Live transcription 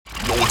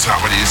what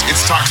time it is.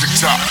 It's Toxic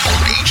Top on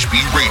HB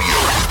Radio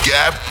with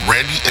Gab,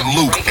 Randy, and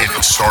Luke, and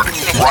it's starting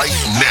right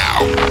now.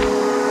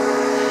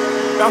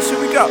 Now, should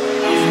we go?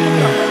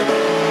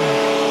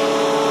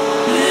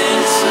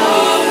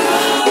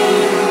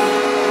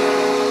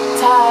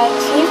 Todd,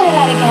 can you play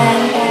that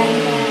again?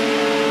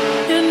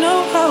 You know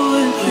how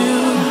it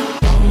feels.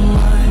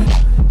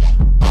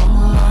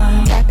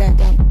 Track that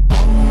down.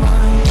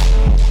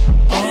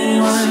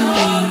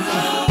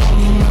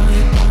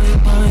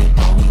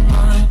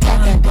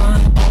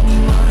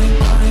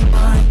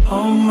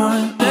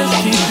 Let's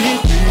keep it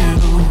real.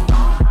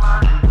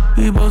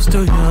 We both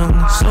still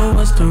young, so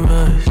what's the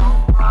rush?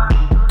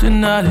 The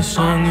night is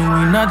young and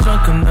we not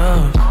drunk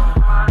enough.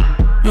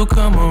 You'll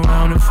come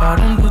around if I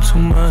don't do too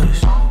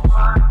much.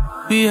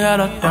 We had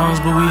our downs,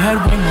 but we had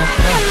way more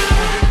love.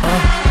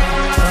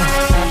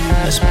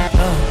 Let's make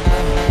love,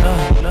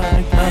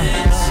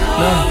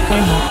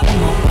 way more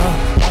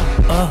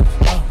love.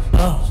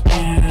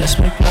 Let's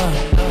make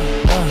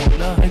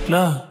love, make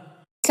love.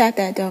 Track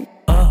that down.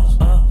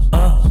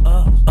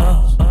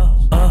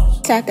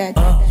 Track that.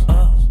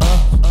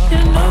 You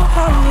know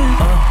how it.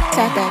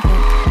 Track that.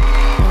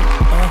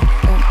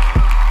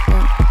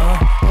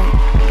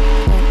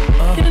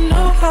 You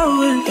know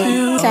how it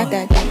feels. Track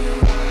that.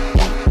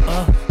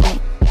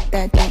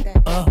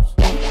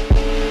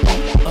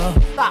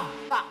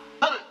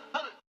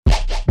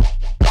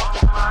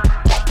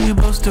 We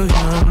both still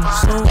young,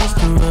 so what's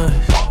the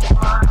rush?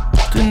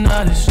 The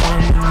night is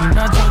young and we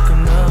not drunk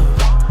enough.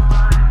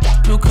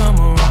 You'll come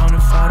around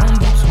if I don't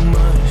do too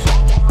much.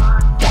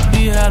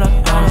 We had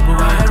our downs, but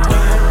we had way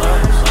more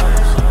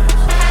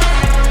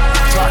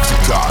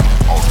Toxic Top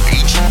on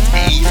HB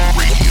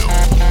Radio.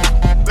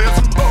 There's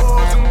some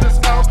whores in this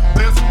house.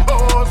 There's some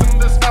whores in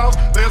this house.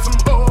 There's some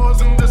whores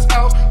in this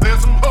house.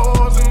 There's some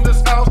whores in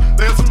this house.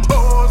 There's some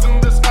whores in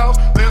this house.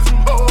 There's some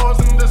whores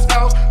in this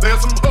house.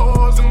 There's some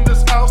whores in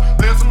this house.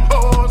 There's some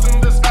whores in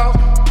this house.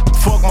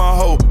 Fuck my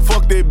hoe,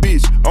 fuck that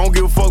bitch. I don't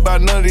give a fuck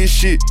about none of this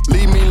shit.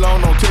 Leave me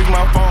alone, don't take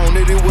my phone.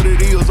 It is what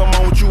it is, I'm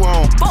on what you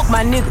on. Fuck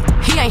my nigga,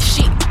 he ain't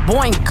shit.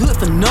 Boy ain't good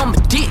for number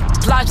dick.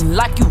 Plotting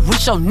like you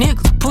with your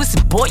niggas. Pussy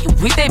boy, you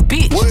with that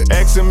bitch. What?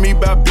 Asking me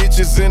about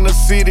bitches in the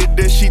city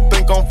that she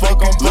think I'm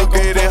fucking. Look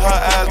at it in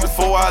her eyes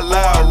before I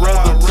lie. I'd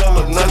rather tell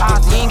her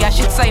nothing. You ain't got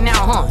shit to say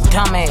now, huh?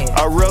 Dumbass.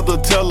 I'd rather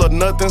tell her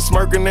nothing,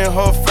 smirking in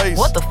her face.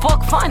 What the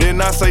fuck funny?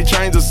 Then I say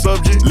change the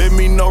subject. Let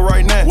me know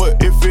right now.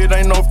 What? If it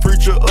ain't no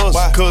future us.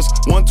 Why? Cause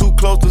 1 too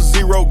close to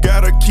 0,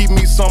 gotta keep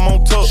me some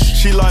on top.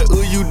 She like,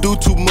 you do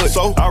too much.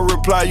 So I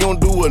reply, you don't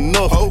do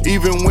enough.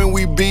 Even when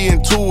we be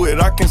into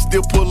it, I can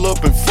still pull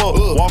up and fuck.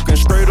 Walking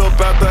straight up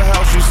out the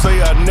house, you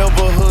say I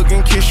never hug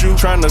and kiss you.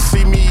 Trying to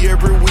see me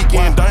every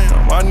weekend.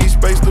 Damn, I need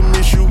space to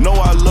miss you. Know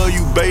I love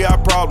you, babe. Our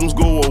problems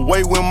go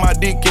away when my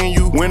dick in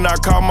you. When I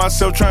call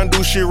myself trying to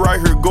do shit right,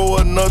 here go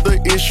another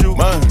issue.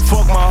 Man,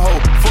 fuck my hoe,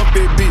 fuck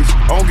that bitch.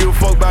 I don't give a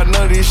fuck about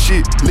none of this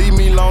shit. Leave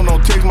me alone,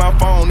 don't text my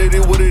phone. It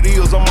is what it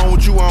is, I'm on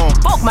what you on.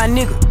 Fuck my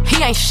nigga,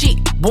 he ain't shit.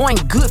 Boy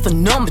ain't good for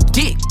number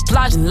dick.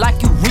 Plotting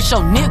like you with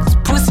your niggas.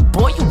 Pussy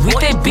boy, you with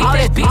that bitch.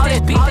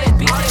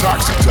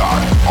 Toxic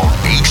Top on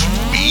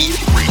HB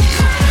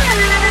Radio.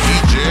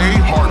 DJ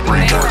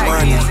Heartbreaker.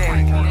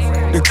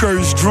 The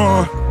curtain's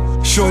drawn,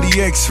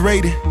 shorty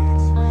X-rated.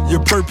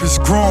 Your purpose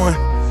growing,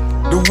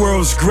 the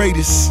world's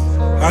greatest.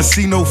 I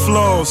see no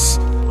flaws,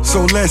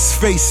 so let's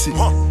face it.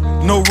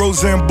 No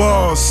Roseanne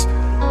bars,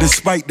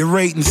 despite the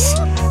ratings.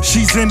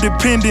 She's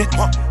independent,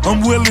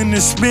 I'm willing to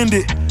spend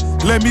it.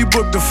 Let me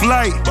book the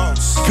flight,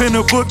 pin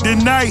a book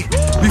tonight.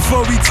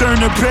 Before we turn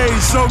the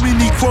page, so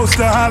many quotes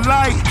to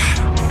highlight.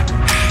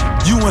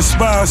 You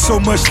inspire so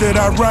much that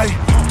I write.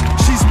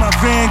 She's my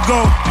Van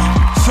Gogh,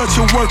 such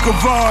a work of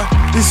art.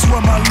 This is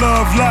where my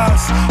love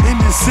lies, in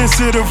the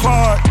sensitive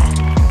heart.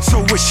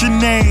 So what's your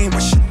name?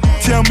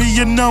 Tell me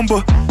your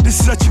number. This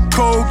is such a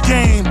cold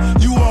game.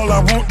 You all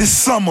I want this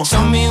summer.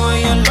 Show me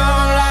where your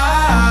love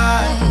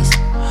lies.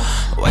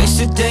 Waste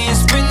the day and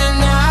spend the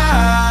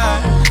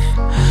night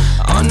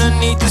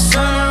underneath the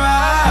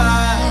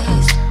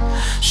sunrise.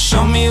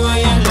 Show me where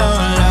your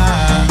love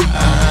lies.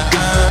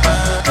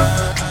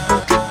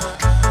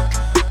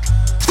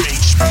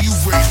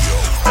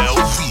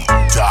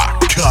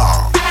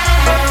 HBRadioLV.com.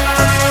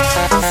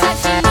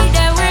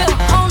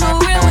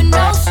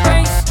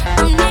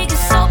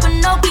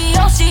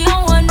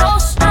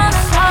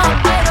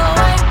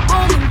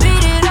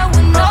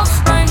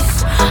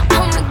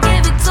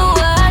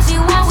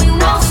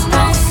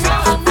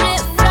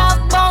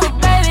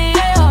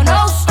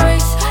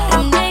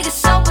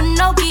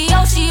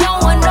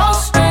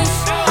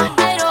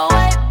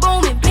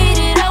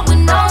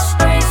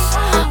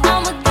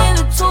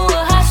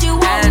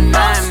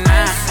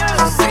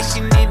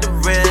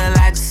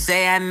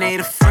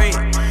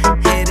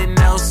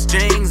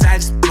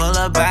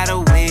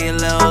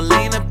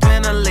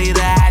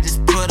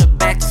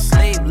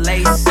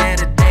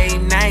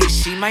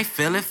 Might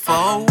feel it for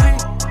a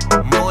week.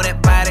 Move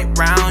that body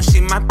round, she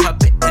my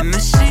puppet in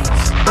the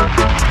sheets.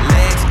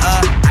 Legs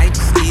up, I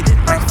just eat it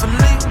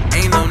rightfully.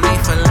 Ain't no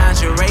need for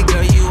lingerie,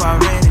 girl, you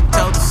already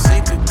told the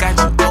secret. Got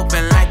you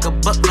open like a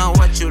book,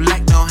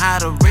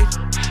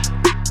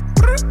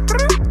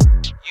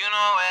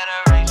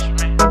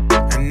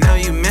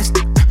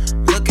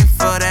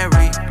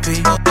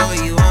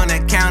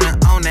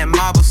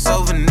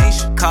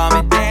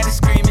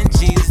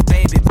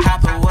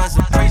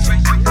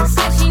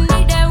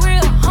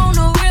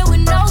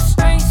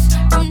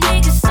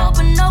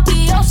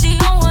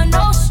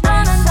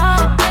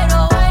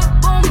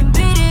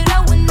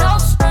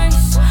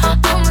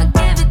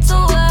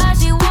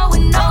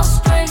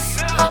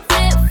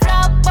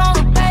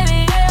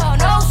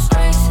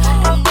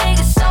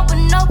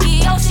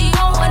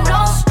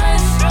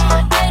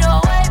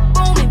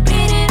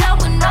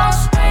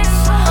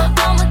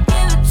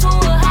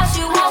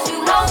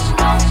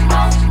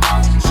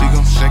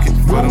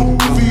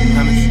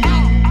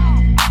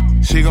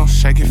 she gon'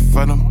 shake it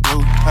for them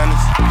blue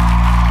honey's.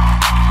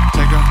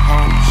 Take her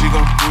home, she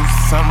gon' do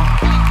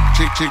something.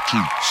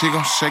 She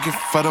gon' shake it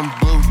for them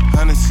blue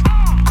honey's.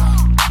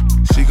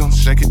 She gon'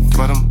 shake it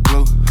for them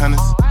blue honey's.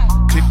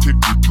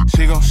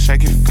 She gon'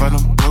 shake it for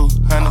them blue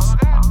honey's.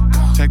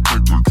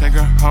 Take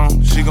her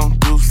home, she gon'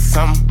 do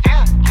something.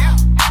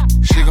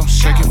 She gon'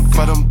 shake it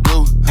for them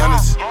blue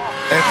honey's.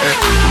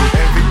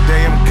 Every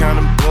day I'm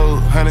counting blue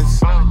honey's.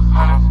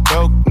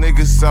 Broke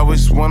niggas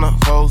always wanna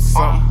hold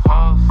something.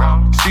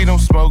 She don't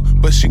smoke,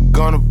 but she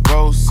gonna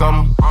roll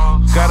something.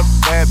 Got a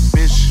bad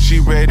bitch, she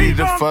ready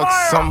to fuck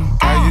something.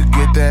 How you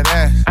get that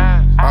ass?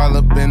 All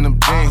up in them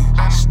jeans,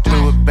 she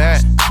threw it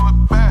back.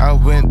 I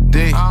went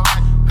deep.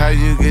 How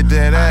you get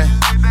that ass?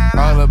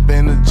 All up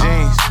in the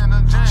jeans,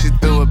 she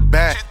threw it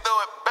back.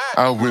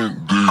 I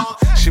went deep.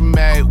 She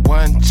made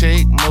one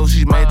chick move,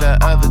 she made the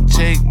other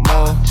chick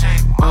move.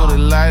 Booty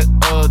like,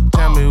 oh,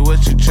 tell me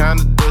what you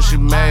tryna do. She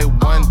made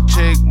one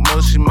chick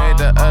move, she made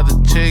the other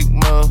chick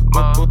move.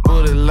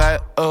 Booty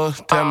like, oh,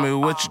 tell me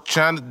what you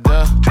tryna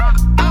do.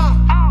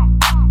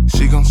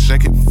 She gon'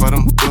 shake it for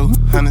them blue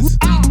honey's.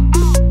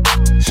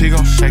 She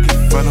gon' shake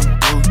it for them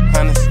blue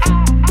honey's.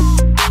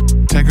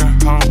 Take her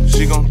home,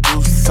 she gon'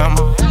 do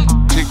something.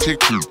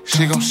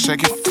 She gon'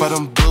 shake it for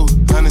them blue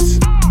honey's.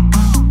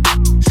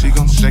 She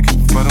gon' shake it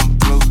for them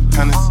blue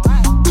honey's.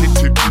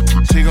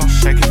 She gon'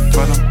 shake it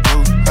for them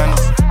blue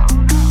honey's.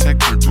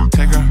 Take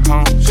her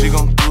home, she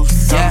gon' do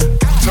something.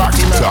 Talk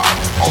to Talk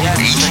on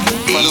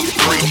HB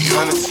Radio.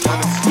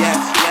 Yeah,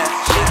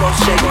 she gon'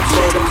 shake it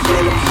for them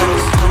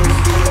honey's.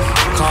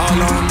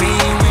 Call on me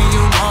when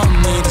you want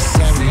me to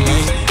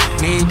serenade.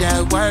 Need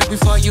that work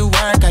before you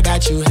work, I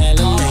got you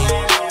hella late.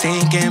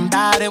 Thinking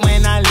about it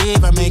when I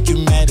leave, I make you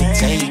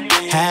meditate.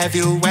 Have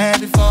you wet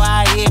before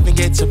I even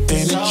get to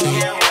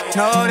penetrate?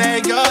 Know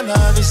that your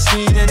love is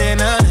sweeter than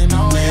a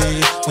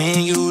lemonade.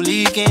 When you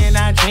leaking,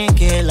 I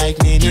drink it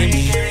like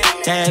Minnie.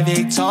 That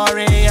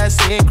Victoria's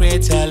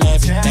Secret, tell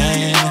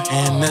everything.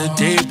 And the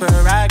deeper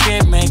I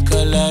get, make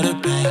a lot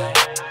of pain.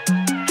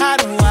 How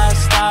do I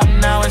stop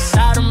now? It's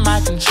out of my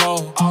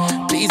control.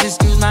 Please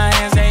excuse my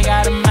hands, they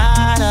got a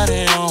mind of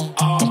their own.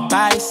 My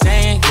body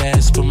saying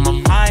yes, but my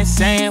mind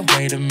saying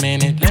wait a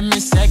minute, let me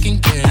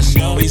second guess. I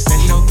know he said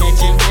no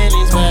catching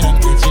feelings, but I'm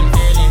catching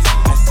feelings.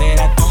 I said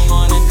I don't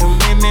want a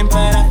commitment,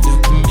 but I feel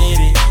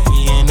committed.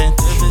 We in a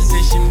good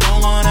position,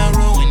 don't wanna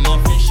ruin the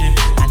vision.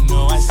 I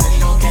know I said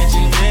no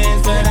catching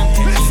feelings, but I'm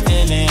catching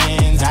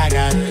feelings. I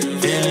got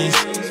feelings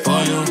for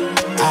you.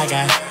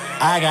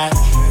 I got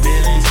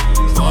feelings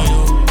for you.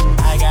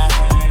 I got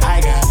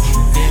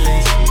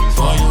feelings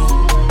for you.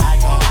 I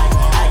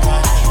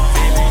got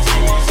feelings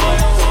for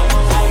you.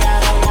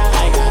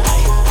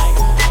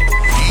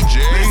 DJ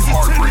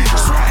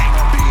Heartbreaker.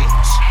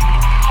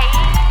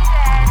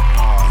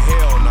 Oh,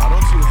 hell no.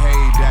 Don't you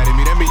hate daddy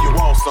me. That mean you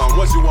want something.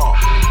 What you want?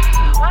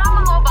 Well, I'm a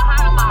little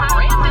behind on my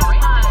rent this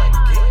month.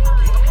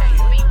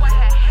 See, what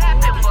had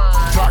happened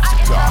was Talk to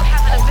I Talk ended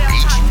up having a on bit of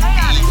HB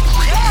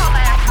jail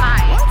last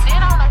night.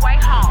 Then on the way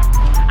home,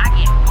 I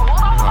get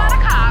pulled over by the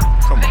cops.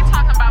 They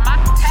talking about my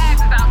tags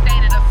is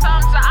outdated or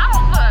something. So I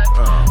don't look.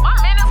 My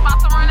minute's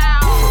about to run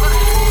out.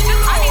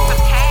 I need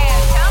some cash.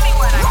 Tell me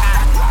what I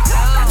got.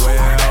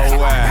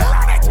 Well,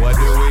 what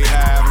do we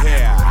have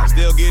here?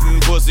 Still getting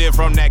pussy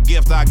from that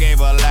gift I gave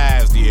her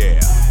last year.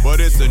 But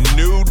it's a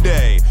new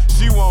day.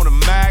 She want a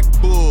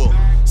MacBook.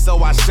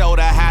 So I showed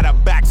her how the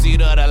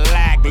backseat of the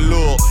Lack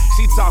look.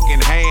 She talking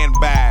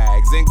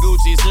handbags and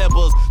Gucci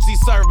slippers. She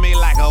served me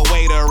like a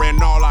waiter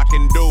and all I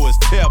can do is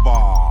tip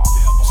off.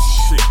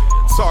 Shit,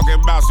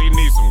 talking about she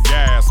needs some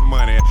gas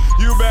money.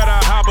 You better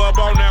hop up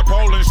on that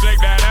pole and shake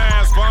that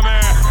ass for me.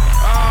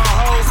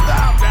 Oh,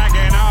 stop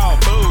acting all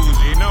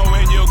bougie. Know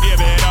when you give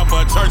it up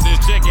a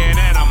church's chicken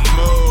and a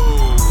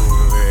movie.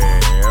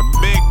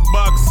 Big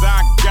bucks,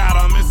 I got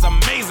 'em. It's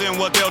amazing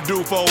what they'll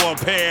do for a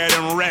pair of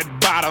them red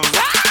bottoms.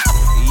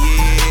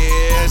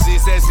 Yeah, she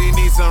said she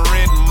needs some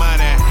rent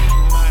money.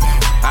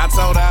 I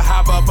told her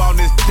hop up on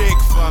this dick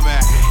for me.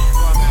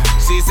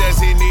 She said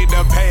she need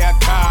to pay a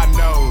car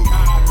note.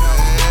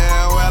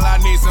 Yeah, well, I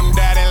need some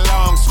daddy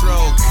long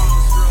stroke.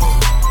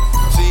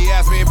 She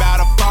asked me about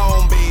a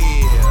phone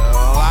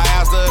bill. I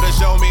asked her to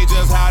show me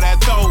just how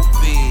that throat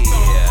feels.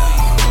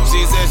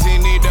 She said she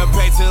need to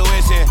pay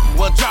tuition.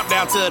 We'll drop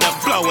down to the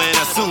floor and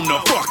assume the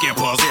fucking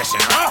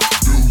position.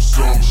 Do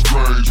something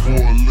strange for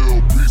a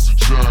little piece of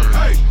change.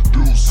 Hey.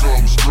 Do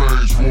something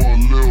strange for a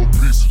little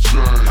piece of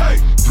change. Hey.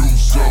 Do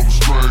something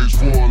strange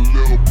for a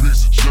little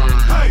piece of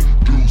change. Hey.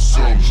 Do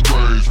something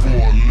strange for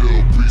a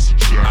little piece of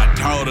change. I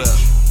told her,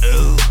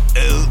 ooh,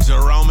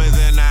 Jerome is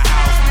in the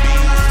house,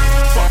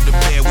 bitch. Fuck the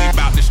bed, we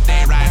bout to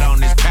stay right on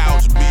this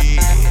couch,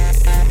 bitch.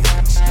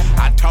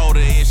 I told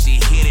her if she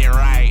hit it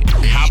right,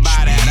 how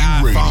about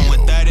that iPhone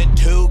with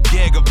 32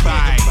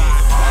 gigabytes?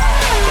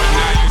 But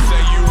now you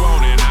say you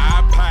want an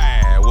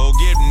iPad. Well,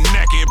 get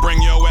naked,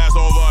 bring your ass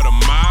over to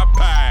my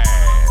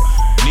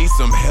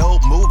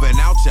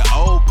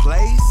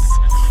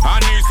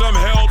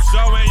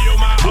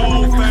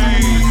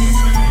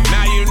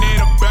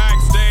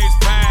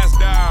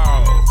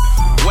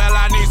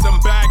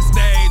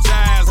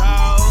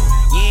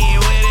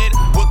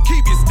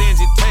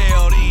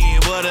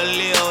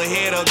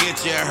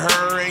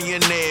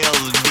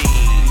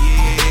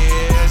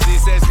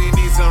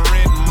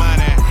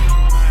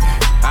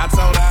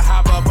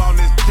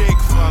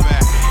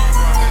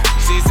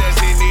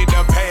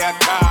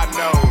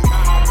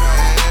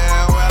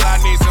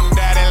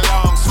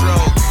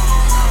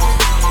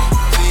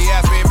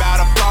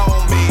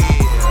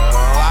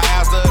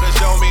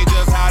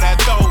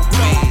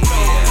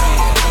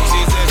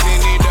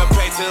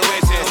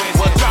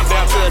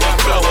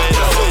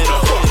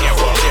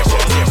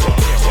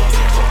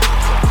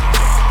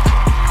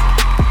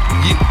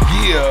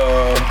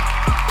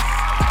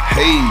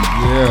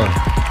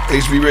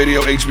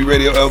Radio,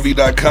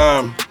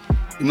 HBRadioLV.com.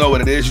 You know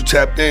what it is. You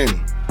tapped in.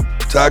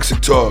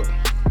 Toxic Talk.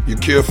 Your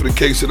cure for the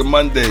case of the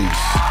Mondays.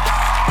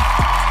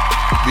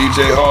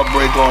 DJ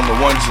Heartbreak on the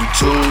ones and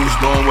twos,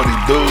 doing what he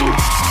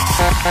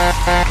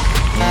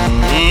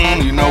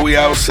do. You know we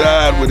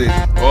outside with it,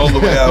 all the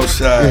way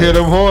outside. You hear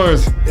them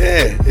horns?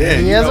 Yeah.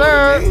 Yes,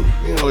 sir.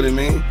 You know what I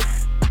mean?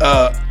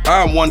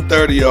 I'm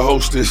 130, your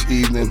host this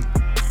evening.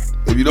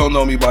 If you don't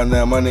know me by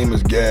now, my name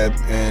is Gab,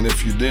 and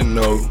if you didn't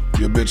know,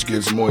 your bitch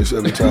gets moist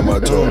every time I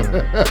talk.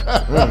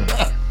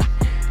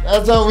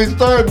 That's how we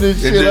start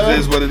this shit. It just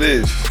is what it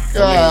is.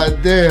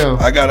 God damn.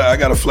 I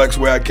gotta flex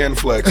where I can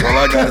flex. All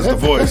I got is the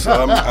voice. So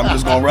I'm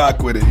just gonna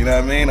rock with it. You know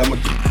what I mean? I'm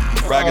gonna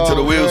rock it till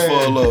the wheels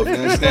fall off. You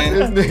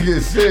understand? This nigga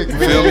is sick, man.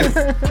 Feel me?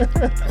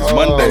 It's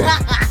Monday.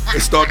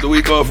 Let's start the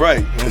week off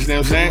right. You understand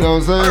what I'm saying? You know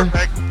what I'm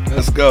saying?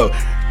 Let's go.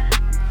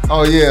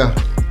 Oh yeah.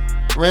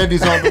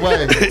 Randy's on the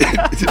way.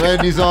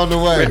 Randy's on the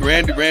way.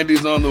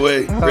 Randy's on the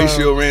way.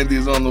 Ratio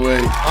Randy's on the way.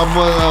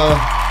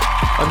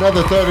 I'm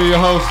another third of your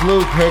host,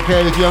 Luke,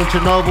 aka Young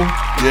Chernobyl.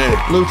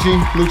 Yeah.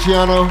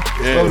 Luciano.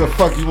 Yeah. Whatever the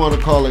fuck you want to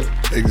call it.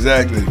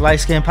 Exactly. Light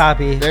skin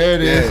Poppy. There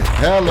it is.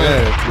 Hella.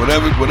 Yeah.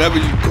 Whatever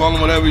you call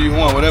him, whatever you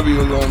want. Whatever you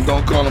want,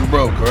 don't call him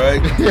broke, all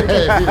right?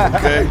 Yeah.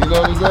 Okay? You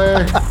know what I'm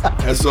saying?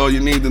 That's all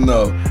you need to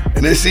know.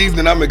 And this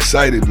evening, I'm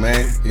excited,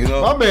 man. You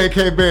know? My man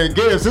came bearing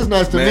gifts. It's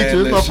nice to meet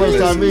you. It's my first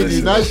time meeting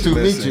you. Nice to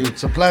meet you.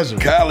 It's a pleasure.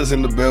 Kyle is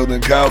in the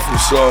building. Kyle from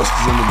Sauce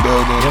is in the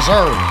building. Yes,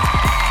 sir.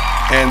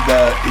 And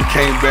he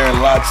came bearing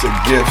lots of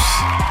gifts.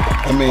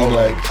 I mean,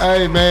 like...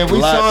 Hey, man,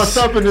 we sauced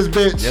up in this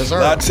bitch. Yes, sir.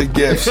 Lots of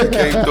gifts. He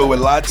came through with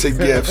lots of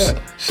gifts.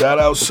 Shout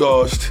out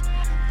Sauced.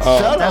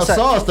 Shout out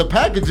Sauce. The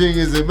packaging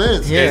is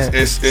immense. Yeah,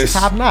 it's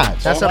top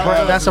notch.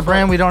 That's a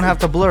brand we don't have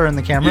to blur in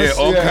the cameras.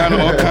 Yeah, all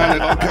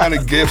kind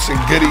of gifts and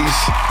goodies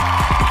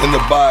in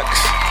the box.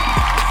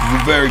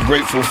 We're very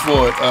grateful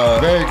for it.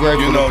 Very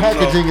grateful. You know, the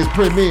packaging is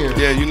premier.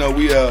 Yeah, you know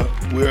we're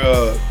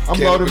I'm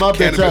loading my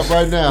bitch up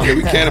right now. Yeah,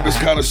 we cannabis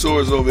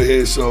connoisseurs over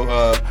here, so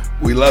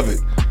we love it.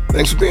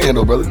 Thanks for being here,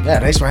 though, brother. Yeah,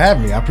 thanks for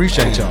having me. I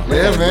appreciate y'all.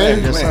 Yeah,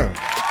 man. Yes, sir.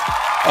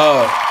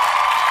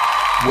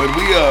 When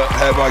we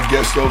have our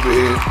guests over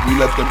here, we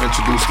let them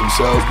introduce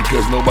themselves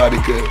because nobody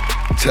could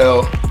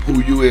tell who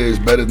you is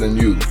better than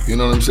you. You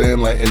know what I'm saying?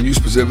 Like, and you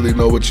specifically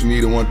know what you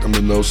need and want them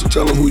to know. So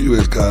tell them who you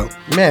is, Kyle.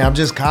 Man, I'm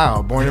just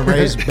Kyle, born and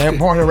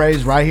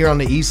raised right here on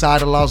the east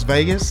side of Las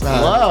Vegas.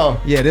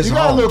 Wow. Yeah, this you is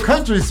got home. a little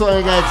country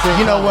swing accent.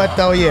 You know what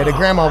though? Yeah, the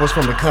grandma was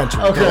from the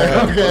country.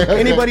 Okay.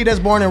 Anybody that's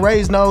born and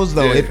raised knows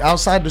though. Yeah. If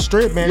outside the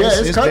strip, man, Yeah,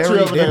 it's country very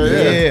over there,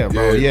 different. yeah. Yeah,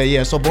 bro.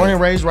 Yeah. So born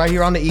and raised right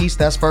here on the east.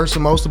 That's first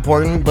and most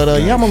important.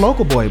 But yeah, I'm a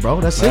local boy,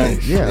 bro. That's Nice.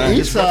 it. Yeah, Nice.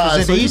 East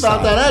side. So you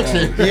about that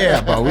action?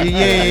 Yeah, bro.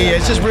 Yeah.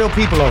 It's just real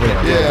people over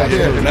there.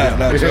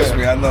 Nah, trust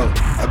me, I know.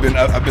 I've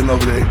been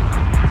over there.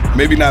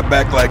 Maybe not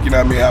back like, you know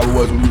what I mean, how it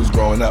was when you was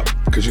growing up.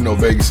 Because, you know,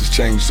 Vegas has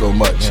changed so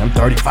much. Yeah, I'm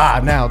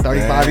 35 now,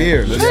 35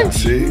 years.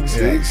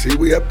 Listen, see,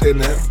 we up there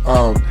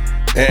now.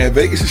 And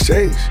Vegas has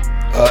changed.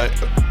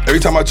 Every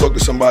time I talk to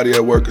somebody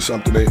at work or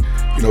something,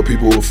 you know,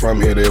 people who are from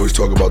here, they always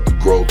talk about the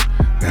growth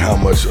and how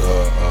much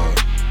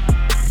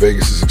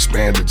Vegas has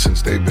expanded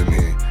since they've been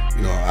here.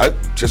 You know,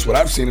 just what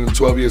I've seen in the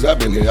 12 years I've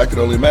been here, I can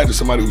only imagine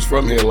somebody who's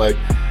from here, like,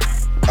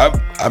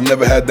 I've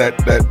never had that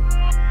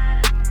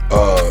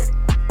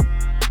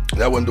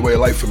wasn't the way of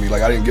life for me.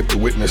 Like, I didn't get to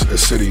witness a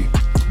city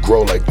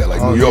grow like that.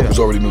 Like, New York was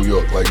already New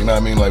York. Like, you know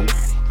what I mean? Like,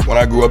 when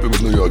I grew up, it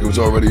was New York. It was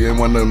already in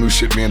one of the new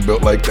shit being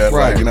built like that.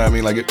 Right. Like, you know what I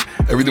mean? Like,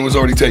 everything was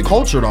already taken.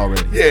 Cultured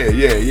already. Yeah,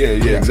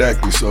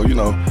 exactly. So, you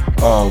know,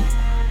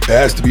 it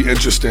has to be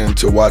interesting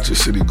to watch a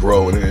city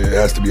grow, and it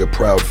has to be a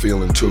proud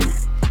feeling, too.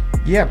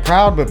 Yeah,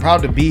 proud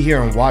to be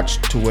here and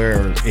watch to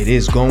where it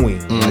is going.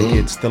 Like,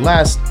 it's the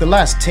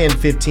last 10,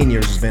 15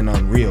 years has been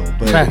unreal,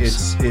 but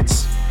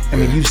it's I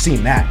mean, you've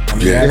seen that. I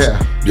mean,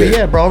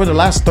 yeah, bro, over the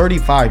last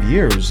 35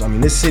 years, I mean,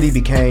 this city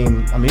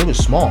became, I mean, it was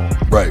small.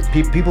 Right.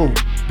 People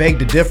beg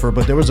to differ,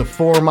 but there was a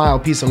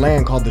 4-mile piece of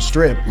land called the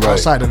Strip. Right.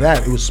 Outside of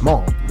that, it was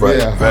small. Right.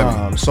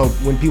 Yeah. So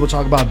when people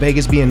talk about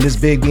Vegas being this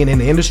big, being in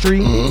the industry,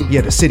 yeah,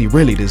 the city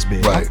really this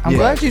big. Right. I'm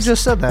glad you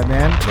just said that,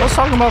 man. I was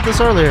talking about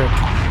this earlier.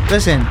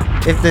 Listen,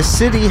 if the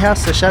city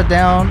has to shut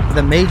down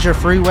the major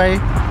freeway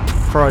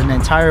for an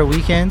entire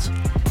weekend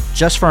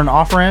just for an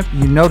off-ramp,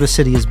 you know the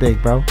city is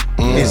big, bro.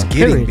 It's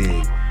getting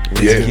big.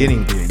 It's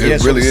getting big.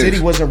 It So really the city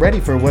is. wasn't ready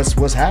for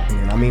what's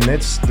happening. I mean,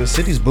 the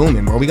city's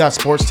booming, bro. We got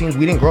sports teams.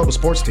 We didn't grow up with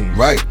sports teams.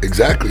 Right,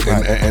 exactly.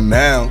 Right. And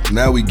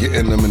now we get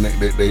in them, and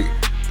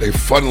they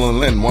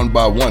funneling in one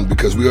by one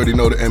because we already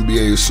know the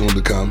NBA is soon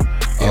to come.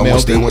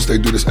 Once they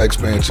do this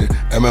expansion,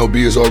 MLB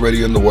is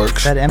already in the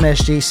works. That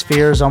MSG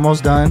Sphere is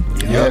almost done.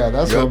 Yeah,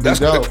 that's gonna be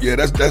dope.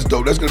 That's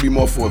dope. That's gonna be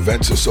more for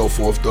events and so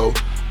forth, though.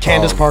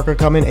 Candace Parker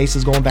coming. Ace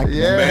is going back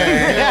to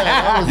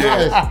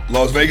back.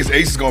 Las Vegas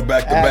Ace is going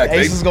back to back.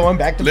 Ace is going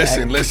back to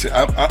back. Listen.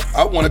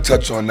 I want to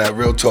touch on that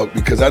real talk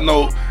because I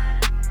know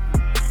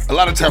a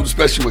lot of times,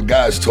 especially with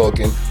guys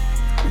talking,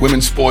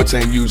 women's sports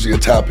ain't usually a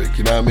topic.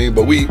 You know what I mean?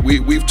 But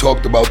we've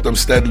talked about them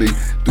steadily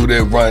through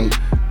their run,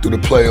 through the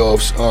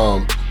playoffs.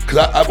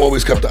 because I've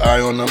always kept an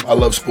eye on them. I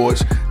love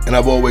sports, and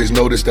I've always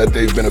noticed that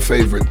they've been a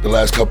favorite the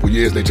last couple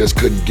years. They just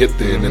couldn't get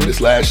there, and then this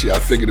last year, I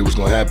figured it was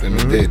going to happen,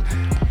 and it did.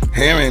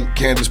 Hearing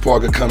Candace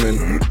Parker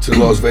coming to the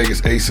Las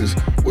Vegas Aces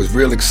was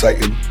real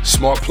exciting.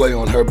 Smart play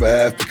on her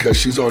behalf because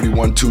she's already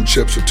won 2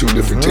 chips with 2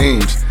 different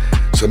teams.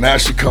 So now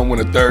she come with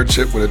a 3rd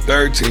chip with a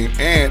 3rd team,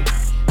 and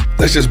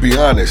let's just be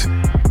honest,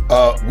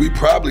 we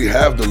probably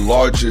have the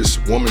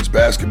largest women's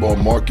basketball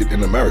market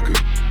in America.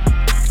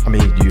 I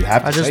mean, you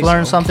have to I just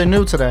learned something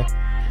new today.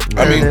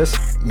 I mean,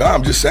 no,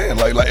 I'm just saying,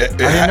 like I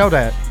didn't know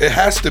that. It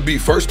has to be,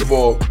 first of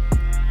all,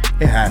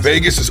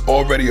 Vegas is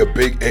already a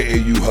big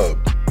AAU hub,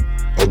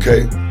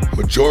 okay?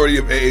 Majority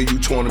of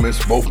AAU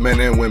tournaments, both men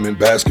and women,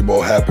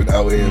 basketball happen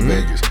out here in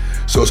Vegas.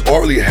 So it's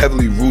already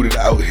heavily rooted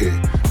out here.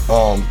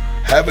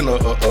 Having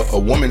a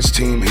women's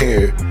team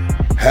here,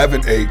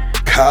 having a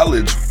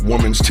college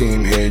women's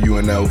team here in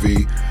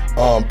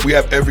UNLV, we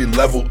have every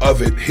level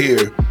of it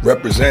here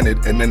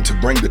represented, and then to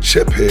bring the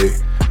chip here,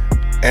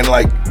 and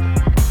like,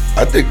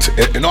 I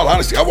think, in all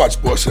honesty, I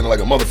watch SportsCenter like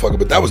a motherfucker,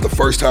 but that was the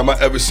first time I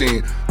ever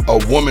seen a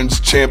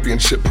women's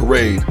championship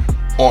parade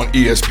on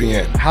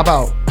ESPN. How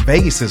about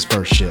Vegas's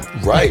first chip?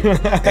 Right,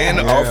 and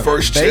our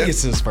first chip.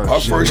 Vegas's first our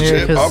chip. first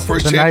chip, our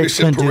first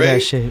championship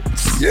parade.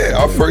 Yeah,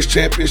 our first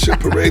championship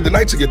parade. The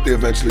Knights will get there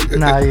eventually.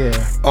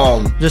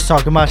 Just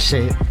talking my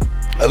shit.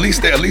 At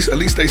least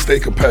they stay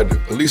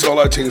competitive. At least all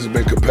our teams have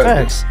been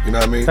competitive. Facts. You know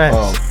what I mean?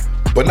 Facts.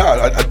 But no,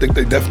 I think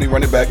they definitely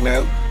run it back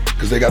now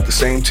because they got the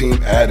same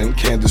team adding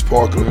Candace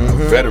Parker, a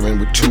veteran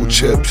with 2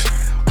 chips,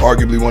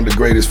 arguably one of the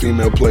greatest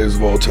female players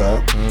of all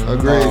time.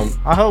 Agreed.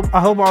 I hope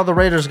all the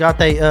Raiders got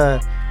they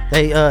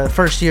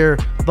first year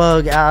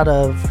bug out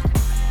of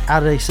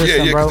their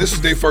system, yeah, bro. This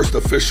is their first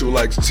official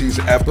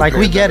season after. Like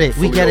we get it,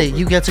 over.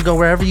 You get to go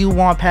wherever you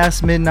want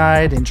past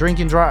midnight and drink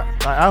and drive.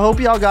 I hope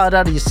y'all got it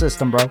out of your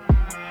system, bro.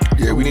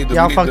 Yeah, we need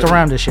y'all fucked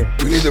around this year.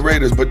 We need the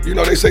Raiders, but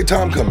they say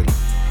time coming.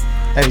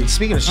 Hey,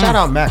 speaking of, shout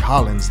out Mac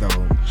Hollins though.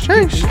 He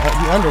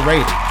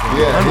underrated.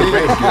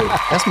 Underrated.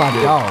 That's my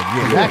dog.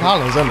 Yeah, Mac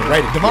Hollins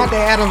underrated. Devontae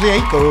Adams,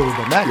 he cool,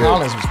 but Mac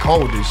Hollins was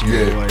cold this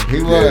year. Yeah,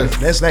 he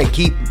was. Let's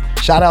keep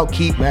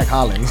Mac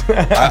Hollins.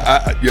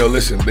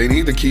 Listen, they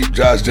need to keep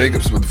Josh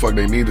Jacobs. What the fuck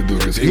they need to do?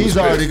 Because he's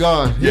already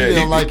gone. He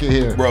didn't like it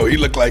here, bro. He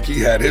looked like he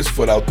had his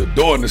foot out the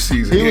door in the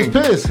season. He was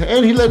pissed,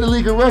 and he led the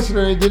league in rushing,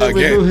 and he didn't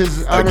renew his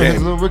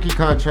little rookie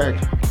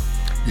contract.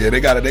 Yeah, they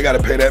gotta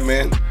pay that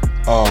man.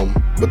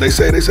 But they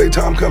say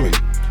time coming.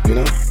 You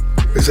know,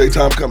 they say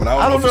time coming.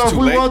 I don't know if it's too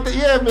late. Want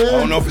man. I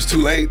don't know if it's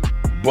too late,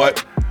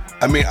 but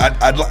I mean,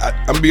 I'm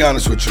gonna be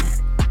honest with you.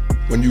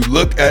 When you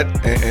look at,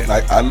 and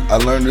I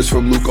learned this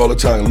from Luke all the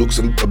time. Luke's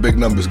a big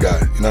numbers guy.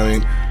 You know what I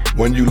mean?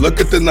 When you look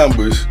at the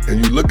numbers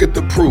and you look at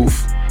the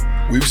proof,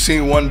 we've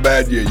seen one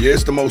bad year. Yeah,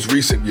 it's the most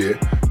recent year,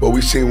 but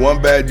we've seen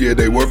one bad year.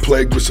 They were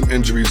plagued with some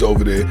injuries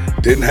over there.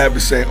 Didn't have the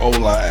same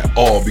O-line at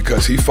all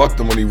because he fucked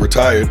them when he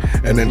retired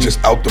and then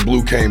just out the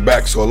blue came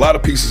back. So a lot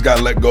of pieces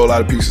got let go, a lot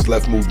of pieces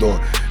left, moved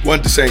on.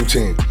 Wasn't the same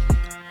team.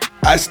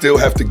 I still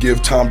have to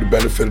give Tom the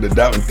benefit of the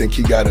doubt and think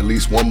he got at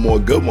least one more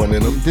good one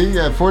in him. He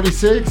got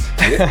 46?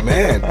 Yeah,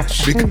 man.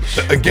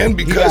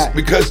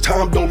 Because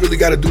Tom don't really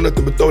got to do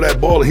nothing but throw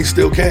that ball, and he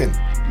still can.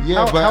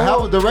 Yeah,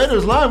 but the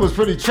Raiders line was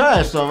pretty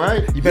trash, though,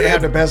 right? You better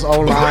have the best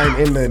O-line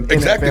in the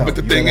exactly. NFL. But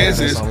the thing is,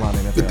 it's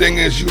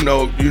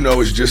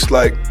just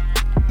like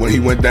when he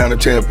went down to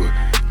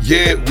Tampa.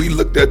 Yeah, we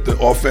looked at the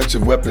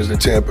offensive weapons that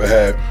Tampa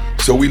had,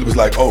 so we was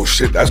like, oh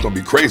shit, that's gonna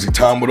be crazy.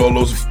 Tom with all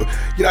those, you know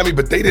what I mean?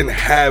 But they didn't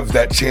have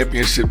that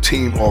championship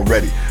team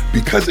already.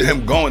 Because of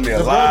him going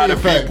there, a lot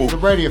of people. The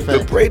Brady effect.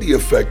 The Brady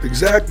effect,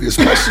 exactly.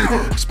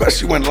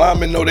 Especially when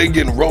linemen know they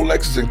getting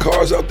Rolexes and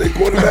cars out their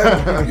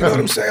quarterback. You know what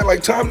I'm saying?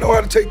 Like, Tom know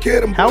how to take care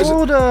of them boys.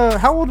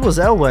 How old was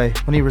Elway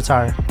when he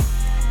retired?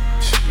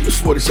 He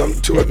was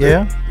 40-something too, I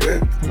think.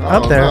 Yeah.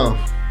 Up there. No.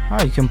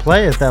 Oh, you can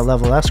play at that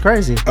level. That's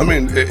crazy. I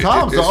mean,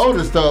 Tom's the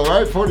oldest though,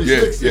 right?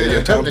 46.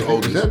 Yeah. Tom's the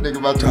oldest. That nigga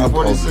about to be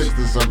 46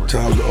 this summer.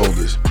 Tom's the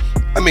oldest.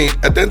 I mean,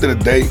 at the end of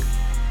the day,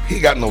 he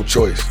got no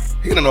choice.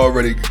 He done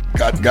already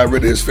got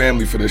rid of his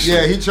family for this shit.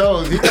 Yeah, he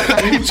chose. He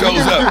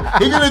chose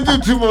up. He gonna do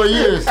 2 more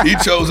years. He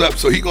chose up,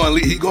 so he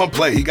gonna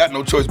play. He got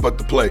no choice but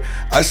to play.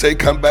 I say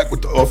come back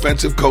with the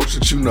offensive coach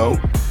that you know.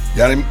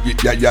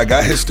 Y'all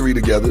got history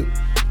together.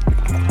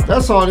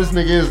 That's all this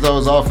nigga is, though,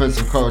 is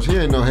offensive coach. He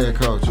ain't no head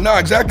coach. No,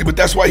 exactly, but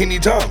that's why he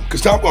need Tom,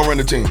 because Tom gonna run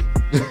the team.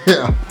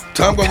 Yeah.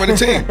 Tom gonna run the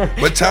team,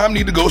 but Tom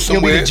need to go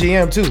somewhere. He'll be the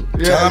GM too.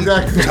 Yeah,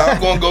 exactly. Tom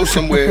gonna go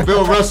somewhere.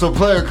 Bill Russell,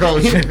 player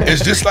coach.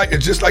 It's just like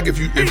if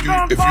you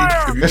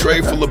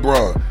trade for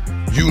LeBron,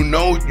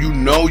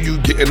 you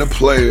getting a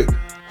player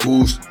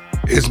who's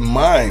his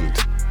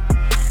mind.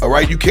 All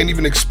right, you can't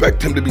even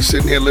expect him to be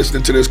sitting here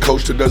listening to this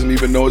coach that doesn't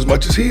even know as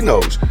much as he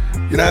knows.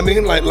 You know what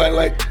I mean?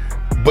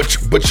 But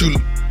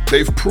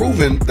they've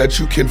proven that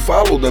you can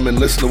follow them and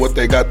listen to what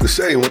they got to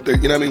say and what they,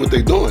 you know what I mean, what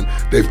they're doing.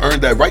 They've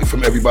earned that right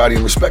from everybody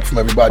and respect from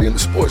everybody in the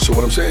sport. So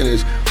what I'm saying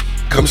is,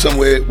 come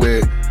somewhere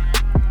where,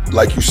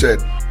 like you said,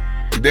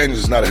 McDaniels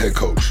is not a head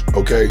coach,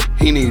 okay?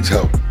 He needs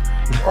help.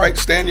 All right,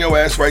 stand your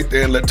ass right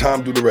there and let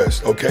Tom do the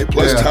rest, okay?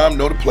 Plus, Tom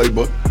know the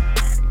playbook.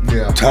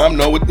 Yeah. Tom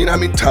know what, you know what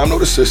I mean? Tom know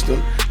the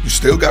system. You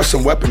still got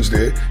some weapons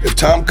there. If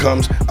Tom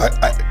comes,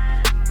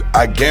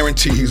 I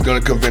guarantee he's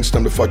going to convince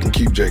them to fucking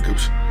keep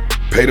Jacobs.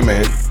 Pay the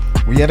man.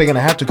 Well, yeah, they're gonna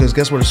have to, because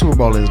guess where the Super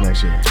Bowl is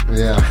next year?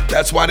 Yeah,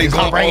 that's why they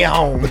going bring it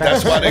home. But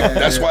that's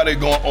why they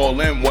going all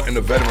in wanting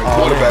a veteran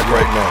quarterback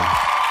right now.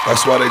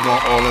 That's why they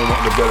going all in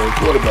wanting a veteran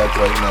quarterback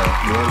right now.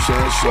 You know what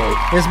I'm saying?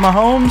 So is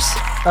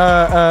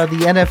Mahomes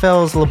the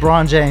NFL's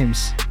LeBron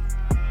James?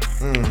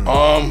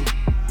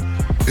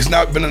 It's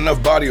not been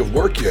enough body of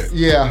work yet.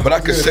 Yeah, but I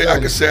could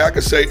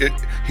say it.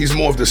 He's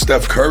more of the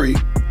Steph Curry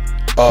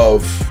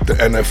of the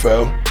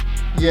NFL.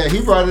 Yeah,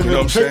 he brought in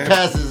the trick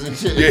passes and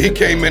shit. Yeah, he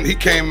came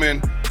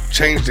in,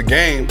 changed the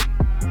game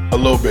a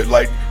little bit.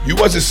 Like you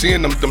wasn't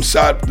seeing them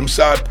side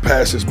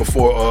passes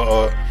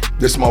before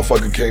this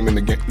motherfucker came in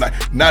the game.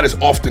 Not as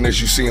often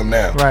as you see him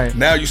now. Right.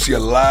 Now you see a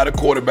lot of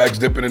quarterbacks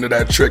dipping into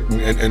that trick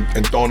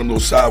and throwing them little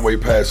sideways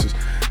passes.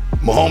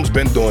 Mahomes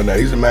been doing that.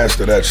 He's a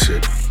master of that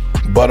shit.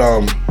 But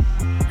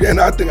yeah,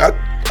 and I think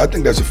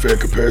that's a fair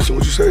comparison.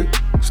 What'd you say?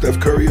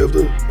 Steph Curry of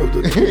the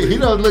he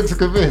don't look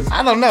convinced.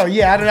 I don't know.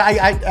 Yeah,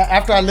 I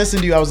after I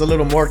listened to you, I was a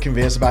little more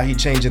convinced about he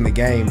changing the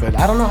game. But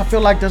I don't know. I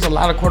feel like there's a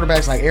lot of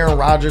quarterbacks like Aaron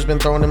Rodgers been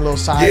throwing them little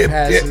side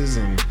passes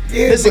and.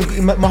 Listen,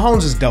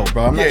 Mahomes is dope,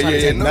 bro. I'm not trying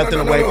to take nothing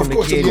away from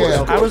the kid.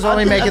 I was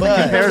only making the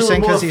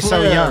comparison because he's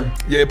so young.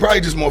 Yeah,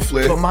 probably just more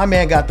flair. But my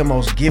man got the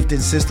most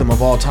gifted system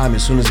of all time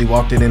as soon as he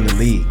walked in the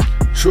league.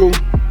 True.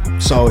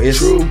 So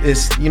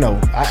it's you know,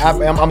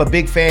 I'm a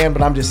big fan,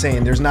 but I'm just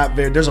saying there's a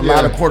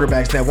lot of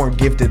quarterbacks that weren't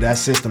gifted that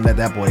system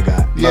that boy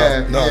got.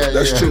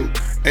 That's true.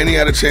 And he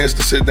had a chance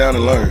to sit down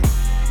and learn.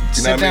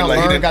 You know sit down,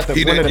 learn. Got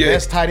one of the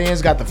best tight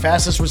ends. Got the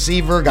fastest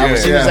receiver. Got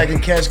receivers that can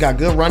catch. Got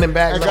good running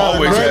backs.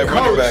 Always had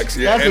running backs.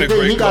 Yeah, that's and the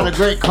thing. He got a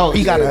great coach.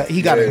 He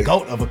got a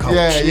goat of a coach.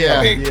 Yeah.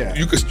 I mean,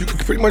 you could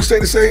pretty much say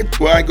the same.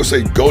 Well, I ain't gonna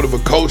say goat of a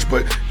coach,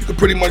 but you could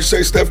pretty much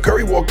say Steph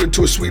Curry walked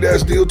into a sweet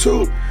ass deal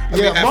too.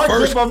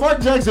 But Mark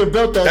Jackson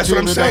built that. That's what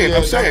I'm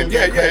saying.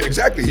 Yeah,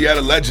 exactly. He had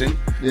a legend,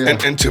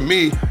 and to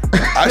me,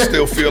 I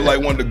still feel like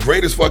one of the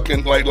greatest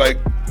fucking like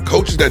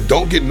coaches that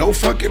don't get no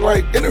fucking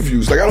like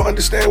interviews. Like I don't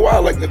understand why.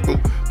 Like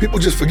people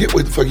just forget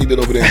what the fuck he did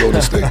over there in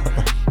Golden State.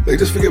 They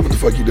just forget what the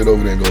fuck he did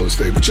over there in Golden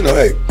State. But you know,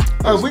 hey.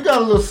 We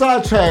got a little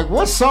sidetrack.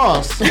 What's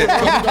sauce?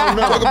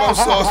 Talk about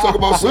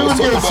sauce. We was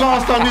getting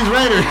sauced on these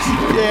Raiders.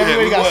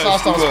 Everybody got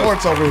sauced on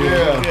sports over here.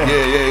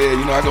 Yeah.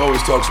 You know, I can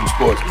always talk some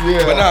sports.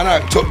 Yeah. But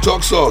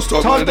talk sauce.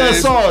 Talk what it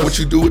is, sauce. what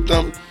you do with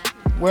them.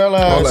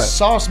 Well,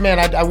 sauce, man.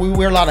 We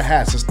wear a lot of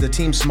hats. It's the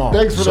team's small.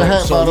 Thanks for the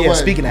hat, by the way.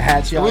 Speaking of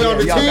hats, y'all, we on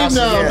the team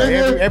now,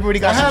 nigga. Everybody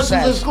got some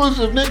hats.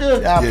 Exclusive,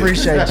 nigga. I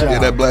appreciate y'all. Yeah,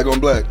 that black on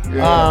black.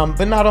 Yeah.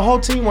 But now the whole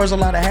team wears a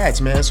lot of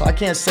hats, man. So I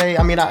can't say.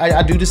 I mean,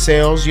 I do the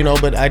sales, you know,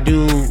 but I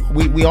do.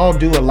 We all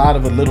do a lot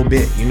of a little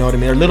bit. You know what I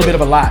mean? A little bit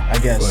of a lot, I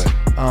guess.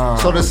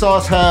 So the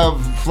sauce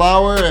have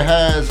flour. It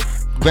has.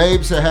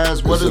 Babes, it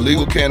has what is a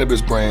legal cannabis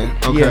brand.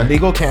 Okay. Yeah,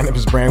 legal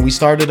cannabis brand. We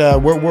started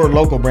we're a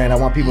local brand. I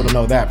want people to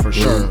know that for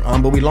sure.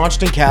 But we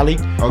launched in Cali.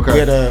 Okay. We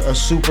had a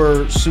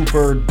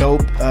super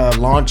dope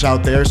launch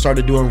out there.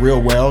 Started doing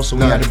real well, so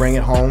we had to bring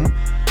it home.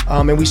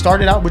 And we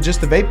started out with just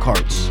the vape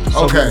carts.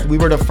 So we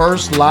were the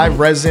first live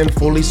resin,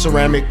 fully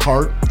ceramic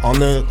cart on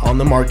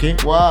the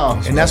market.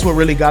 Wow. And that's what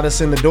really got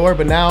us in the door.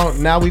 But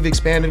now we've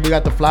expanded. We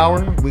got the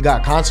flour. We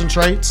got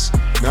concentrates.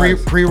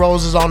 Nice.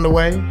 Pre-rolls is on the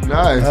way.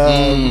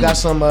 Nice. We got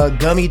some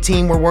gummy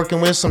team we're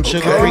working with. Some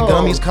sugar-free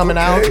gummies coming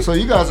out. So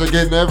you guys are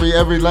getting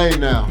every lane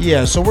now.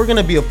 Yeah. So we're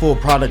gonna be a full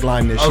product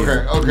line this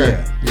year.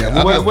 Okay.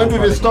 Yeah. When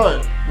did it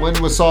start? When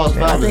was Sauce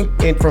founded? I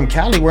think from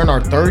Cali we're in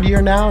our third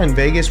year now. In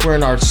Vegas we're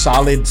in our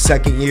solid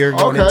second year,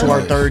 going into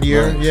our third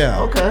year. Nice.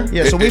 Yeah. Okay.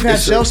 Yeah. So we've had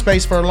shelf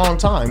space for a long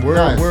time.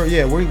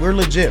 We're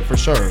legit for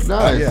sure.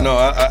 Nice. Yeah.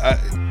 No,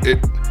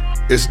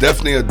 it's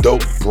definitely a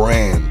dope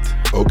brand.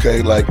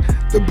 Okay, like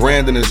the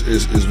branding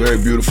is very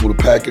beautiful. The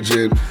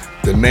packaging,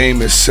 the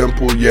name is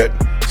simple yet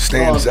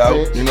stands out.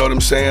 Bitch. You know what I'm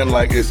saying?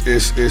 Like it's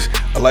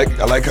I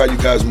like how you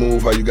guys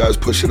move, how you guys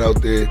push it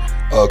out there.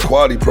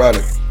 Quality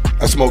product.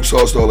 I smoke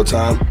sauce all the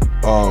time.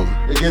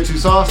 It gets you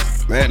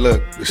sauce? Man,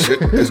 look, the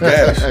shit is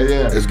gas.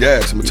 It's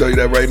gas. I'm gonna tell you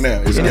that right now.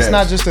 It's gas. It's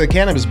not just a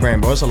cannabis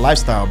brand, bro. It's a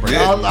lifestyle brand.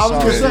 Yeah. I was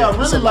gonna say, I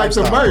really like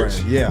the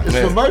merch. Brand. Yeah. It's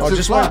the merch.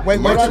 Just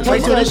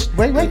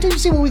wait till you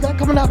see what we got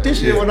coming out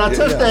this year. When I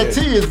touch that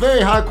tea, it's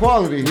very high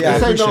quality. Yeah,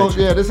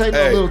 this ain't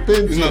no little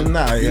thin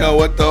tea. You know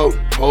what though?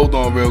 Hold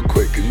on real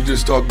quick, because you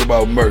just talked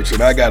about merch,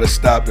 and I gotta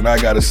stop and I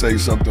gotta say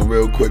something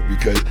real quick,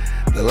 because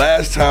the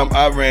last time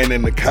I ran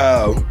into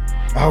Kyle.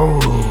 Oh,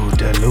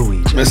 the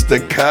Louis.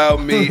 Mr. Kyle,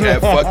 me at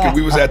fucking,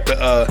 we was at the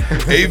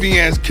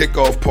AVN's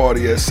kickoff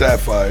party at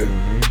Sapphire.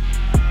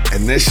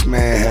 And this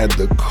man had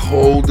the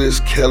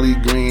coldest Kelly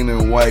green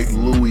and white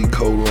Louis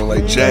coat on,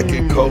 like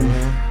jacket coat.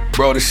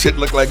 Bro, the shit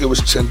looked like it was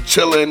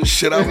chinchilla and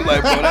shit. I was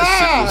like, bro, that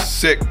shit was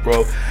sick,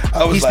 bro.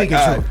 I was like,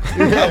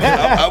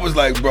 I was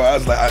like, bro,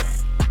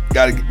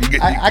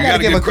 gotta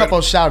give a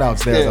couple shout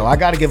outs there though. I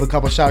gotta give a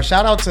couple shout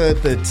out to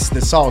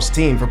the Sauce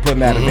team for putting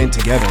that event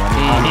together. I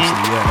mean,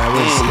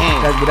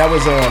 honestly, that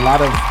was a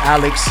lot of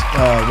Alex,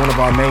 one of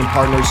our main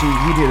partners.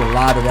 He did a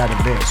lot of that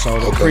event, so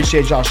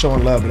appreciate y'all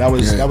showing love. But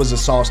that was a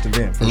Sauce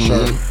event for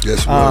sure.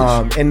 Yes,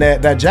 and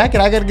that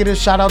jacket, I gotta give a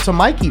shout out to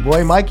Mikey,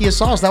 boy. Mikey is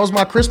Sauce. That was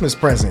my Christmas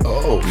present.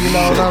 Oh, you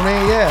know what I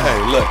mean? Yeah.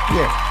 Hey, look.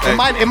 Yeah.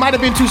 Hey. It might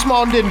have been too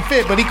small and didn't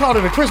fit, but he called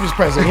it a Christmas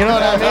present. You know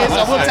what I mean?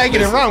 So we'll take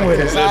it and run with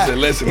it.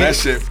 Listen.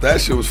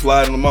 That shit was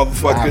flying the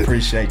motherfucker. I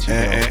appreciate you.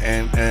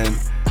 And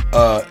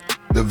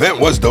the event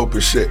was dope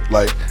as shit.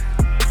 Like,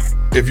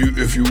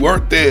 if you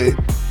weren't there,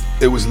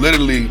 it was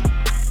literally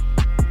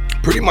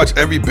pretty much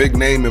every big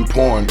name in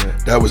porn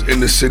that was in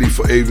the city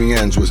for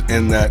AVNs was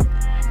in that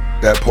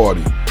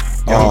party.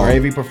 Young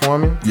Gravy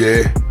performing?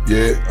 Yeah.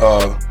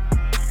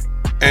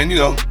 And you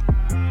know,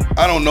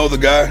 I don't know the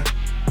guy.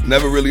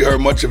 Never really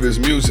heard much of his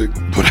music,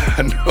 but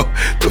I know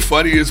the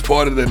funniest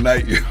part of the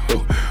night,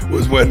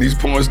 was when these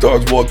porn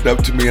stars walked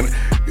up to me. And,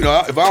 you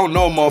know, if I don't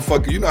know a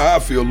motherfucker, you know how I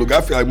feel, Luke. I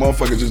feel like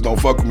motherfuckers just don't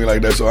fuck with me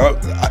like that. So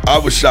I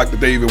was shocked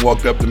that they even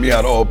walked up to me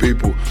out of all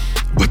people.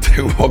 But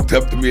they walked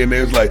up to me and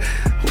they was like,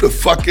 who the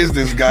fuck is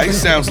this guy? He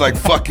sounds like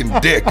fucking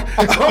Dick.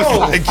 I was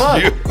like,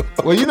 yo.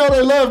 Well, you know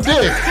they love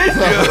Dick.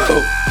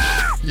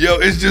 Yo,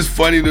 it's just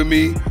funny to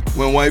me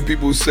when white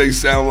people say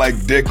sound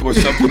like dick or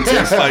something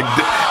tastes like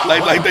dick.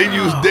 Like they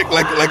use dick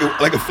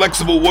like a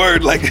flexible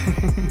word. Like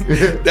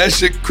that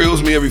shit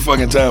kills me every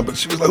fucking time. But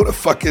she was like, who the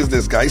fuck is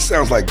this guy? He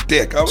sounds like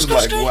dick. I was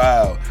like,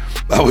 wow.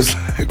 I was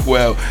like,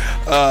 well,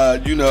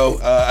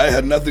 I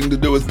had nothing to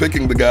do with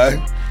picking the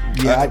guy.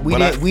 Yeah,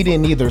 we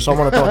didn't either, so I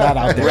want to throw that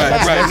out there.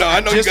 Right. No,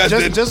 I know you guys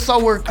did. Just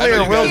so we're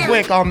clear, real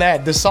quick on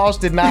that, the Sauce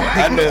did not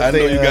pick I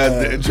know you guys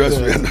didn't. Trust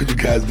me, I know you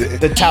guys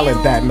didn't. The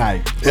talent that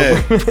night. Yeah,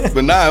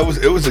 but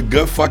it was a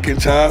good fucking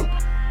time.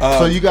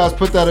 So you guys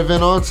put that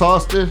event on,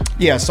 Sauce did?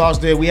 Yeah, Sauce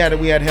did. We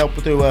had help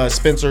through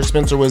Spencer.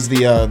 Spencer was the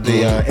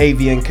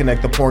AVN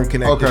Connect, the Porn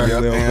Connect.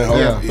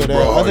 Okay. But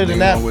other than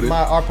that,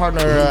 our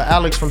partner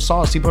Alex from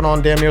Sauce, he put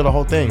on damn near the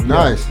whole thing.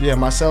 Nice. Yeah,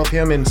 myself,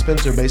 him, and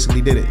Spencer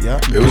basically did it. Yeah.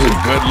 It was a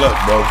good look,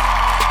 bro.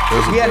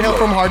 We had help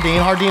from Hardin.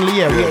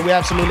 We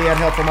absolutely had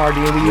help from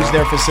Hardin. We used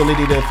their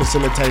facility to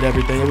facilitate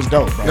everything. It was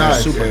dope, bro.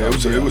 Nice. It was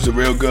super. It was a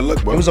real good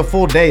look, bro. It was a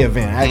full day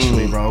event,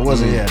 actually, bro. It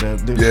wasn't.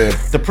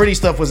 The pretty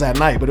stuff was at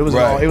night, but it was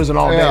an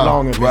all day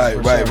long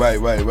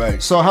event. Right.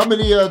 So how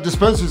many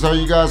dispensaries are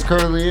you guys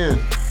currently in?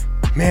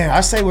 Man, I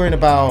say we're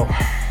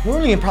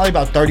only in probably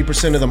about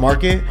 30% of the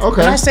market.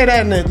 Okay. And I say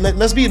that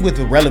let's be with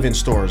the relevant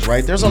stores,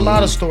 right? There's a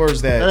lot of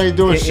stores that ain't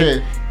doing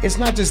shit. It's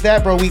not just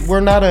that, bro.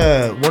 We're not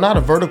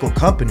a vertical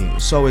company,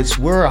 so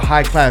we're a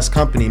high class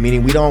company,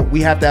 meaning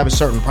we have to have a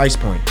certain price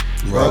point.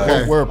 Right.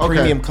 Okay. We're a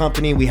premium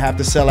company. We have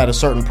to sell at a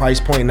certain price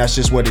point, and that's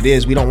just what it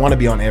is. We don't want to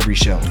be on every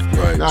shelf.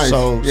 Right. Nice.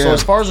 So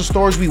as far as the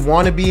stores we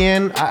want to be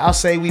in, I'll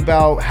say we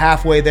about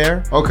halfway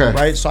there. Okay.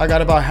 Right. So I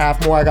got about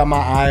half more. I got my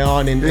eye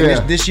on, and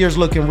this year's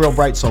looking real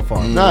bright so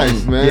far.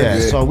 Nice, man. Yeah.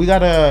 So we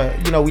gotta,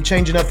 we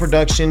changing up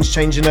productions,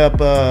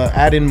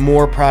 adding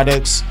more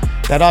products.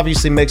 That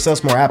obviously makes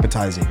us more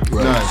appetizing.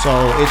 Right. Nice. So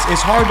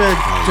it's hard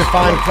to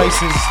find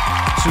places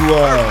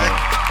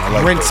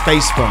to rent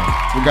space from.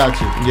 We got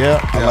you. Yeah.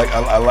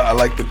 I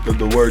like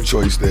the word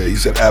choice there. He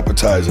said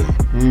appetizing.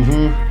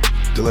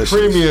 Mm-hmm. Delicious.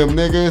 Premium,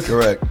 niggas.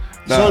 Correct.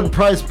 Certain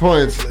price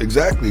points.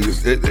 Exactly.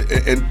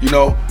 And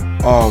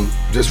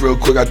just real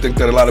quick, I think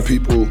that a lot of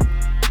people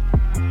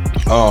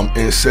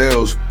in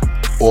sales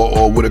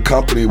or with a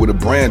company, with a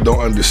brand,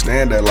 don't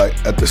understand that. Like,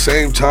 at the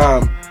same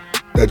time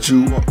that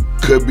you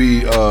could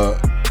be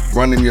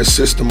running your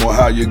system or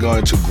how you're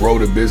going to grow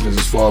the business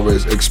as far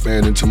as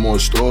expanding to more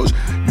stores,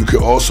 you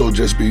could also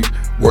just be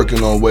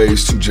working on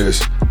ways to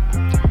just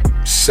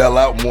sell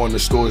out more in the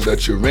stores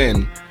that you're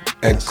in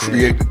and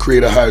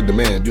create a higher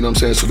demand. You know what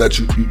I'm saying? So that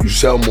you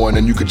sell more and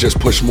then you could just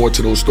push more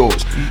to those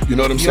stores. You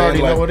know what I'm saying?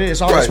 You already know what it is.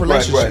 It's always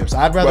relationships.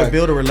 I'd rather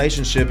build a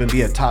relationship and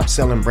be a top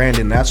selling brand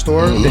in that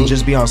store than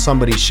just be on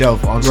somebody's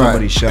shelf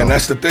somebody's shelf. And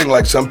that's the thing.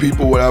 Like, some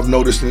people, what I've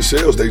noticed in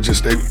sales,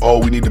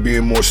 we need to be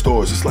in more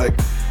stores. It's like,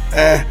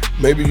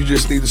 maybe you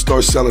just need to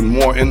start selling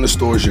more in the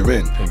stores you're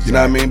in. Exactly. You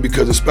know what I mean?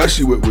 Because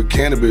especially with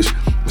cannabis,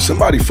 if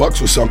somebody fucks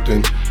with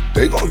something,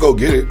 they gonna go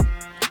get it.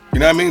 You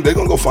know what I mean? They're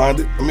gonna go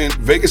find it. I mean,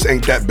 Vegas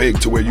ain't that big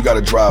to where you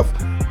gotta drive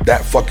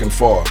that fucking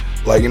far.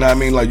 Like, you know what I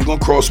mean? Like, you're gonna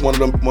cross one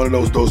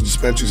of those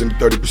dispensaries into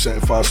 30%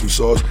 and find some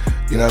sauce.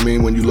 You know what I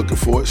mean? When you're looking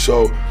for it.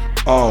 So,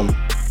 I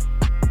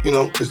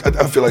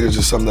feel like it's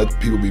just something that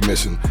people be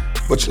missing.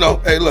 But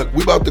hey, look,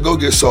 we about to go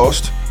get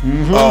sauced.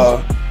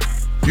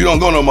 You don't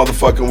go no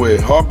motherfucking way.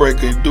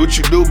 Heartbreaker, do what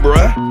you do,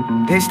 bruh.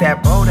 This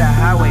that Boulder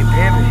Highway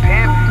pimpin'.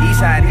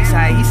 Eastside.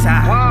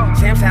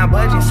 Samstown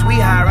budget,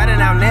 sweetheart,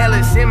 riding out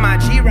Nellis in my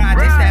G-Ride.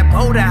 This that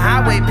Boulder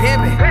Highway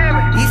pimpin'.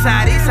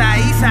 Eastside.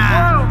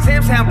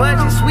 Samstown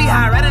budget,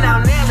 sweetheart, riding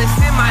out Nellis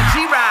in my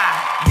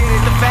G-Ride. Get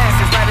it the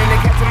fastest, riding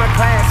the cat to my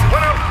class.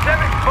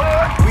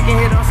 107, we can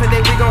hit on Sunday,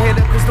 we gon' hit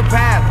the Crystal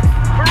Palace.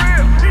 For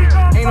real,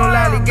 ain't no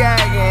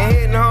lollygagging,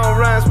 hitting home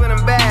runs when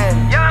I'm batting.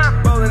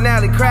 Bowling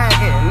alley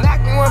cracking,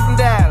 knocked me one from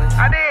Dallas.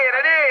 I did.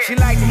 She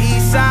like to eat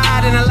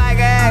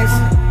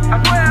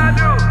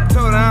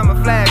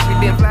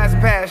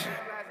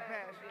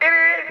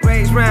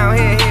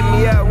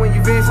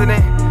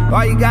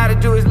All you gotta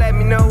do is let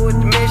me know what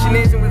the mission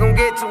is and we gon'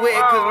 get to it.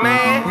 Cause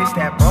man, it's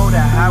that Boulder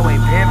Highway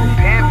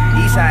pimpin'.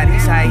 Eastside,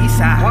 eastside,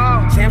 eastside.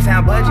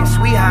 Samstown budget,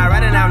 sweet high,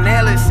 riding out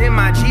Nellis in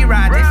my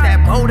G-Ride. It's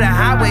that Boulder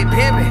Highway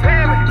pimpin'.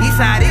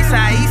 Eastside,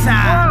 eastside,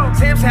 eastside.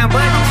 Samstown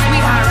budget,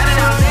 sweet high, riding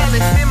out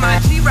Nellis in my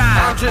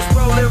G-Ride. I'm just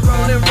rolling,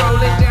 rolling,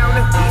 rolling down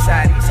the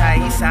eastside,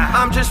 eastside, eastside.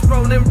 I'm just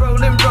rolling,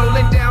 rolling,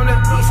 rolling down the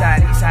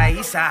eastside, eastside,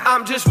 eastside.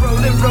 I'm just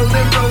rolling,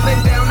 rolling, rolling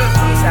down the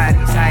eastside,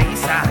 eastside,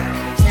 eastside.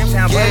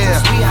 Samstown budget,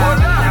 sweet high,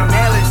 riding out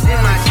Nellis in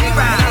my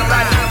G-Ride.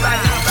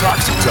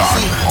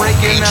 See,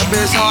 breaking up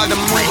is hard to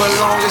move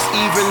along, it's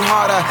even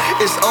harder.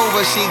 It's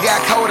over, she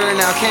got colder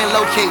now, can't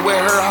locate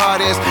where her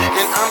heart is.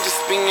 And I'm just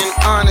being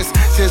honest,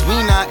 since we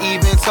not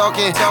even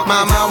talking.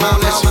 My mom won't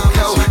let you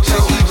go,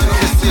 she'll even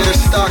consider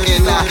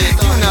stalking. Now,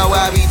 you know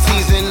I be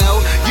teasing, no,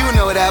 you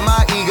know that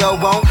my ego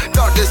won't.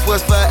 Thought this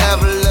was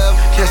forever love,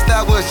 guess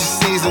that was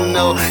just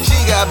seasonal. She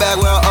got back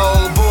with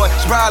old boy,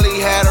 she probably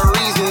had a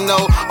reason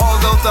though.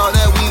 Although thought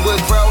that we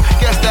would grow,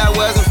 guess that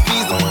wasn't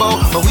feasible.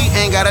 But we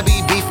ain't gotta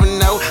be beefing,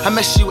 no. I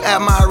met you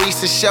at my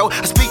recent show.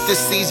 I speak to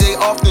CJ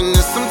often, and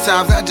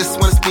sometimes I just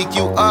wanna speak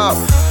you up.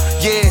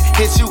 Yeah,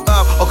 hit you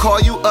up, or call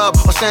you up,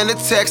 or send a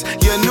text.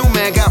 Your new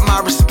man got my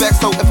respect,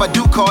 so if I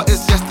do call,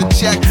 it's just a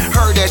check.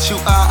 Heard that you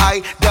are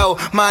though,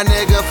 my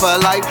nigga for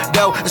life,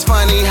 though. It's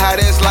funny how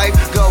this life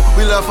go.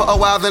 We love for a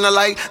while, then the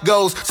light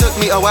goes. Took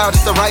me a while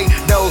just to write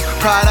those.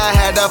 Pride I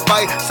had to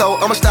fight, so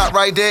I'ma stop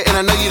right there. And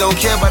I know you don't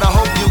care, but I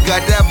hope you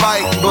got that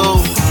bite, boo.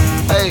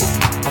 Hey.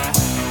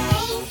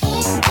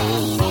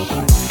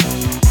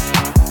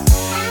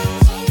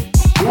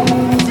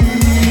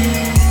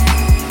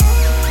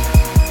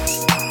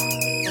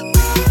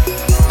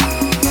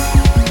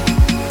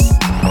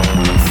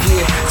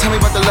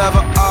 Love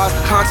of ours,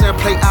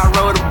 contemplate, I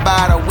wrote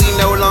about her. We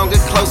no longer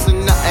close to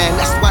nothing.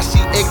 That's why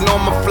she ignore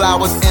my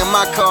flowers and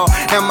my call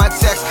and my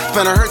text.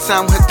 Spending her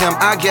time with them,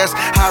 I guess.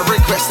 I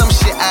regret some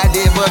shit I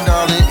did, but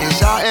darling, is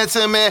y'all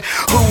intimate?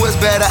 Who was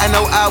better? I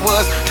know I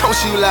was. Don't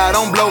you lie,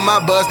 don't blow my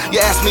buzz. You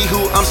ask me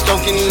who I'm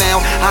stroking now,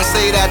 I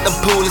say that the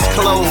pool is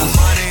closed.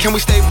 Can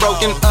we stay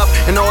broken up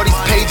and all these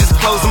pages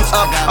close them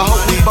up? I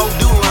hope we both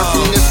do learn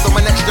from this, so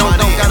my next joke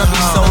don't gotta be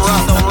so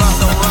rough.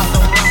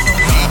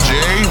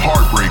 DJ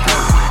Heartbreaker.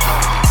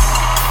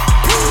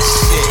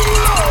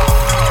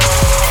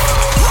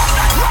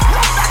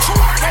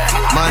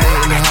 Money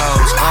in the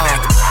house,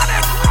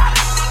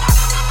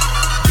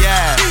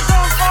 yeah.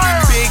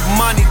 Big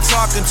money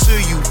talking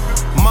to you,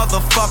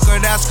 motherfucker.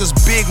 That's cause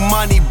big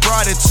money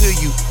brought it to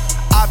you.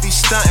 I be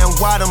stunting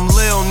while them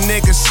little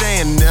niggas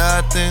saying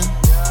nothing.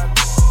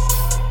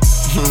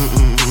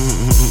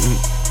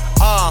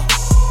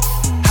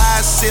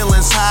 High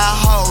ceilings, high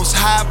hoes,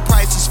 high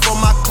prices for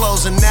my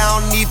clothes, and I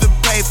don't even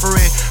pay for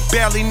it.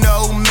 Barely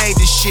know who made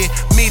this shit.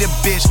 Meet a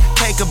bitch,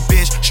 take a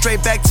bitch,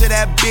 straight back to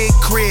that big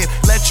crib.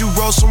 Let you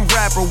roll some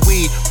rapper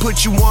weed,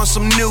 put you on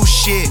some new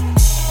shit.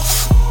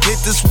 Hit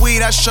this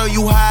weed, I show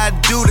you how I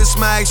do this.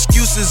 My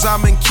excuses,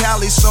 I'm in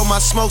Cali, so my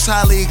smoke's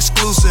highly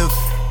exclusive.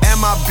 And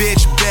my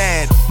bitch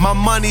bad, my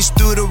money's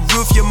through the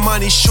roof. Your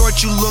money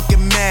short, you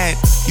looking mad.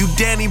 You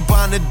Danny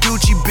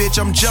Bonaducci, bitch,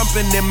 I'm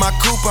jumping in my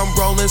coupe. I'm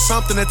rolling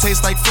something that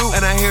tastes like fruit.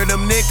 And I hear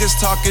them niggas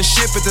talking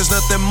shit, but there's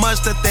nothing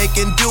much that they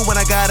can do. When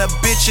I got a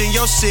bitch in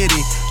your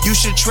city, you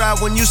should try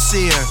when you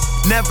see her.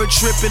 Never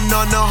tripping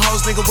on no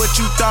hoes, nigga, what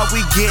you thought?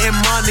 We getting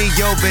money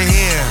over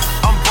here.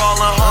 I'm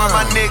ballin' hard,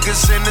 my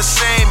niggas in the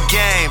same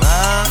game.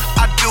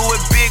 I do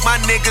it big, my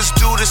niggas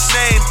do the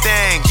same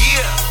thing.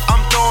 Yeah, I'm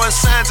throwing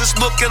signs, it's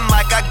looking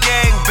like I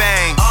gang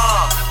bang.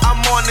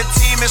 I'm on the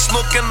team, it's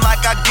looking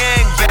like I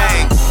gang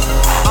bang.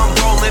 I'm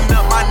rolling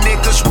up, my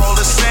niggas roll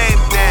the same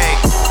thing.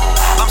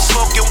 I'm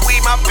smoking weed,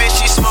 my bitch,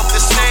 she smoke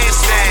the same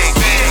thing.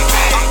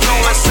 I'm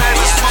throwing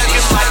signs, it's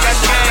looking like I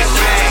gang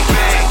bang.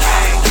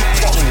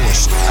 Follow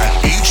us at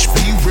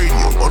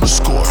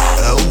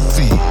HBRadio_LV.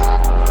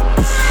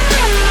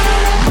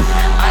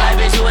 All that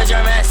bitch do is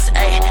your mess,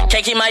 ayy.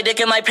 Can't keep my dick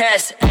in my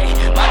pants, ayy.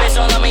 My bitch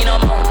don't love me no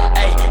more,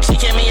 ayy. She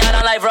kick me out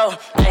on life, bro,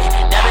 ayy.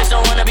 That bitch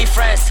don't wanna be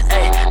friends,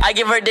 ayy. I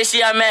give her dick,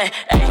 she a man,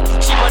 ayy.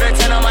 She put her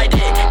 10 on my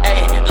dick,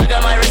 ayy. Look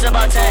at my wrist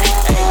about 10,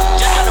 ayy.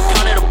 Just got a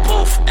pound at the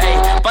booth,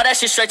 ayy. Bought that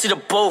shit straight to the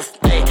booth,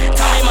 ayy.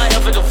 Tell me my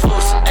health is a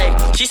foos, ayy.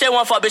 She said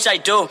one fuck, bitch, I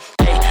do,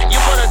 ayy. You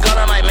put a gun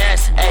on my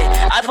mans, ayy.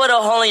 I put a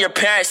hole in your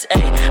parents,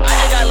 ayy. I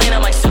just got lean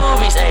on my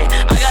zoomies, ayy.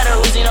 I got a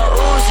Uzi, no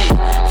Uzi.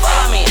 Fuck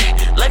on me,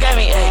 look at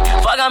me, ayy.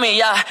 Fuck on me,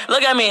 yeah.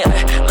 Look at me, look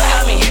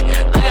at me,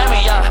 look at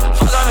me, yeah.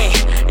 Fuck on me,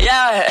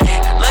 yeah.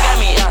 Look at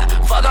me, yeah.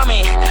 Fuck on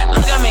me,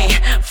 look at me,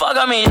 fuck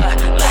on me, yeah.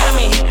 Look at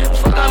me,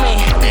 fuck on me,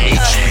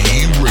 yeah.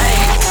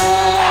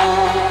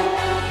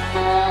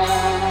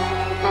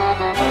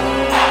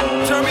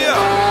 Turn me up.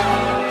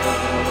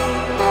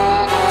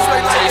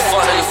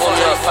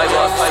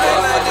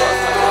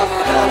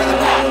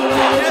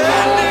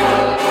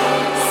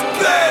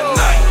 Bad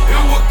night,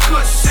 it was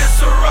Kush and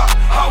Ciroc.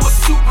 I was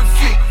super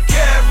geek,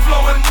 cash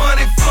flowing,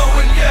 money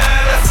flowing, yeah,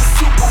 that's a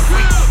super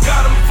week.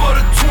 Got him for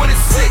the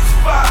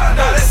 26.5,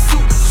 now that's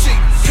super cheap.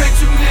 Can't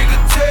you nigga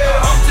tell?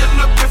 I'm just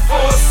looking for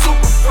a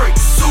super freak.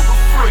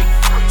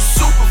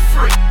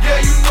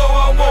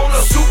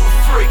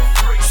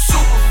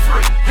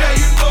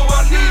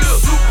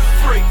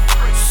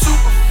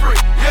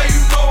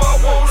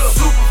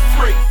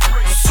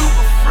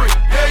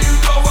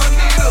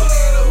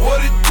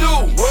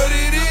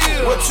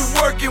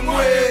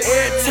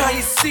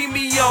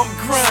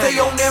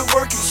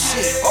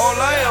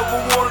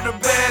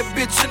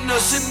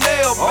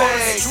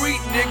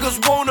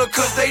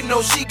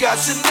 got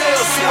Chanel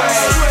swag.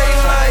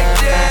 Straight like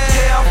that.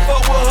 Yeah, I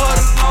fuck with her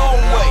the long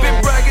way. Been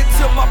bragging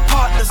to my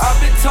partners, I've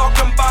been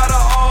talking about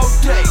her all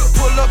day.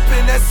 Pull up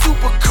in that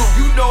super coupe,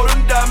 you know them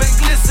diamonds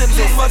glistening.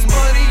 Too much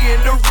money in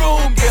the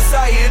room, guess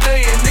I hit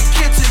her in the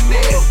kitchen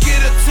there.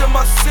 Get her to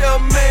myself,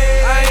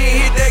 man. I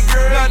ain't hit that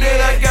girl yet,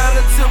 I got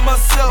her to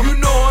myself. You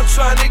know I'm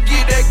trying to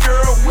get that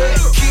girl wet.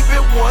 Keep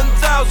it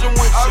 1,000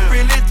 with you. I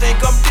really think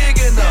I'm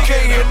digging her.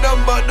 Can't hear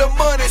nothing but the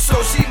money, so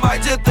she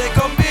might just think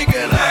I'm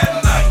biggin' her.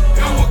 That night,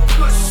 it was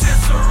Kush and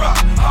Ciroc.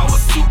 I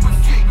was super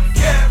geek.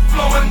 Cash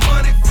flowing,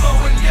 money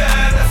flowing,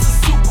 yeah, that's a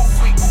super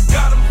freak.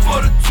 Got him for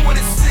the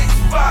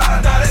 26.5,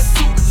 now that's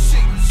super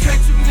cheap.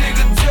 Can't you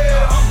nigga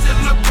tell? I'm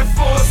just looking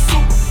for a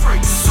super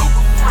freak.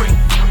 Super freak,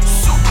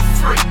 super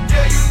freak.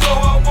 Yeah, you know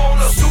I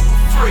want a super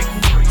freak.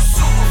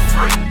 Super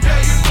freak, yeah,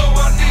 you know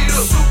I need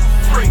a super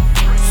freak.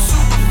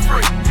 Super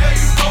freak, yeah,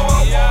 you know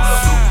I want a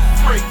super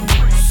freak.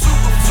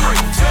 Super freak,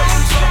 yeah,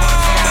 you know I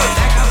need a.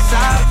 Back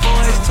outside,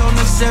 boys told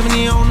me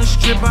 70 on the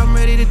strip, I'm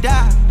ready to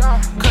die.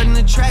 Cutting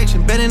the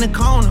traction, bet in the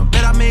corner,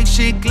 bet I make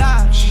shit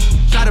glide.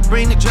 Try to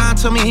bring the John,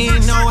 told me he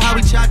ain't know how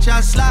we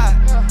cha-cha slide.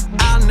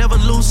 I'll never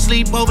lose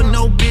sleep over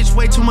no bitch,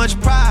 way too much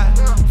pride.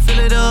 Fill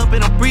it up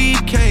in a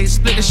briefcase,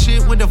 split the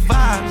shit with the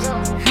vibes.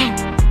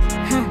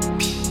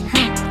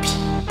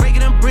 Break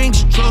it and bring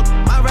truck,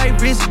 my right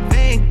wrist,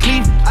 Van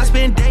Cleef. I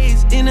spend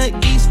days in the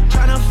east,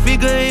 tryna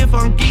figure if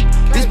I'm geek.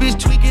 This bitch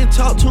tweaking,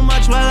 talk too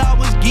much while I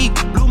was geek.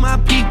 Blew my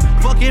peak,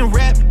 fucking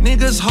rap,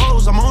 niggas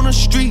hoes, I'm on the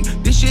street.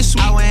 This shit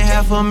sweet. I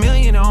went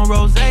 $500,000 on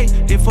rose,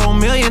 did $4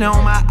 million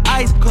on my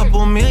ice,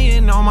 couple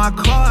million on my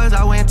cars.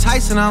 I went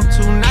Tyson, I'm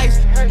too nice.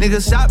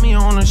 Niggas shot me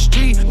on the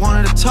street,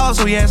 wanted to talk,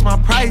 so he asked my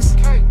price.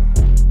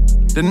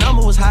 The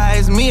number was high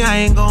as me, I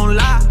ain't gon'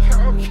 lie.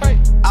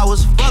 I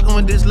was fucking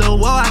with this little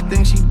wall, I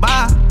think she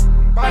buy.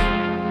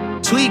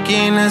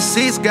 Tweaking, the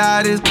 6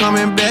 God is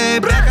coming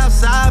back. Back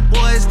outside,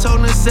 boys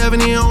told us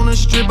 70 on the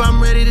strip,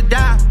 I'm ready to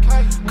die.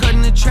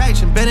 Cutting the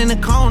traction, bet in the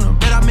corner,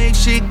 bet I make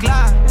shit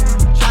glide.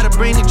 Try to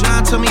bring the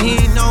John, told me he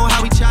ain't know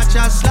how we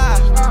cha-cha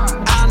slide.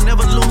 I'll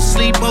never lose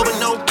sleep over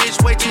no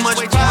bitch, way too much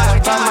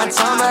pride. By my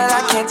tongue, but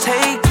I can't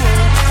take it.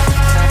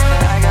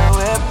 I got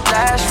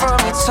whiplash from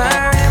your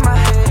turn in my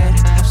head.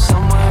 Have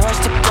somewhere else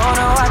to go,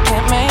 no, I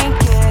can't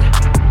make it.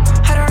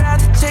 I'd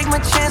rather take my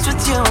chance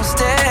with you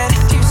instead.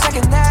 Do you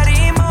second that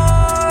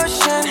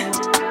emotion?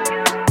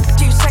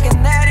 Do you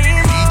second that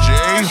emotion?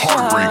 DJ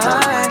Heartbreaker.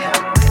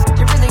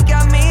 You really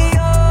got me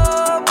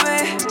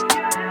open.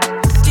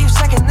 Do you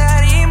second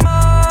that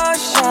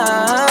emotion?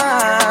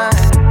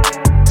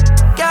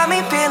 Got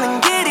me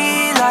feeling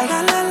giddy like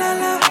la la la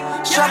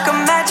la. Struck a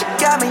match, you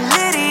got me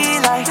litty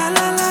like la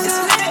la la la.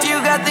 You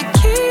got the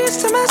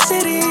keys to my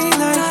city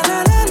like la la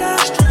la la.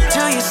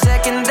 Do you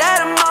second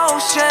that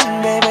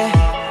emotion, baby?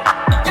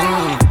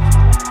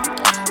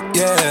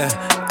 Yeah,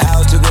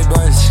 out to good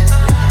bunch.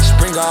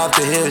 Spring off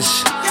the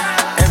hish.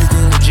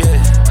 Everything legit.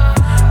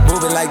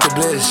 Moving like the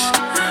bliss.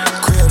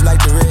 Crib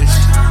like the rich.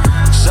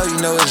 So you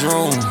know it's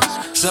room.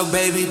 So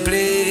baby,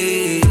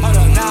 please. Hold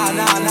on, nah.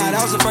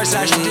 That was the first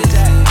time she did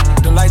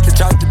that. Don't like to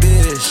talk to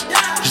bitch.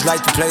 Just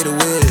like to play the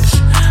wish.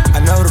 I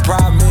know the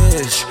problem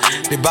is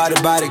they bought it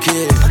by the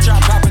kid. I'm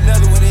trying to pop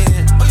another one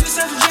in. Oh, you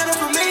said you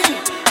for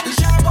me. You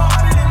trying to go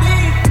harder than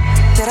me.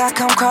 Did I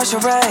come cross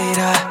your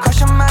radar? Cross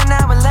your mind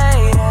now or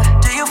later?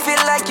 Do you feel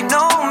like you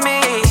know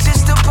me? Is it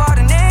still part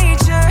of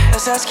nature?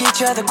 Let's ask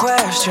each other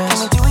questions.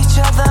 Can we do each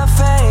other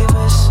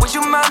favors? Would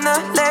you mind the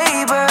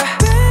labor?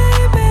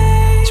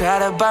 Baby, try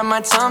to bite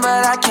my tongue,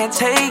 but I can't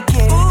take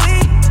it.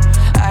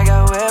 I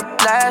got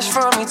whiplash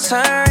from you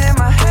turning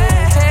my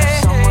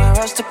head. Somewhere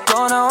else to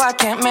go, no, I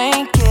can't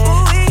make it.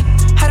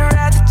 I'd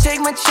rather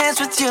take my chance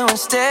with you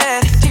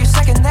instead. Do you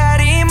second that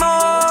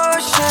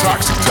emotion?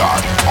 Toxic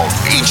Talk on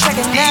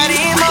Second that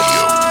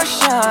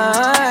emotion.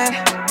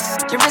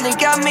 You really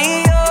got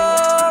me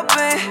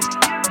open.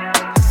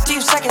 Do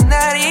you second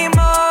that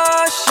emotion?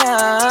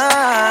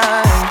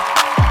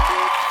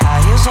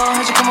 High heels on,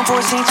 heard you coming for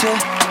a teacher.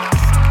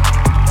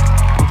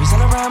 Movies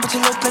all around, but you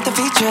look like the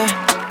feature.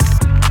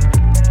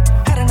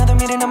 Had another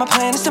meeting, now my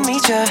plan is to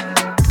meet ya.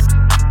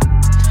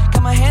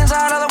 Got my hands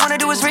out, all I wanna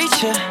do is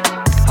reach ya.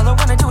 All I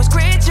wanna do is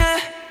greet ya.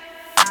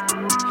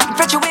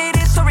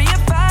 Infatuated, sorry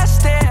if I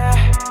stare.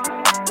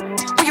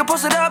 When you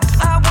post it up,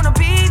 I wanna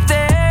be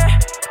there.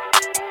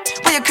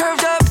 When you're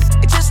curved up,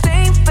 it just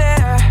ain't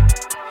fair.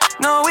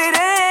 No, it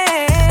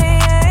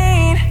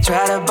ain't.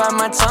 Try to bite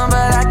my tongue,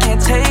 but I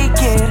can't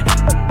take it.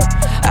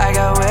 I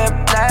got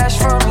whiplash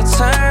from you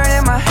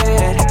turning my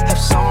head. Have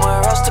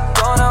somewhere else to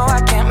go, no,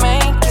 I can't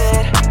make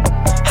it.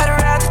 I'd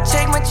rather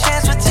take my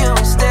chance with you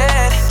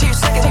instead. Do you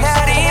second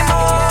that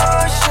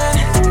emotion?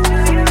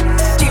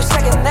 Do you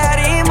second that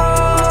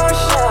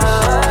emotion?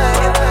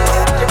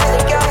 You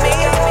really got me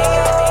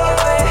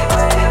open.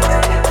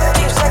 Do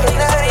you second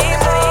that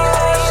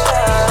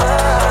emotion?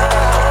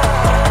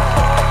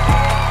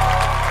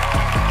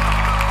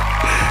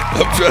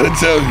 I'm trying to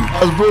tell you.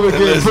 That's Bullet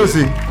getting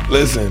pussy.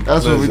 Listen.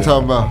 That's what we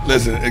talking about.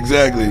 Listen,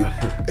 exactly.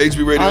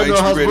 HB Radio, I know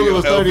HB Radio,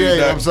 was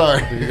 38. I'm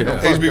sorry.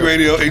 HB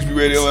Radio,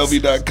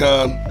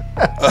 HBRadioLV.com.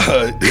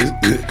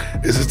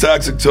 It's a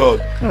Toxic Talk.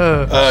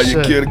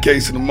 You kill the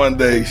case of the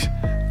Mondays.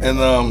 And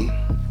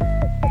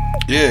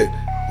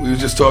we was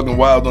just talking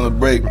wild on the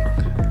break.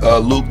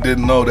 Luke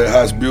didn't know that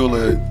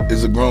Hasbulla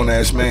is a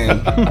grown-ass man.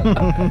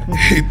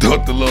 He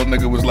thought the little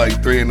nigga was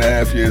like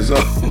 3.5 years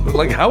old.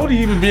 Like, how would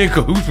he even be in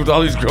cahoots with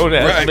all these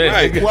grown-ass men?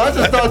 Right. Well, I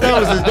just thought that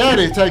was his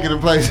daddy taking the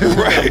place.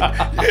 Right.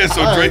 Yeah,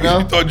 so Drake,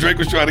 you thought Drake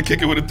was trying to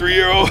kick it with a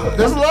 3-year-old?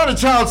 There's a lot of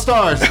child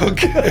stars.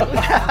 Okay.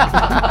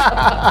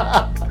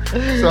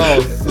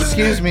 So,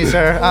 excuse me,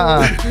 sir.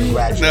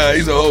 Nah,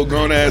 he's a whole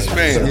grown-ass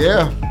man.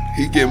 Yeah.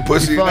 He getting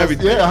pussy and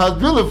everything. Yeah,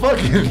 Hasbulla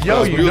fucking.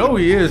 Yo, you know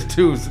he is,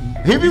 too.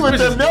 He be with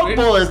them milk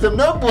boys. Them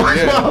milk boys.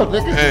 Yeah.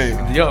 Hey.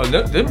 Yo,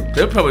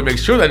 they'll probably make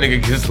sure that nigga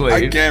gets laid.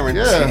 I guarantee.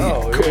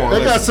 Yeah. Come on.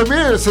 They got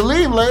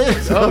Salim laid.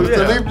 Oh, yeah.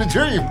 Salim the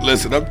Dream.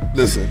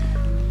 Listen.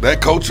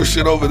 That culture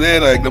shit over there,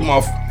 like them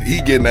off,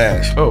 he getting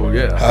ass. Oh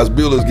yeah.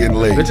 Hasbulla's getting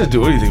laid. They just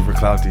do anything for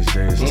clout these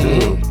days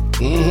too.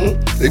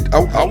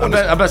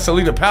 I bet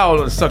Selena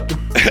Powell sucked them.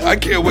 I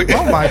can't wait.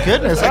 Oh my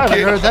goodness, I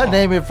haven't heard that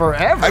name in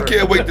forever. I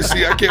can't wait to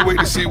see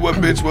what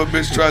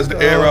bitch tries to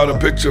air out a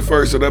picture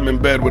first of them in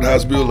bed with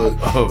Hasbulla.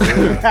 Oh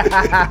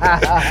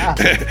yeah.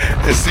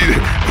 and see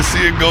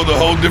it go the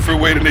whole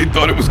different way than they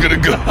thought it was gonna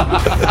go.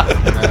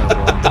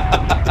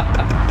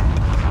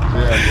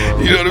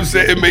 You know what I'm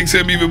saying? It makes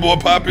him even more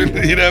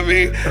popular. You know what I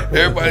mean?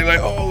 Everybody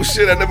like, oh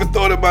shit, I never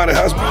thought about it.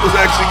 Hasbulla's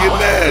actually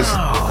getting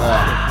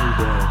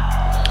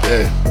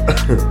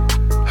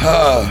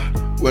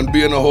ass. When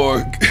being a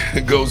whore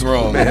goes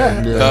wrong.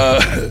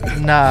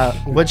 Nah,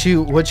 what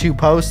you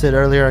posted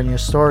earlier on your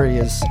story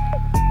is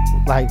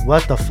like,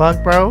 what the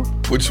fuck, bro?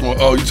 Which one?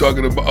 Oh, you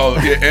talking about? Oh,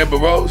 yeah, Amber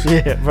Rose.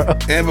 Yeah, bro.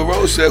 Amber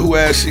Rose said, "Who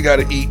asked she got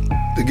to eat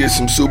to get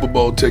some Super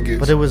Bowl tickets?"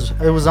 But it was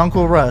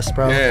Uncle Russ,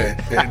 bro. Yeah,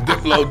 and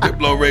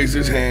Diplo raised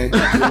his hand,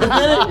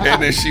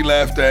 and then she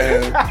laughed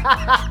at him,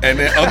 and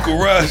then Uncle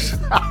Russ,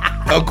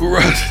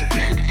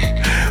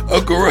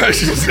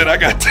 he said, "I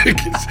got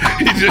tickets."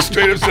 He just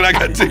straight up said, "I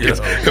got tickets,"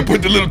 and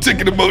put the little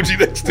ticket emoji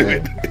next to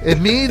it. It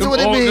means what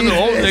it means. The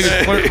old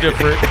niggas flirt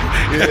different.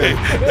 Yeah,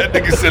 that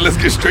nigga said, "Let's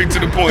get straight to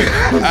the point.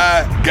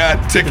 I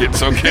got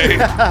tickets, okay?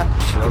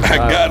 I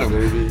got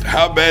them.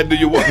 How bad do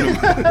you want them?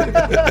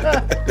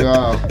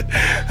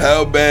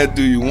 How bad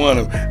do you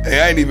want them?"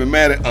 Hey, I ain't even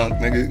mad at Unc,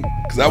 nigga,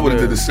 because I would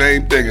have did the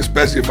same thing,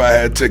 especially if I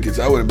had tickets.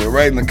 I would have been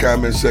right in the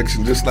comment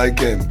section just like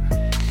him.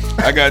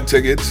 I got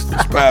tickets.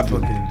 It's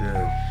popping.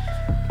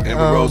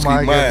 Amber Rose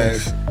keep my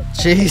ass.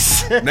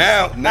 Jeez.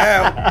 Now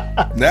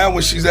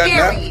when she's at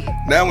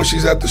when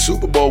she's at the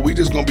Super Bowl, we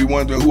just gonna be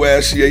wondering who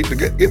ass she ate to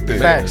get there.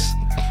 Facts.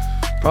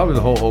 Probably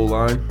the whole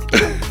line.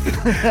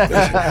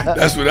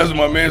 That's what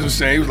my man was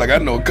saying. He was like, I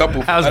know a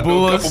couple players. Yeah,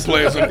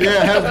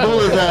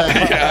 Hasbulla's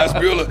ass. Yeah,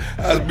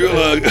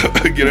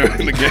 Hasbulla get her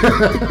in the game.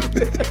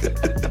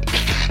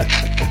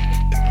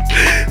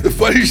 The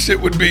funny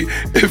shit would be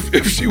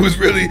if she was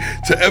really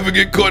to ever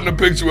get caught in a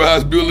picture with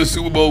Hasbulla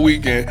Super Bowl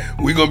weekend,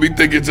 we gonna be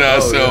thinking to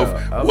ourselves,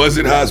 was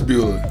it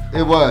Hasbulla?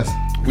 It was.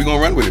 We gonna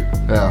run with it.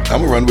 Yeah.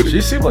 I'm gonna run with it.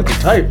 She seemed like the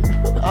type.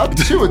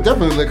 She would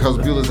definitely lick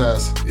Hasbulla's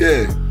ass.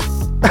 Yeah.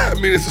 I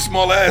mean, it's a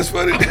small ass,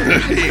 but all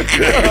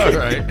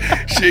right.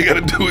 She ain't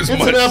gotta do as much.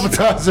 It's an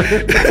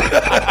appetizer.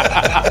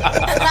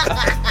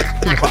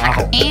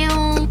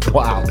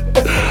 Wow.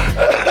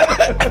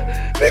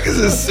 Niggas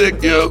is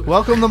sick, yo.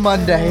 Welcome to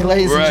Monday,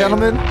 ladies and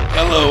gentlemen.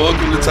 Hello,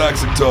 welcome to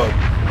Toxic Talk.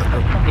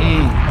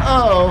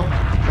 Oh,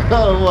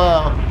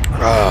 wow.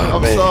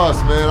 I'm man.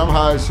 sauce, man. I'm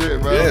high as shit,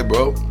 bro. Yeah,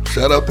 bro.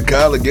 Shout out to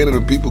Kyle again and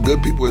the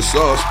good people at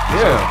Sauce.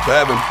 Yeah. For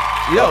having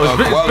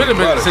it's been a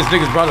minute since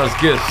niggas brought us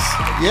gifts.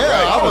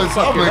 Yeah,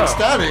 I'm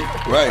ecstatic.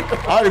 Right.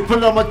 I already put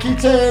it on my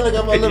keychain. I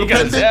got my little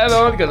pendant.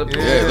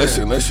 Yeah,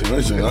 listen.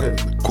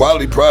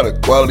 Quality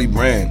product, quality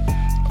brand.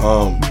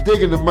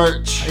 Digging the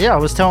merch. Yeah, I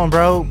was telling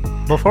bro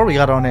before we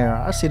got on there,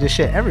 I see this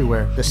shit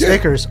everywhere. The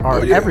stickers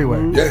are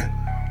everywhere. Yeah.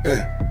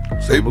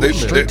 They've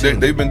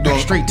been doing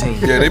street team.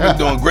 Yeah, they've been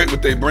doing great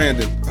with their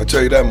branding. I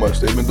tell you that much.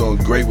 They've been doing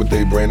great with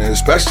their branding,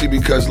 especially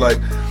because, like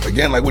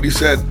what he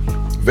said,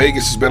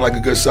 Vegas has been like a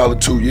good solid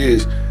 2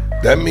 years.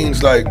 That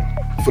means, like,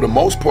 for the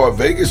most part,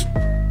 Vegas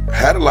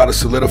had a lot of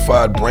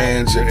solidified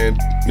brands and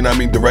you know what I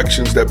mean,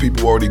 directions that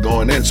people were already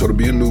going in. So to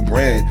be a new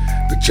brand,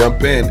 to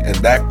jump in and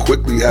that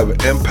quickly have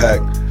an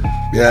impact,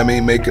 you know what I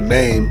mean, make a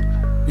name,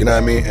 you know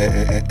what I mean,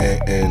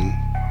 and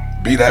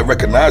be that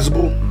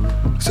recognizable,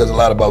 says a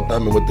lot about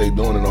them and what they're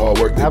doing and the hard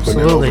work they're putting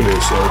in over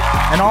there. So,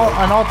 and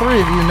all three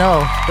of you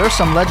know, there's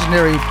some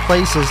legendary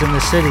places in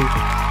the city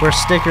where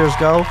stickers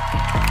go.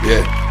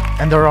 Yeah.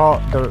 And they're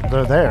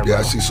there. Yeah, bro.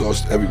 I see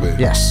Sauce everywhere.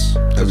 Yes.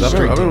 I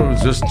remember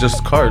it was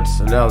just cards,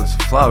 and now it's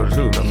flour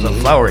too. The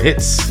flour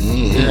hits.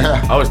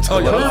 Yeah. I was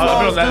telling you,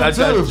 that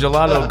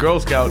gelato Girl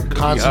Scout.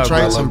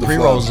 Concentrates and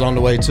pre-rolls is on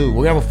the way too.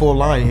 We have a full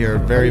line here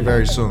very,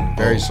 very soon.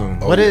 Very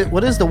soon. What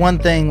is the one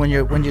thing when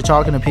you're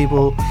talking to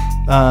people,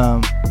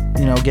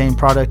 getting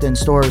product in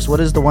stores? What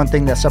is the one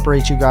thing that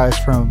separates you guys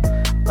from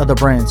other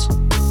brands?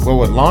 Well,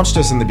 what launched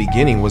us in the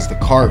beginning was the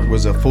cart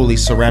was a fully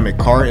ceramic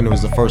cart, and it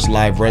was the first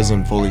live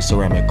resin fully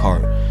ceramic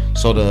cart.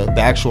 So the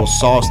actual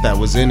sauce that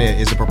was in it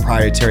is a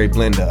proprietary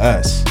blend to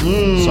us.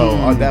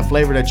 So that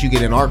flavor that you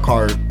get in our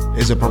cart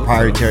is a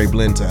proprietary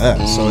blend to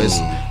us. So it's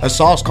a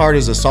sauce cart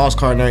is a sauce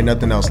cart, and there ain't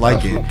nothing else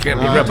like it. Can't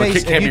be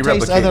replicated. If you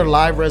taste other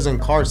live resin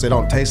carts, they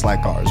don't taste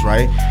like ours,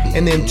 right?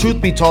 And then,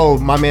 truth be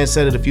told, my man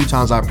said it a few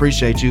times. I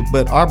appreciate you,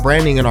 but our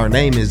branding and our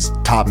name is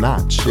top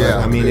notch. Yeah,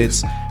 I mean,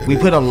 we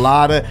put a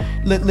lot of.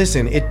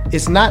 Listen,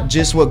 it's not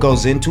just what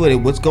goes into it;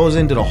 what goes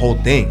into the whole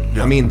thing.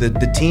 I mean,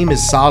 the team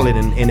is solid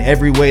in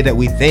every way that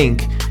we think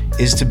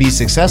is to be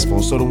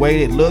successful. So the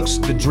way it looks,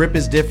 the drip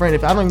is different.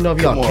 If I don't even know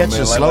if y'all catch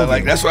the slogan.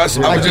 Like that's what I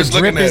said. Like I was just the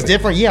drip looking at is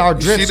different. Yeah, our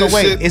drip. So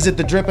wait, shit? is it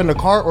the drip in the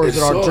cart, or is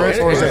it our drip,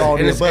 or is it all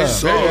the above?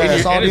 It's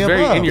all the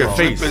above. In your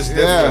face.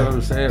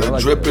 The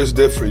drip is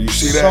different. You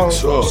see that?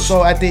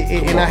 So at the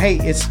and I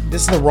hate this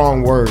is the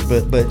wrong word,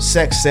 but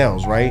sex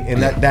sells, right?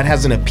 And that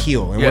has an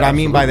appeal. And what I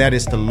mean by that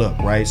is the look,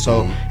 right?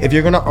 So if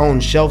you're gonna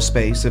own shelf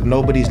space, if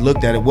nobody's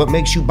looked at it, what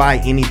makes you buy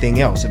anything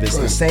else? If it's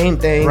the same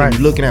thing and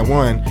you're looking at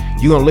one,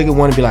 you're gonna look at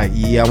one and be like,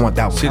 yeah, I want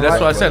that one. See, that's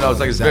what I said. I was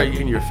like, it's very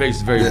in your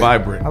face, very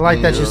vibrant. I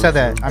like that you said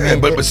that. I mean,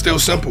 but still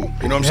simple.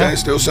 You know what I'm saying?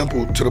 Still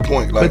simple to the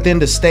point. Like, but then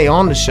to stay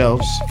on the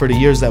shelves for the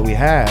years that we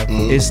have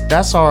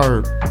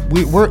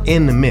we're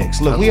in the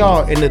mix. Look, we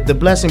all, and the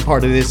blessing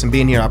part of this and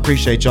being here, I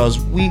appreciate y'all. Is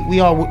we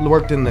all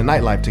worked in the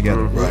nightlife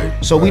together, right?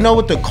 So we know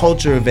what the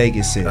culture of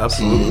Vegas is.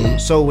 Absolutely.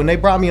 So when they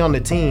brought me on the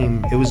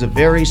team, it was a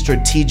very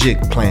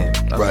strategic plan.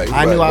 Right.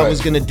 I knew I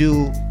was gonna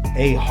do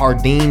a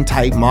Hardin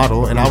type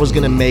model, and I was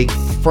gonna make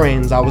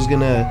friends. I was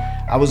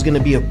gonna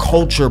be a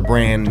culture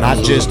brand,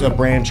 not just a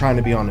brand trying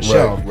to be on the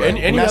shelf. And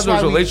you have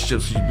those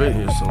relationships. You've been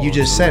here. So you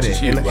just said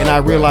it, and I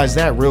realized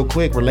that real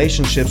quick.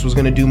 Relationships was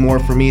gonna do more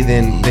for me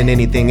than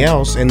anything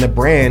else, and the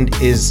brand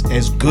is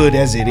as good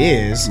as it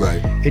is.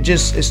 Right.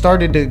 It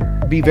started to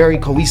be very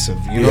cohesive.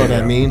 You know what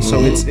I mean? So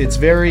it's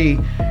very.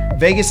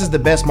 Vegas is the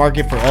best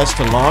market for us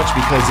to launch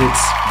because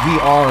we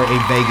are a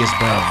Vegas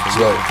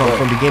brand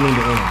from beginning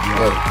to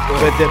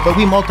end. But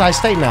we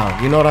multi-state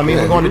now. You know what I mean?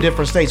 We're going to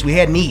different states. We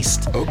heading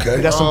east. Okay.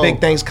 We got some big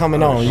things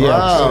coming on.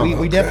 Yeah. So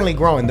we definitely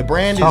growing. The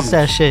brand talk is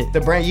that shit. The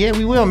brand,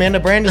 we will, man.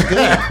 The brand is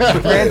good. The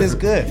brand is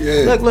good.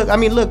 Yeah. Look. I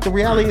mean, look. The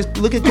reality is,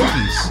 look at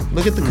cookies.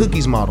 Look at the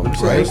cookies model.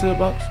 Right.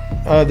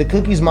 The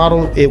cookies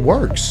model, it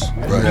works.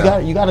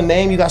 Right. You got a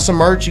name. You got some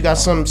merch. You got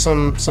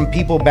some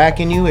people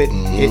backing you.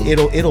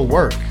 It'll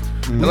work.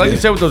 And like you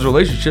said with those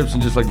relationships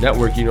and just like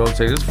network, you know what I'm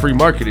saying? It's free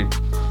marketing.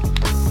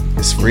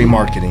 It's free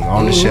marketing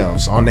on the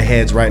shelves, on the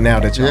heads right now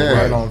that y'all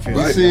right on film.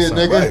 You see it,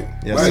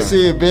 nigga? You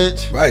see it,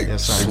 bitch? Right.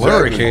 Yes, sir.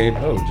 Hurricane.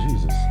 Oh,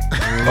 Jesus.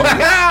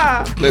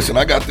 Listen,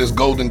 I got this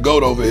golden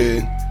goat over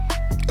here.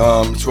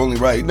 It's only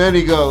right.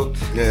 Nanny goat.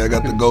 Yeah, I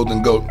got the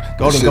golden goat.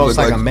 Golden goat's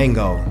like a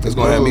mango. It's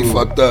gonna have me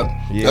fucked up.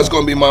 Yeah. That's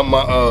gonna be my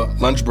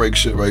lunch break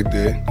shit right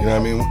there. You know what I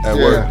mean? At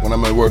work, when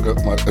I'm at work,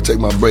 I take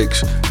my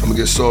breaks. I'm gonna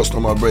get sauced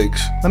on my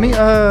breaks.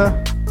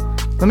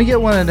 Let me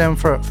get one of them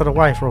for the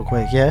wife real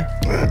quick, yeah?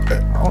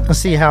 I want to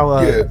see how,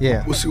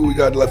 We'll see what we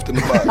got left in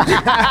the box.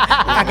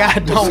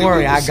 Don't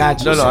worry, I got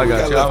you. No, I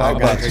got you. I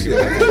got you.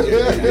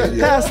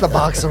 That's the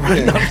boxer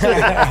right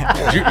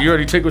now. You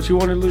already take what you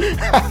wanted, Luke?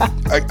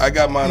 I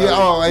got mine.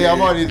 I'm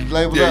already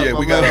labeled up. Yeah,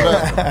 we got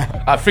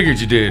it. I figured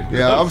you did.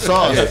 Yeah, I'm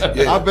sauced.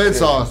 I've been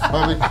sauced.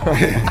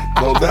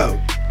 No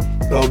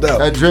doubt.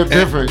 That drip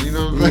different, you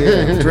know what I'm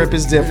saying? Drip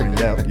is different,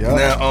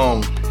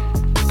 Now,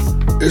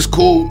 it's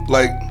cool,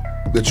 like,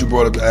 that you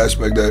brought up the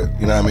aspect that,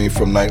 you know what I mean,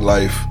 from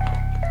nightlife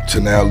to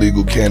now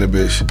legal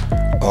cannabis,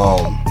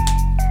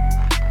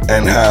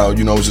 and how,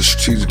 you know, it was a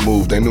strategic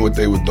move. They knew what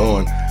they were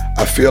doing.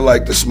 I feel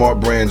like the smart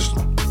brands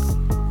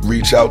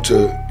reach out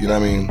to, you know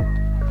what I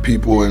mean,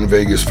 people in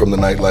Vegas from the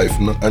nightlife,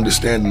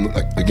 understanding,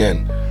 like,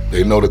 again,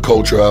 they know the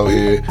culture out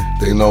here,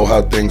 they know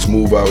how things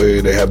move out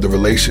here, they have the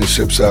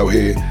relationships out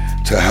here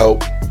to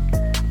help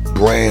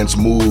brands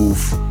move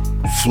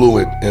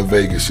fluid in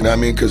Vegas, you know what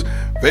I mean? Because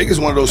Vegas is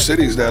one of those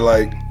cities that,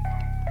 like,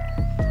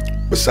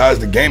 besides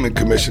the gaming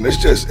commission,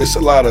 it's a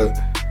lot of,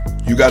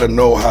 you got to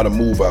know how to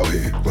move out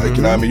here. Like,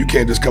 you know what I mean? You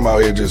can't just come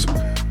out here just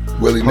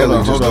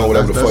willy-nilly just doing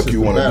whatever the fuck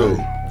you want to do.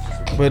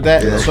 But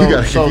that,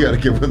 you gotta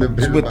give them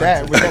with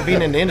that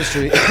being in the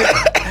industry,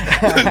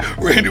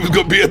 Randy was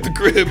gonna be at the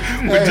crib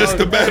with just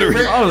the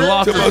battery. I was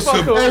lost.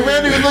 Hey,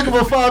 Randy was looking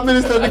for 5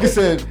 minutes. That nigga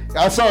said,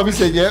 I saw him. He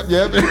said, yep.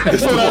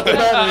 It's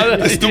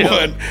the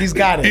one. He's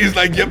got it. He's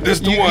like, yep, this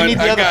the one. You need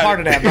the other part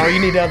of that, bro. You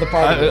need the other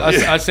part of it.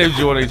 I saved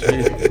you on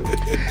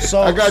HP.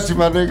 So I got you,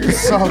 my nigga.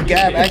 So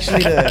Gab,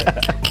 actually,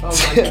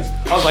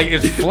 I was like,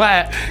 it's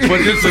flat, but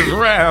this is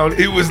round.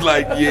 He was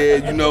like,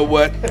 yeah, you know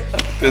what?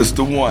 This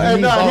the one. Hey,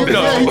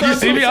 you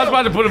see me? I was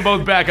about to put them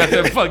both back. I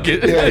said, fuck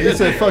it. Yeah, he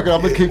said, fuck it.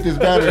 I'm gonna keep this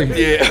battery.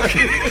 Yeah.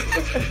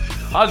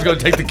 I was gonna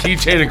take the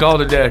keychain and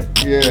call it a day.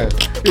 Yeah,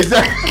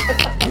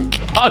 exactly.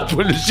 I was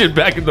putting this shit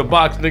back in the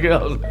box,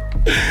 nigga.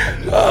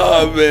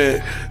 Oh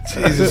man,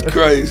 Jesus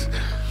Christ.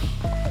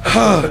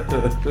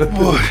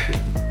 Boy,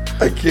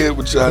 I can't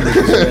with y'all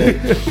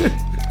niggas,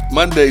 man.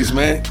 Mondays,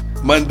 man.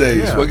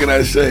 Mondays. Yeah. What can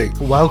I say?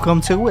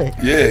 Welcome to it.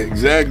 Yeah,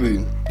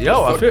 exactly.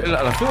 Yo, I feel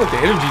like the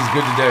energy's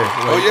good today.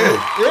 Oh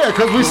yeah, yeah,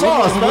 because we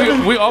saw us.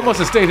 We almost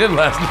have stayed in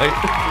last night.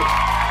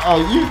 Oh,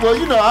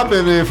 you know, I've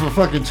been in for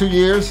fucking 2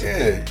 years.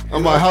 Yeah.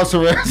 On my house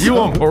arrest. You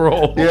on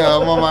parole? Yeah,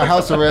 I'm on my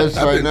house arrest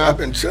right now. I've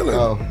been chilling.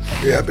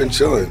 Yeah, I've been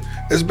chilling.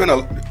 It's been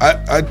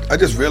I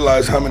just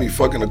realized how many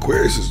fucking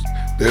Aquariuses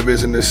there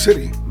is in this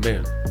city.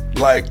 Man.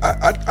 Like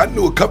I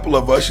knew a couple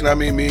of us. You know what I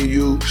mean? Me and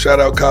you. Shout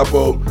out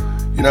Capo.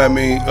 You know what I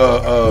mean?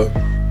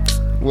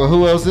 Well,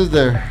 who else is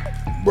there?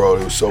 Bro,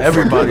 it was so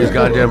everybody's fucking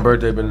goddamn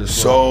birthday been this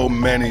so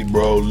many,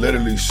 bro.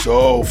 Literally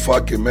so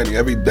fucking many.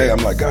 Every day I'm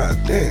like, God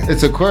damn.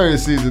 It's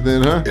Aquarius season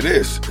then, huh? It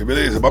is. It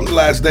really is. I'm the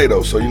last day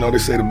though, so you know they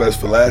say the best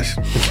for last.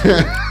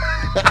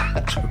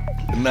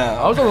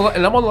 Nah, I'm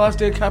on the last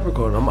day of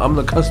Capricorn. I'm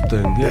the cusp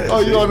thing. Yeah. Oh,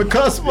 you on the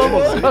cusp, my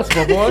boy? Cusp,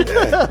 my boy.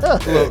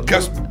 Yeah,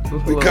 cusp.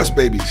 We cusp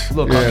babies.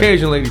 Look,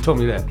 Caucasian lady told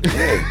me that.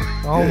 Yeah.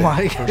 Oh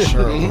my God. For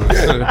sure. Little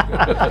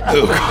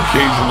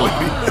Caucasian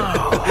lady.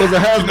 Was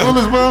it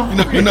Hasbullah's mom?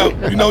 You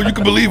know, you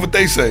can believe what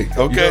they say,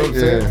 okay? You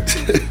know what I'm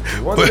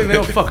saying? One thing they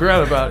don't fuck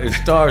around about is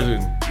stars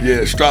and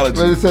astrology.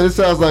 But it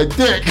sounds like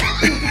dick.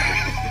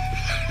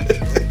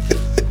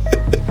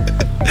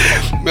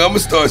 Man, I'm gonna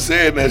start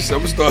saying that shit. I'm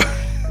gonna start.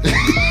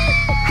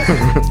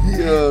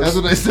 That's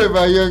what they said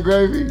about Young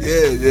Gravy?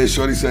 Yeah,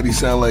 Shorty said he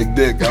sound like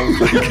dick. I was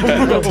like,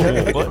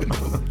 what?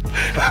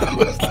 I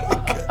was like,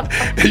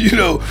 and you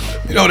know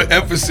the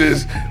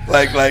emphasis,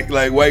 like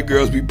white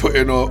girls be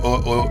putting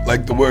on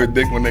like the word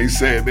dick when they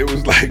say it. It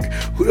was like,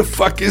 who the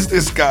fuck is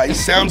this guy? He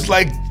sounds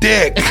like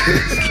dick.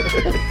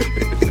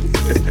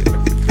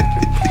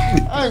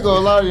 I ain't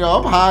gonna lie to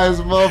y'all, I'm high as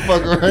a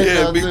motherfucker right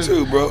now. Yeah, me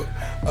too, bro.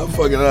 I'm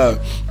fucking high.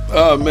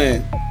 Oh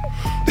man.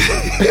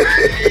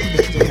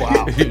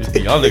 Wow.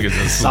 Y'all niggas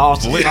are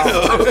sauce.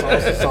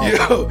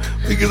 Yo,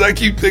 because I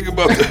keep thinking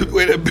about the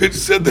way that bitch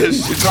said that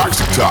shit.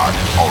 Toxic Talk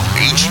on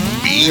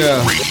HB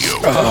Radio.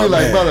 I be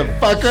like,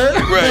 motherfucker.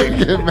 Right.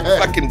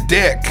 Fucking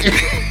dick.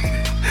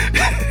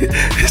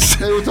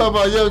 They were talking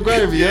about Young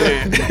Gravy,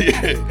 yeah?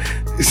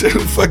 He said, who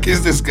the fuck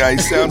is this guy? He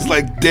sounds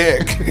like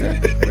dick.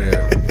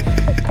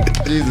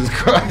 Jesus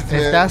Christ,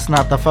 man. If that's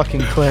not the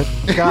fucking clip,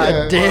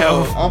 god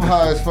damn. I'm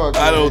high as fuck.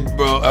 I don't,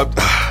 bro.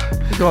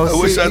 I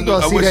wish I knew.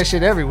 I see that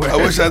shit everywhere. I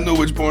wish I knew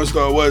which porn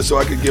star it was so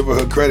I could give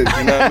her credit.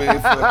 You know what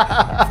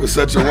I mean? For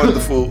such a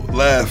wonderful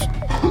laugh,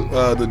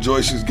 the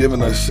joy she's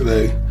giving us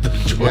today.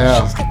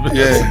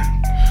 Yeah,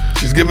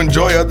 she's giving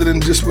joy other than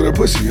just with her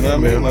pussy. You know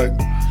what I mean? Like.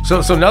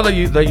 So now that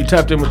you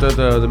tapped in with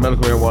the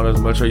medical marijuana as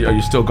much, are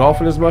you still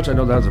golfing as much? I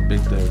know that was a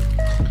big thing.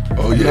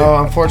 Oh yeah. No,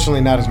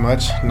 unfortunately not as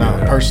much. No,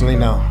 personally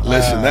no.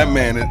 Listen, that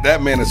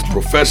man is a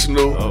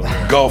professional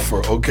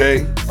golfer.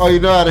 Okay. Oh, you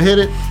know how to hit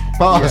it?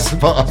 Pause.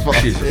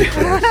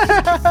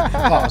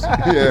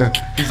 Yeah.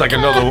 He's like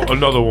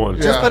another one.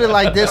 Just put it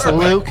like this,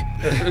 Luke.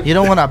 You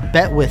don't want to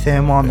bet with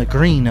him on the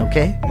green,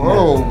 okay?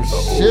 Oh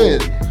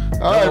shit.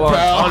 All right,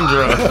 pal.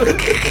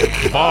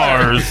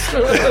 Bars.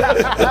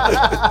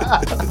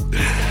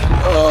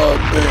 Oh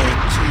man,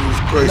 Jesus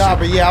Christ. Nah,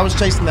 but yeah, I was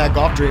chasing that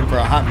golf dream for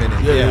a hot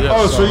minute. Yeah.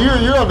 Oh, so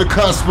you're on the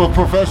cusp of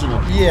professional.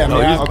 Yeah,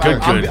 man. he's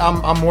good.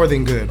 I'm more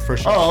than good for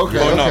sure. Oh, okay.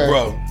 Oh no,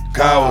 bro.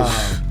 Kyle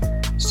was.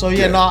 So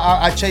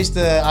I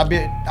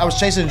was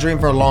chasing a dream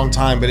for a long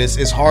time, but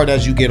it's hard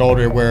as you get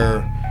older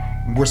where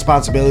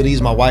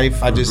responsibilities, my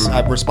wife, I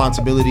have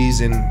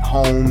responsibilities in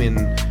home and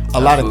a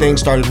lot of things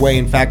started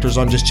weighing factors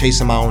on just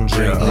chasing my own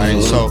dream,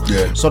 right?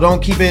 So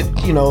don't keep it,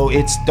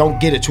 don't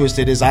get it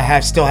twisted. I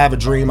still have a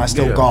dream. I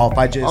still golf.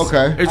 I just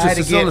It's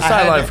just on the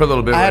sideline for a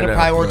little bit. I had to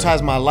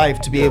prioritize my life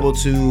to be able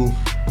to.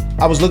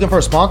 I was looking for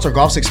a sponsor.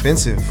 Golf's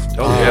expensive.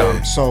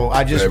 So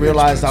I just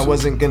realized I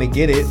wasn't gonna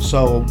get it.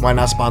 So why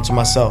not sponsor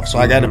myself? So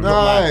I got to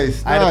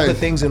put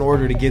things in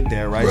order to get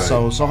there, right?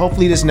 So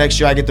hopefully this next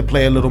year I get to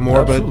play a little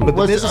more. But the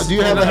business. Do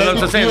you have a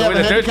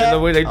handicap? The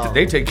way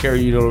they take care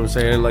of you, know what I'm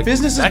saying? Like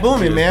business is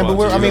booming, man. But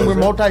we're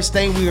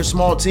multi-state. We are a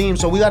small team,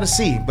 so we got to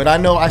see. But I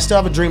know I still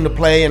have a dream to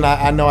play, and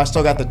I know I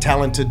still got the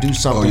talent to do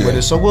something with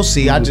it. So we'll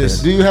see.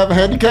 Do you have a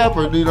handicap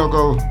or do you don't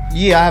go?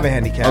 Yeah, I have a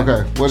handicap.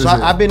 Okay, what is it?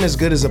 I've been as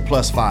good as a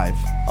 +5.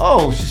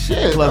 Oh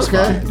shit! +5.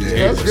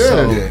 Yeah, that's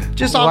good.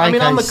 Just on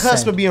the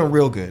cusp of being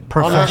real good.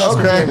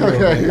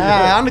 Okay.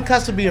 Nah, on the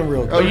cusp of being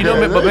real good.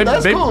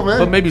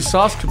 But maybe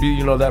Sauce could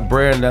be, that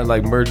brand that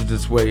like merges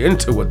its way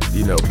into what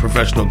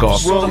professional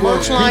golf. Well, the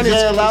merch line is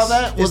allow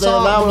that? Will they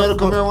allow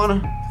medical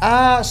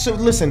marijuana? So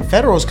listen,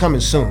 federal's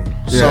coming soon.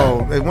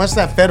 So once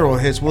that federal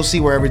hits, we'll see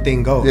where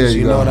everything goes.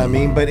 You know what I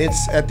mean? But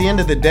it's at the end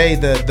of the day,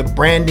 the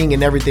branding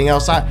and everything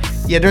else.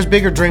 There's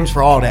bigger dreams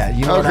for all that.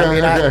 You know what I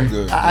mean?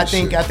 I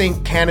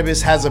think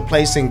cannabis has a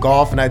place in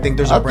golf, and I think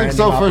there's a branding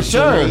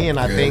opportunity, and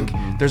I think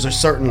there's a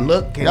certain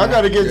look. Y'all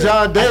got to get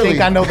John Daly. I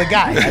think I know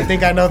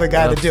the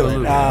guy. To do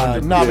it.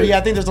 But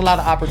I think there's a lot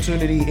of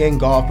opportunity in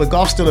golf, but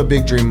golf's still a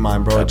big dream of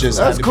mine, bro.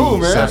 That's cool,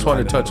 man. I just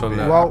wanted to touch on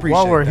that.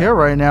 While we're here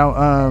right now,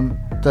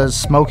 does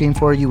smoking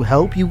for you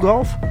help you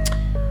golf?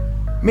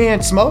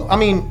 Man,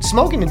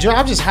 smoking in general,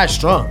 I'm just high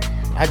strung.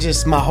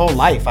 My whole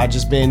life, I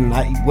just been,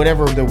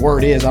 whatever the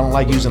word is, I don't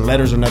like using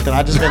letters or nothing.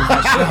 I just been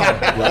high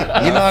strung.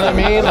 You know what I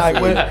mean? Like,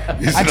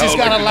 I just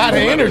got a lot of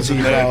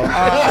energy, bro.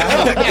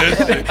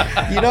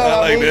 You know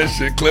what I mean? like that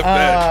shit. Clip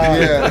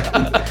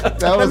that.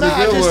 That was a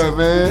good one,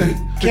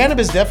 man.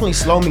 Cannabis definitely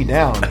slowed me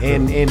down,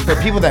 and for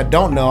people that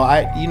don't know,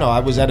 I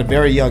was at a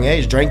very young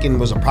age. Drinking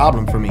was a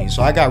problem for me,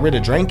 so I got rid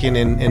of drinking,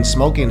 and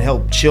smoking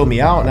helped chill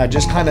me out, and I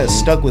just kind of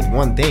stuck with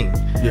one thing.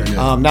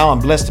 Now I'm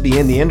blessed to be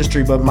in the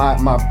industry, but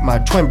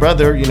my twin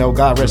brother,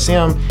 God rest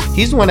him,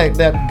 he's the one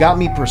that got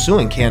me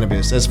pursuing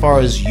cannabis as far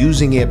as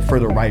using it for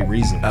the right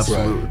reasons.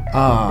 Absolutely.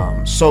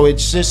 So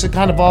it's just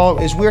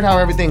it's weird how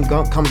everything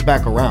comes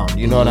back around.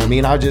 You know what I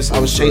mean? I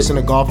was chasing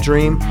a golf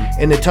dream,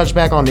 and to touch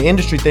back on the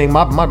industry thing,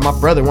 my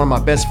brother, one of my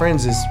best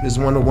friends, is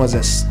one of the ones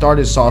that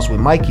started Sauce with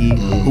Mikey,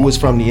 who was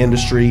from the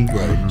industry.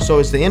 Right. So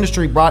it's the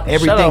industry brought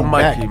everything shout out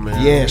back. Mikey,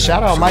 man. Yeah,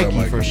 shout out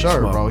Mikey for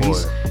sure, bro.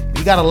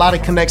 He got a lot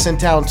of connects in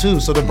town too.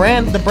 So the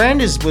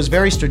brand was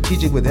very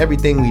strategic with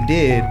everything we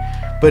did.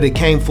 But it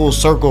came full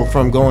circle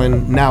from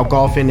going now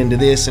golfing into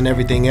this and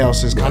everything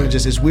else. It's kind of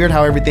just, it's weird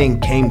how everything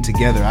came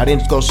together. I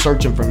didn't go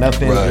searching for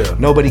nothing. Right.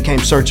 Nobody came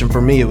searching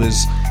for me. It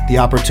was, the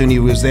opportunity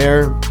was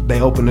there. They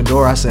opened the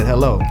door. I said,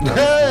 hello.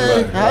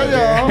 Hey, how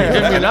y'all?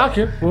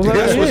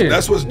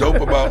 That's what's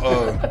dope about,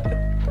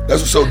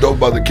 that's what's so dope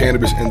about the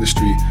cannabis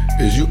industry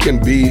is you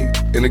can be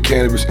in the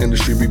cannabis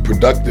industry, be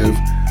productive,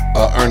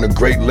 earn a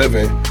great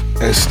living,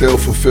 and still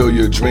fulfill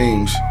your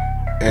dreams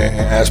and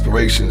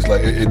aspirations. Like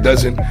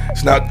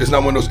it's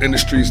not one of those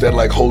industries that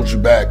like holds you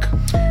back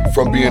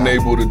from being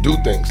able to do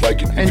things.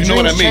 Like if you know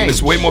what I mean,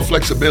 there's way more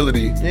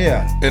flexibility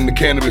in the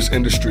cannabis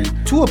industry.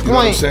 To a point, you know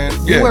what I'm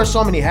saying? You wear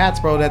so many hats,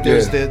 bro, that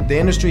there's the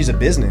industry's a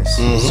business.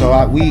 So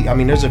I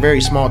mean there's a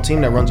very small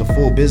team that runs a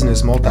full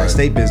business,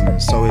 multi-state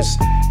business. So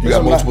you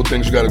got multiple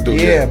things you got to do.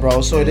 Yeah, bro.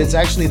 So it's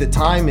actually the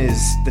time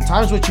is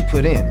what you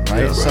put in,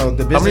 right? Yeah, So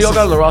the business. How many y'all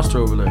got on the roster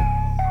over there?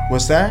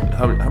 What's that?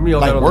 How many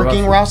y'all like got on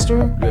working the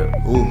roster?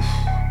 Yeah. Oof.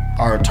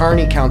 Our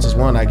attorney counts as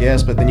one, I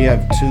guess, but then you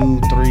have 2,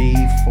 3,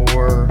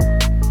 4.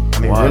 I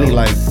mean, really,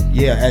 like,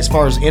 as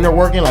far as inner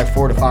working, like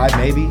 4 to 5,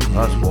 maybe.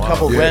 That's wild. A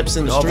couple reps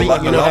in the street,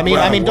 you know what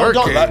I mean? Don't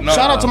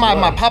shout out to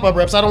my pop-up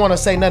reps. I don't want to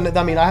say nothing.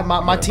 I mean,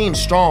 my team's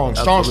strong,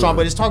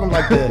 but it's talking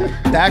like the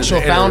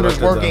actual founders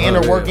working,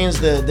 inner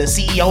workings, the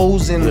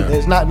CEOs, and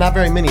there's not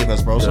very many of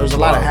us, bro. So there's a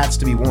lot of hats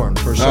to be worn,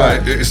 for sure.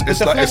 Right. It's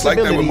like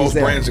that with most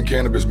brands in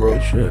cannabis, bro.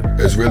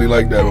 It's really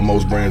like that with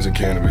most brands in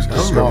cannabis.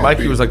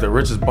 Mikey was like the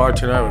richest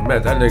bartender I ever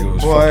met. That nigga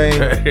was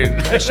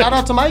fucking Hey, shout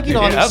out to Mikey,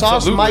 though. I mean,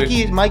 Sauce,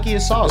 Mikey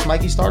is Sauce.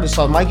 Mikey started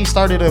Sauce. Mikey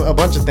started a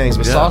bunch of things,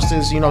 but Sauce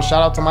is, shout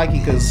out to Mikey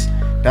because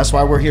that's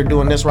why we're here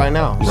doing this right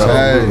now. So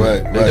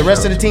right. The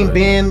rest of the team,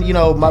 Ben, we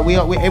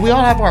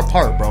all have our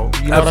part, bro.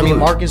 You know what I mean?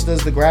 Marcus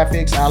does the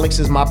graphics. Alex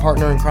is my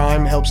partner in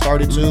crime, helped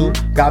start it too.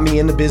 Got me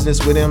in the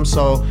business with him.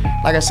 So,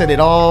 like I said,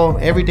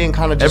 everything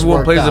kind of just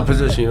everyone plays out. a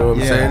position, you know what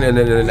I'm saying? And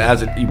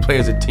then you play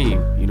as a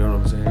team, you know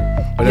what I'm saying?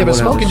 But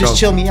smoking just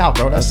chill me out,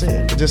 bro. That's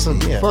it. Just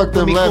fuck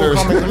them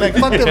letters.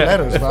 Fuck them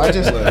letters, bro.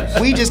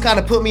 We just kind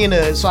of put me in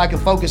so I can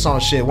focus on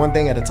shit one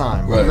thing at a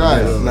time. Right.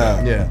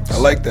 Nice. Yeah. I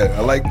like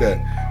that.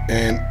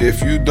 And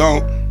if you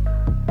don't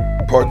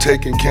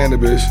partake in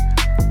cannabis,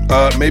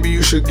 maybe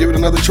you should give it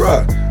another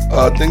try.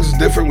 Things is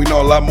different. We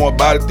know a lot more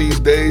about it these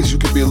days. You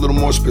can be a little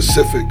more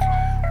specific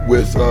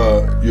with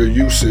your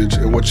usage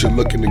and what you're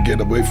looking to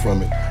get away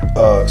from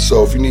it.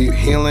 So if you need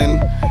healing,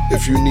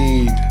 if you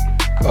need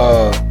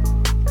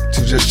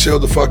to just chill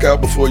the fuck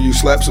out before you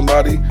slap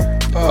somebody,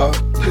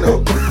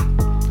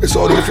 it's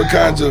all the different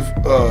kinds of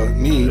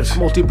needs. It's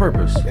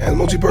multi-purpose. Yeah,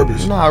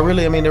 multi-purpose. No,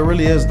 really, it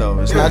really is though.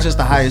 It's not just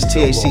the highest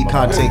THC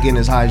content, getting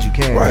as high as you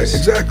can. Right,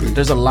 exactly.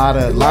 There's a lot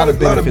of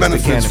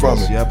benefits from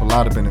it. Yep, a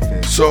lot of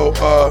benefits. So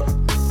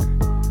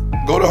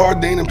go to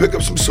Hardin and pick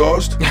up some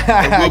sauce,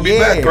 and we'll be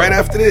back right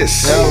after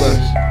this.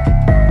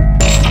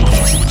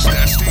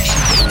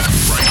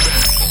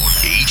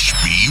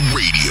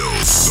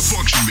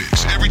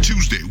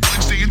 Tuesday,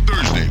 Wednesday, and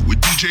Thursday with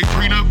DJ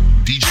Prenup,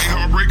 DJ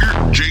Heartbreaker,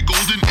 Jay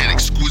Golden, and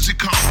Exquisite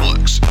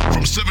Complex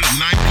from 7 to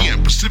 9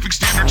 p.m. Pacific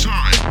Standard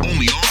Time,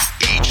 only on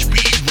HB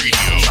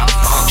Radio.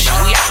 Function,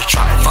 we out here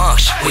trying to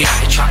function. We out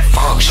here trying to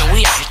function.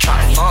 We out here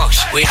trying to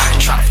function. We out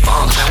here trying to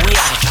function. We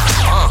out here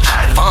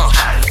trying to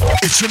function.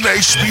 It's an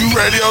HB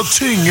Radio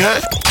thing, eh?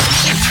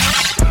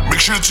 Make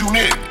sure to tune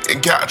in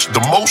and catch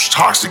the most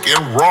toxic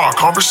and raw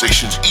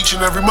conversations each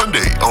and every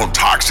Monday on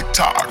Toxic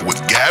Talk with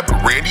Gab,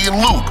 Randy, and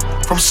Luke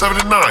from 7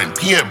 to 9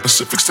 p.m.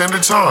 Pacific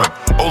Standard Time,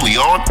 only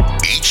on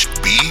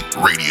HB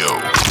Radio.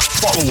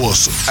 Follow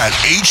us at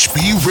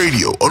HB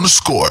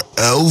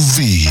Radio_LV.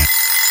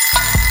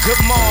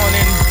 Good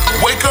morning.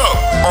 Wake up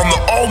on the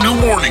all-new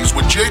mornings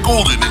with Jay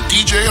Golden and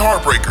DJ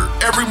Heartbreaker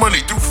every Monday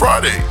through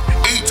Friday,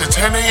 8 to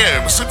 10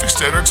 a.m. Pacific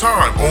Standard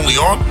Time, only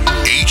on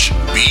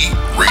HB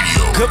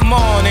Radio. Good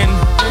morning.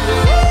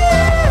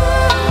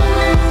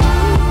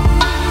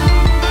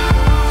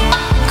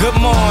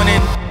 Good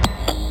morning.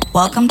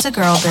 Welcome to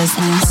Girl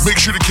Business. Make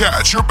sure to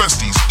catch your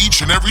besties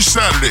each and every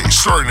Saturday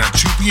starting at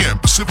 2 p.m.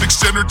 Pacific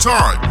Standard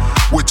Time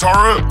with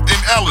Tara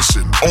and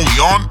Allison, only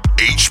on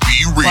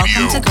HB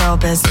Radio. Welcome to Girl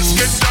Business.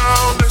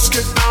 Let's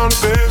get down to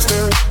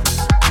business.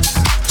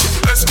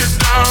 Let's get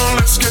down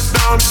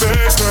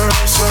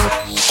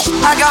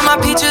I got my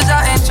peaches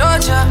out in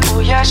Georgia.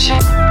 Oh yeah,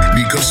 shit.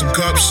 Need custom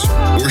cups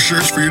or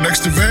shirts for your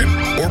next event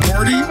or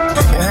party?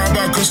 Or how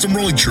about custom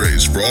rolling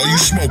trays for all you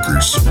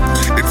smokers?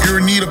 If you're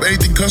in need of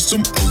anything custom,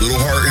 A Little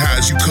Heart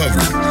has you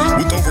covered.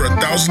 With over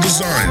 1,000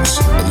 designs,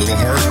 A Little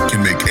Heart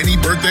can make any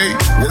birthday,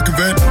 work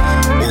event,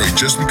 or a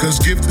just because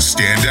gift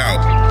stand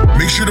out.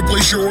 Make sure to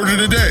place your order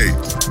today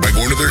by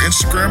going to their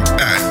Instagram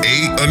at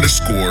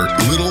 @A_little_HART.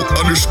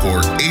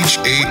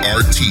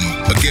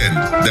 Again,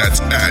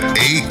 that's at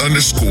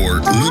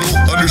 @A_little_HART.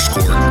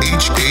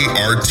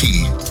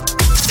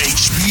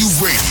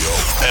 HBRadioLV.com.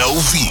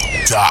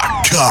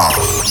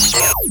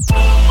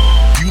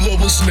 Do you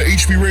love listening to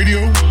HB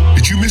Radio?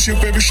 Did you miss your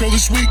favorite show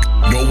this week?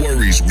 No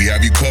worries, we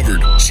have you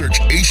covered. Search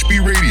HB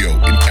Radio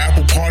in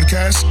Apple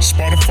Podcasts,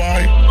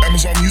 Spotify,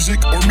 Amazon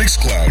Music, or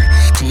Mixcloud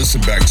to listen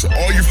back to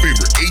all your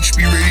favorite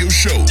HB Radio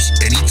shows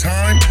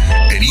anytime,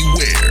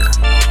 anywhere.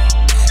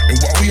 And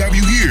while we have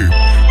you here,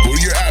 go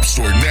to your app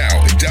store now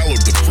and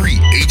download the free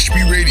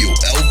HB Radio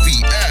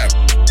LV app.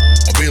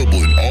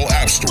 Available in all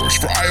app stores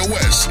for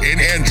iOS and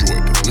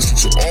Android. Listen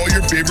to all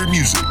your favorite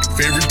music,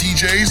 favorite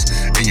DJs,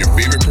 and your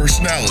favorite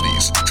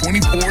personalities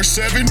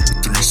 24/7,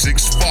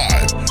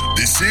 365.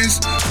 This is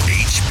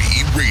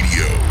HB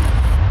Radio.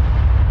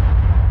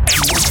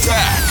 And we're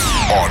back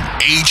on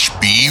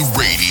HB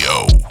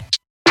Radio.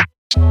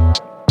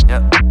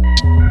 Yep.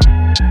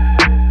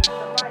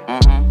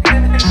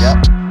 Yep.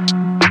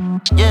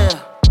 Yeah.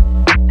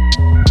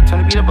 Turn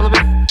the beat up a little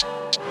bit.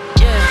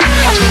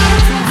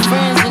 Two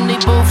friends and they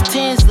both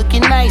tens,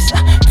 looking nice.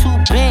 Too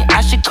bent,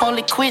 I should call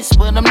it quits,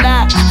 but I'm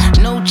not.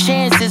 No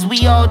chances,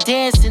 we all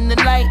dance in the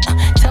light.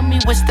 Tell me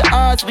what's the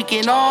odds, we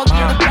can all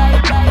get a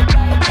bite.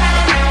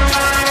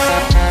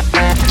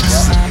 This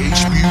is an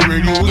HB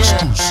Radio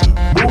exclusive.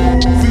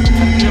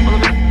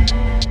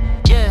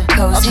 Yeah,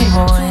 Cozy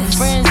Boys. Two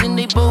friends and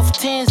they both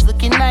tens,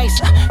 looking nice.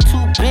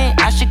 Too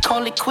bent, I should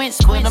call it quits,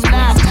 but I'm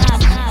not.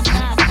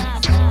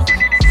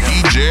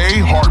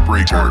 DJ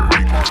Heartbreaker.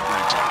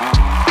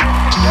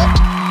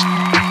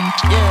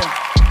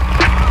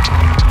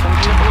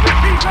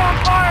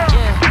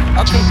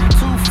 Okay,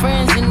 two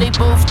friends and they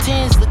both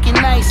tens, looking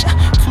nice.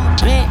 Too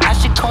bent, I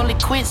should call it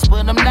quits,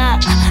 but I'm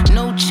not.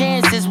 No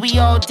chances, we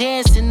all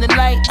dance in the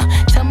light.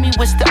 Tell me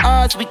what's the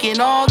odds, we can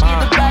all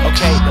get a bite.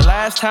 Okay, the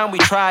last time we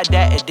tried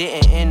that, it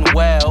didn't end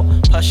well.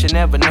 Plus you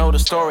never know the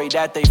story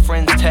that they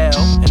friends tell.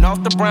 And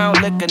off the brown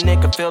liquor,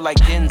 nigga feel like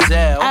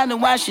Denzel. Out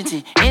in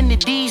Washington, in the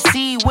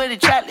DC, with a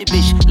chocolate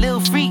bitch. Lil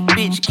freak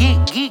bitch,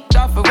 get geeked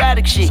off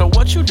erotic shit. So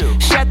what you do?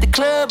 Shut the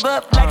club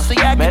up like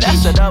Soyaka. Man,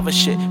 that's that other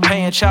shit.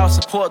 Paying child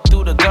support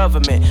through the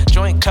government.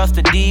 Joint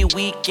custody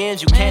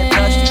weekends, you can't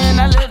touch it. Man,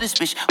 I love this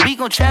bitch. We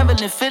gon' travel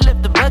and fill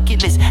up the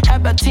bucket list. How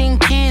about 10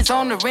 kids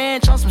on the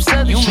ranch on some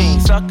southern shit? You mean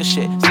sucker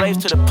shit. Slaves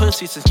to the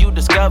pussy since you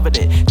discovered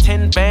it.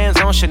 10 bands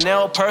on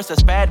Chanel purse,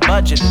 that's bad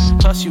budgeting.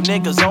 Plus you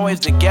niggas always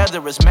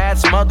together, it's mad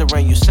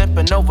smothering. You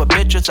simping over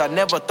bitches, I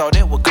never thought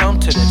it would come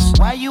to this.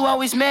 Why you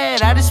always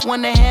mad? I just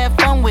wanna have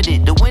fun with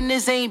it. The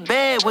winters ain't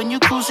bad when you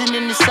cruising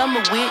in the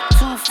summer with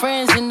two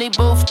friends and they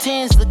both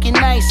tens, looking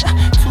nice.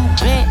 Too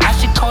bent, I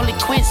should call it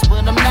quits,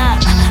 but I'm not.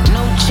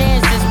 No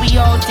chances, we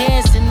all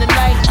dance in the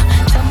light.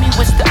 Tell me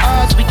what's the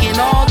odds, we can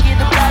all get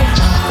a bite.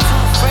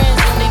 Two friends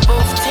and they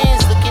both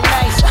tens, looking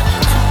nice.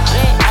 Too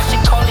bent, I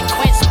should call it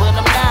quits, but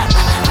I'm not.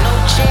 No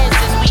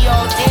chances, we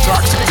all dance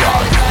in the light. Tell me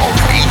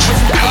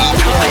what's the odds, we can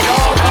all get a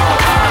bite.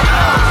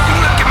 You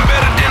looking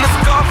better than a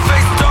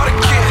Scarface starter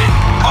kid.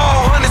 All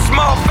 100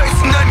 small face,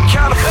 nothing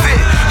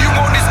counterfeit. You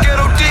want this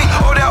ghetto D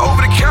or that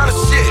over the counter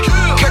shit?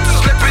 Catch you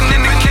slipping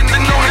in the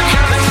kitchen on the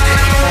counter shit.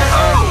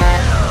 Oh.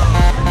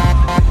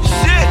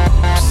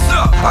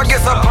 I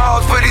guess I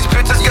balled for these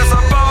bitches, guess I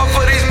balled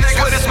for these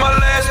niggas. But it's my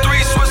last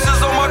 3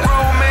 Swisses on my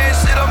grown man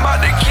shit, I'm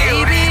about to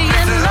kill these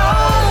bitches. You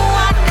know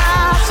I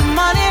got some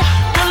money,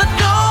 full of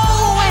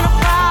dough, ain't a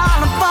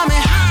problem for me.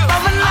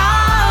 But when I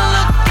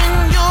look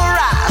in your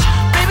eyes,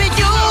 baby,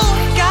 you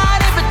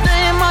got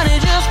everything money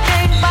just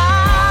can't buy.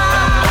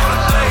 All the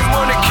things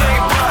money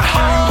can't buy.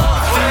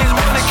 Things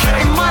money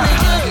can't buy. Money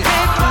just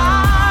can't buy.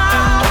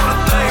 All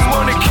the things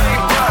money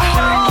can't buy.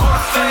 All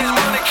the things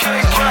money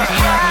can't buy.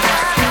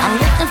 I'm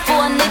looking for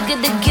a nigga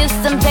to give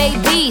some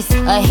babies,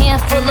 a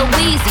handful of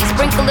Weezy,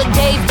 sprinkle of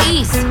Dave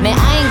East. Man,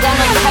 I ain't got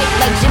no type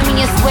like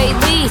Jimmy and Sway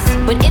Lee's,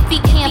 but if he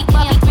can't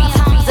fuck 3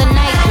 times a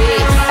night,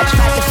 I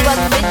tried to fuck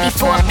 50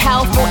 for a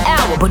powerful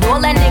hour, but all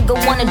that nigga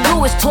wanna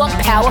do is talk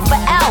power for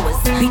hours.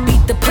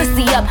 Beat the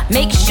pussy up,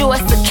 make sure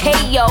it's a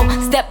KO.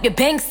 Step your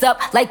banks up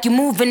like you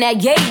moving that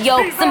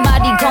yayo.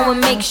 Somebody go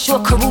and make sure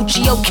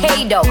Karuchi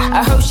okay though.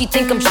 I heard she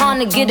think I'm trying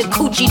to get a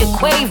coochie to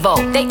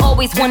Quavo. They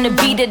always wanna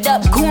beat it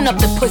up, goon up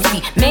the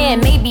pussy. Man,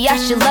 maybe I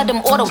should let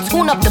them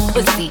auto-tune up the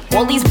pussy.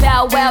 All these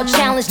Bow Wow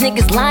challenge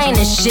niggas lying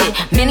and shit.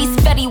 Many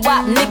Fetty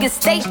Wap niggas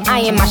stay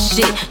eyeing my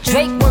shit.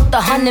 Drake worth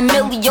 100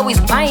 million, always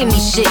buying me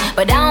shit.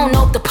 But I don't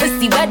know if the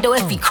pussy wet or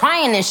if he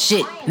crying and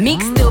shit.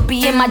 Meek still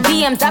be in my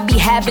DMs, I be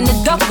having to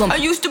duck him. I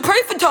used to pray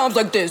ready for times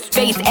like this.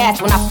 Face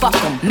ass when I fuck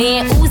him.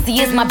 Man, Uzi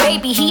is my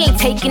baby, he ain't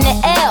taking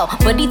the L.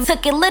 But he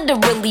took it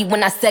literally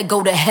when I said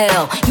go to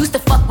hell. Used to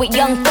fuck with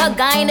Young Thug,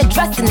 I ain't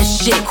addressing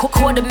this shit.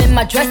 Caught him in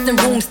my dressing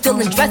room, still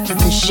in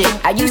dresses and shit.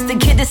 I used to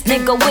kid this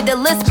nigga with a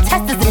list of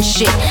testers and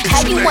shit.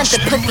 How you want the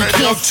pussy,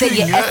 can't say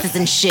your S's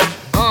and shit.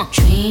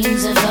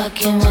 Dreams of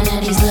fucking one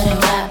of these little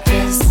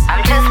rappers.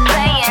 I'm just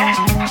playing,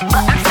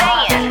 but I'm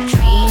saying.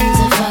 Dreams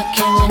of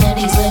fucking one of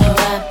these little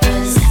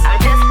rappers. I'm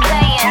just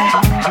playing,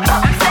 but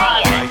I'm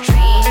saying.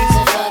 Dreams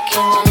of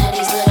fucking one of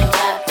these little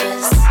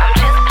rappers. I'm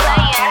just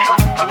playing,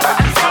 but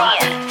I'm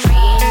saying.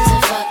 Dreams of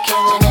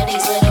fucking one of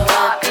these little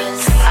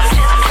rappers. I'm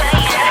just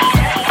playing,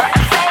 but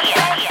I'm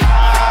saying.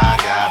 I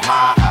got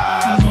my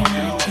eyes on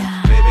you.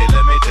 Baby,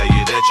 let me tell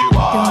you that you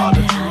are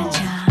the truth.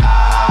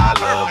 I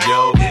love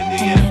your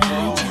Indian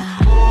food.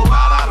 Ooh,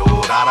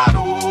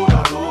 da-da-do,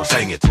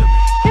 sing it to me.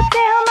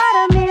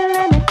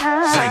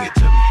 Sing it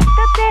to me.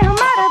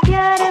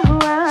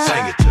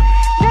 Sing it to me.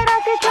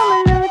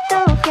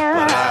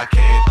 But I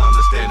can't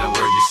understand a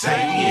word you're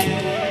saying.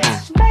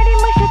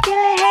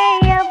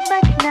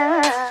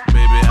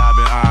 Baby, I've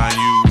been eyeing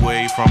you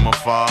way from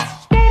afar.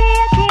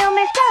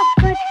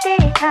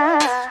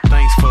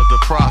 Thanks for the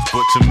props,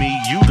 but to me,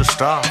 you the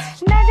star.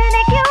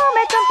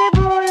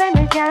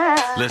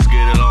 Let's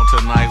get it on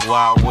tonight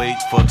while I wait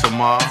for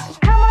tomorrow.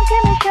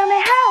 Show me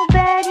how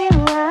bad you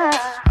are.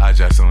 I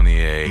just only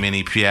a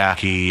mini Kia.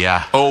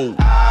 Oh,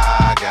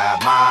 I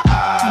got my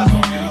eyes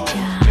on you.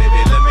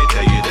 Baby, let me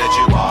tell you that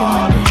you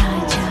are the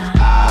truth.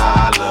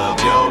 I love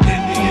your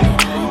Indian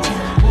food.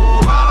 Ooh,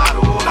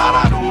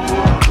 da-da-do,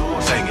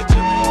 sing it to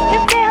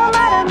me.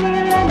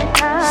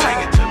 Sing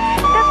it to me.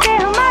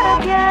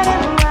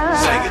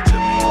 Sing it to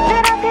me.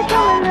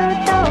 But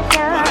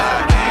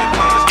I can't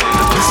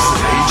understand. This is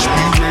HB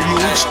Radio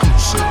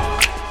exclusive.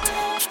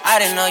 I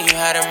didn't know you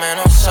had a man,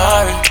 I'm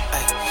sorry.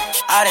 Ay,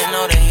 I didn't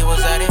know that he was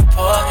that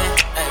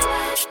important. Ay,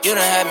 you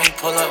done had me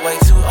pull up way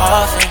too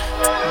often.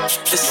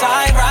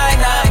 Decide right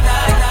now.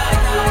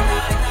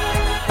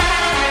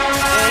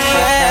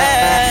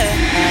 Yeah.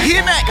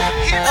 Hit me.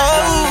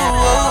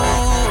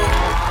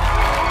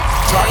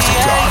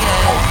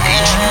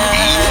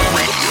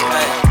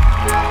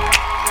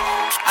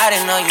 I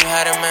didn't know you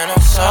had a man,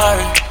 I'm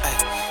sorry. Ay,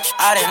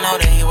 I didn't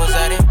know that he was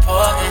that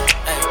important.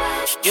 Ay,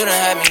 you done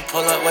had me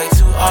pull up way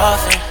too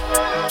often.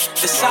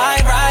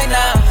 Decide right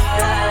now.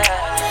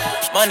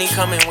 Money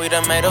coming, we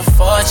done made a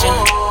fortune.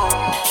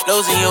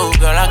 Losing you,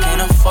 girl, I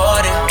can't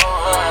afford it.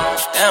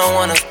 They don't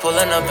want us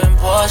pulling up in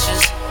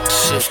Porsches.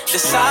 Shit.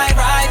 Decide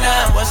right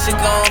now, what's it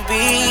gon'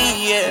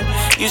 be, yeah.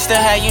 Used to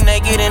have you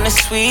naked in the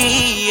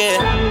suite,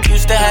 yeah.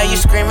 Used to have you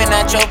screaming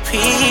at your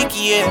peak,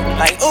 yeah.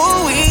 Like,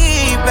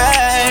 ooh-wee,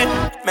 babe.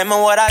 Remember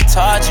what I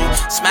taught you.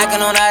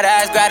 Smacking on that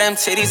ass, grab them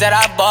titties that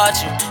I bought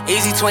you.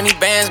 Easy 20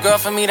 bands, girl,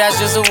 for me, that's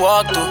just a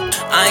walkthrough.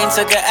 I ain't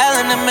took a L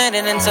in a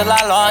minute until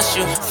I lost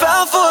you.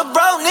 Fell for a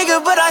broke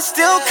nigga, but I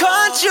still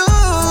caught you,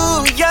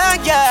 yeah,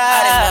 yeah. I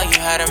didn't know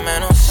you had a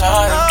man, I'm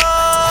sorry.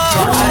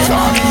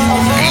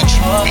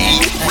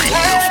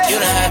 You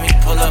done had me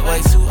pull up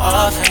way too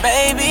often,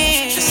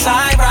 baby.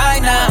 Decide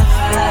right now.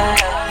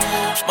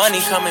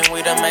 Money coming,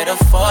 we done made a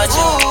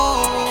fortune.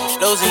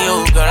 Losing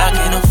you, girl, I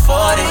can't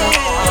afford it.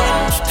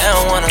 They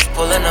don't want us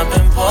pulling up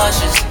in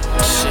Porsches.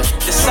 Shit.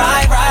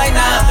 Decide right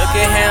now. Look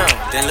at him,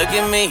 then look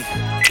at me.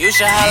 You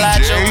should holla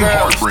at your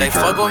girls, they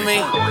fuck with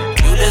me.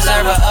 You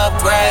deserve an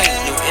upgrade,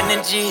 new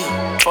energy.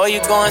 Before you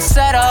go and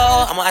settle,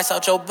 I'ma ice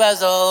out your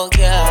bezel,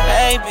 yeah,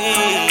 baby,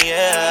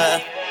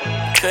 yeah.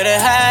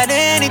 Could've had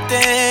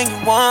anything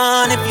you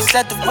want if you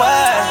set the word,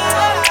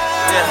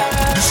 yeah.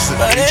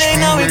 But it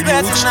ain't no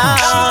regrets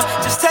now,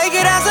 just take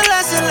it as a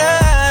lesson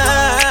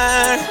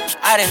learned.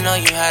 I didn't know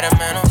you had a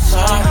man, I'm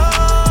sorry.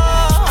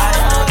 I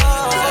didn't know that he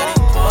was that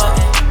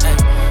important. Ay,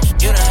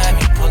 you done had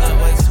me pull up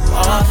way too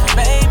often,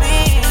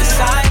 baby.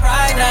 Decide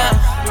right now.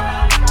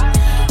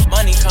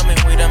 Money coming,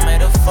 we done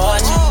made a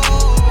fortune.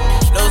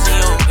 Losing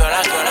you, girl,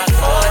 I can't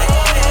afford it.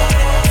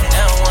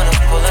 They don't want us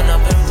pulling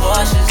up in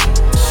Porsches.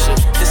 Shit.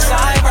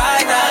 Decide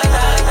right now.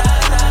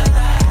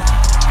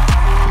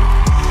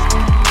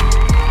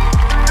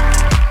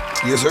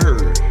 Yes, sir.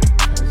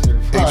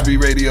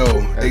 HB Radio,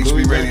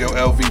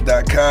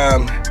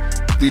 HBRadioLV.com.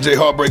 DJ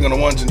Heartbreak on the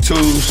ones and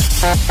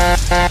twos.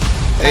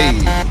 Hey,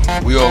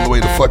 we all the way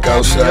the fuck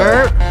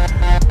outside.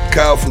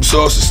 Kyle from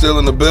Sauce is still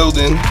in the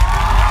building.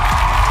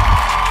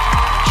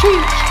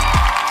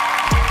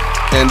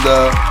 And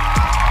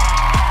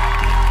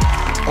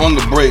on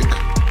the break,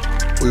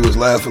 we was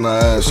laughing our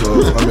ass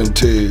off. I'm in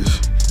tears.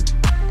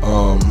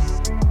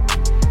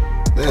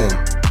 Damn,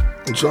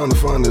 I'm trying to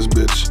find this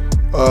bitch.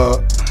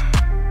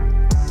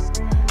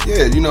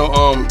 Yeah, you know,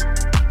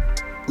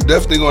 we're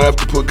definitely gonna have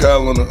to put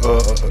Kyle on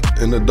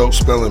an adult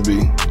spelling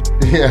bee.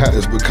 Yeah,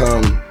 it's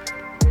become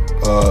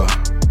a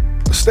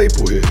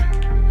staple here.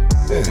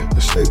 Yeah,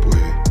 a staple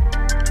here.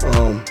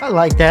 I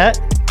like that.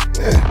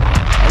 Yeah,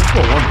 I just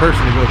want one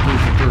person to go 3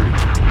 for 3.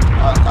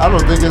 I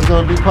don't think it's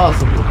gonna be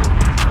possible.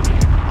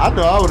 I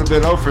know I would have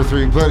been 0 for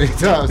 3 plenty of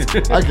times.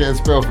 I can't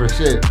spell for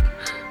shit.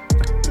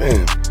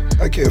 Man,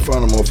 I can't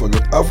find the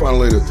motherfucker. I'll find it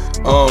later.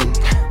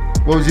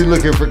 What was you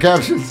looking for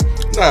captions?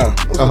 Nah,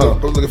 I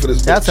was looking for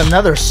this. That's bitch.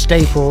 another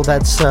staple.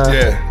 That's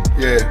Yeah.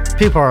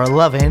 people are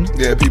loving.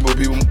 Yeah, people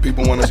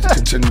want us to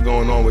continue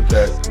going on with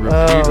that.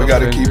 We got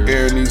to keep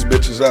airing these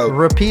bitches out.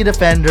 Repeat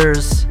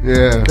offenders.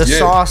 Yeah. The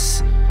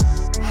sauce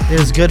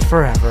is good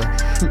forever.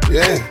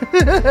 Yeah.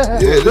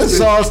 This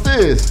sauce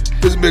is.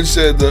 This bitch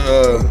said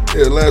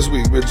last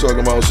week bitch talking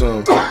about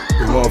some the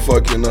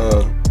motherfucking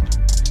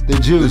the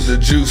juice. The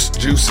juice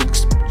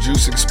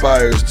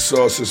expires, the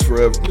sauce is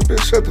forever.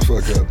 Bitch, shut the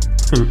fuck up.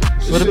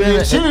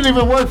 She didn't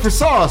even work for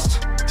Sauce.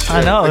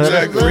 I know.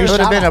 Exactly. It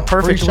would have been a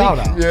perfect shout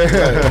out. Yeah.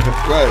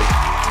 Right.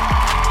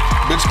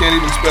 Bitch can't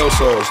even spell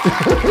sauce.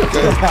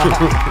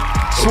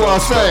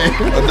 Sauce.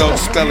 Adult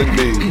spelling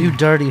bee. You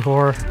dirty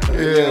whore.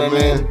 Yeah,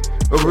 man.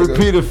 A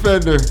repeat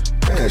offender.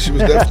 Yeah, she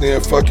was definitely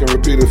a fucking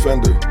repeat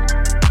offender.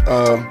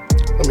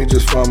 Let me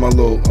just find my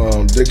little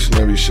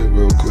dictionary shit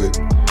real quick.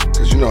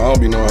 Cause I don't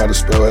be knowing how to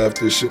spell half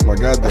this shit my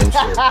goddamn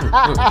self.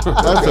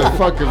 That's a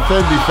fucking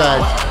Fendi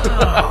fact.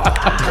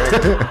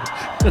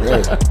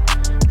 Yeah.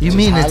 You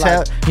mean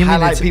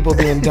people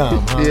being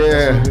dumb? Huh?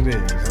 Yeah.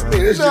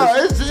 It's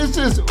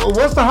just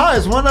what's the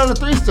highest? 1 out of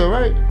 3 still,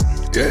 right?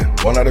 Yeah,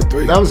 1 out of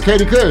 3. That was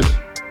Katie Kush.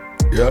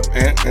 Yep,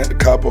 and the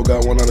Capo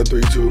got 1 out of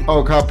 3 too.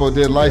 Oh, Capo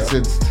did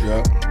licensed.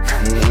 Yep.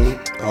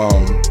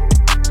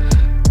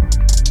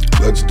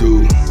 Let's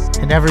do.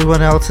 And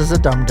everyone else is a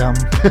dum dum.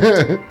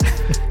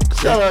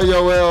 Shout out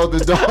Yoel the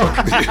dog.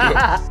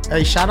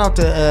 Hey, shout out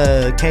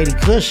to Katie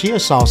Kush. She a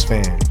Sauce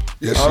fan.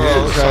 Yes, she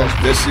is. Okay.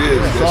 Yes, she is.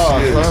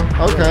 Sauce,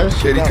 huh? Okay.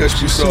 Katie Kush,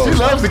 she sauce. She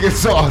loves to get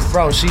sauce.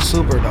 Bro, she's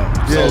super though.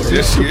 Yes,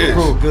 yes, she is.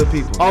 Cool. Good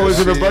people. Always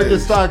Yes, in the she bucket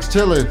is. stocks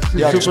chilling.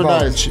 She's super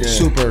nice.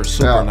 Super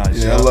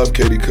nice. Yeah, I love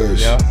Katie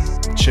Kush. Yeah.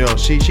 Chill.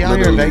 She out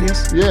here in Literally.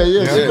 Vegas? Yeah.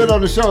 She's been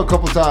on the show a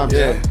couple times.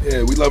 Yeah,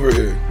 we love her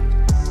here.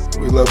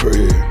 We love her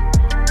here.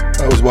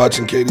 I was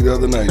watching Katie the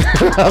other night.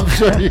 I'm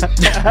sure you.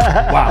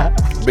 Wow.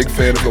 Big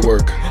fan of her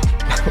work.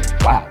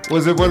 Wow.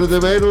 Was it one of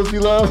them idols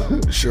you love?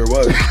 Sure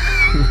was.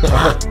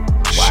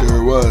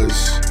 Sure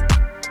was.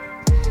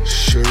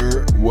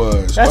 Sure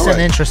was. That's All an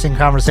right. interesting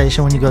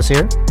conversation when you go see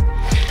her.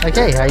 Like,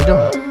 hey, how you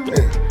doing?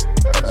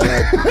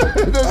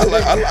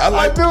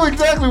 I knew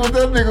exactly what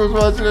that nigga was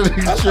watching. That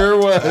nigga sure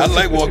was. I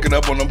like walking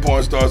up on them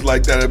porn stars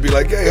like that and be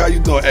like, hey, how you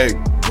doing? Hey,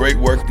 great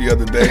work the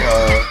other day.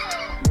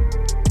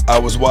 I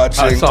was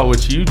watching. I saw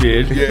what you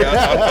did.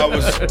 Yeah,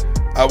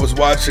 I was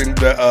watching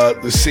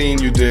the scene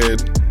you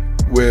did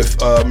with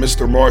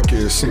Mr.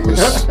 Marcus. It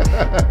was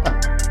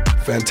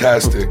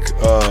fantastic.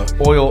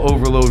 Oil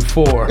Overload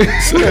 4.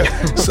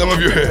 Some of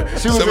your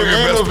best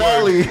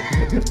Valley.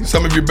 work.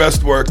 Some of your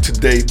best work to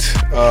date.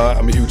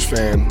 I'm a huge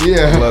fan.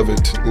 Yeah. Love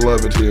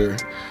it here.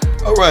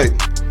 All right,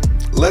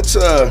 let's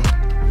do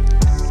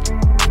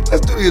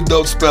the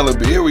adult spelling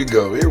bee. Here we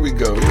go.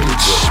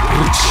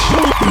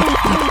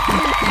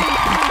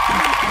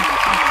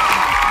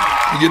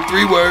 You get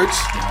 3 words.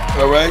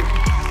 All right.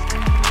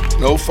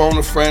 No phone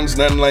of friends,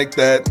 nothing like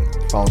that.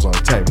 Phone's on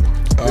the table.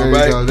 All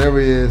right. You go. There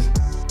he is.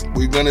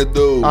 We're gonna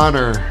do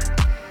Honor.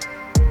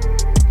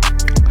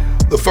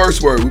 the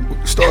first word. We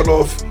start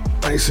off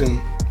nice and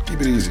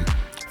keep it easy.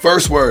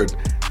 First word,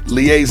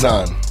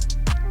 liaison.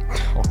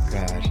 Oh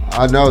God.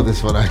 I know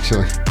this one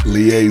actually.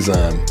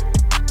 Liaison.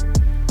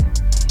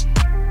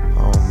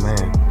 Oh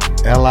man.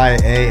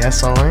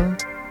 Liason.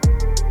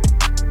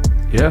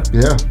 Yeah.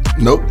 Yeah.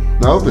 Nope.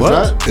 Nope. It's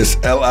not.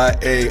 It's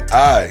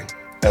Liaison.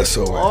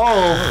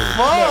 Oh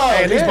fuck!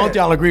 Hey, at least both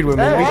y'all agreed with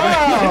me.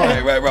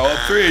 Right. All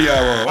 3 of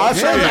y'all wrong. I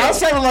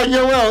sounded like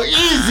Yoel.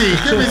 Easy.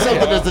 Give me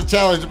something that's a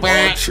challenge.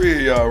 All 3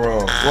 of y'all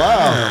wrong.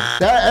 Wow.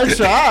 That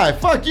extra eye.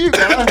 Fuck you,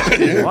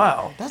 guy.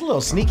 Wow. That's a little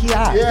sneaky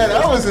eye. Yeah,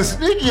 that was a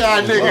sneaky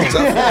eye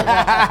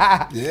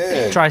nigga.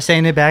 Yeah. Try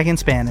saying it back in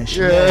Spanish.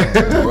 Right.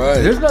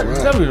 There's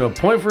not even a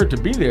point for it to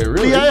be there,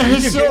 really. Yeah,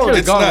 you could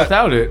have gone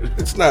without it.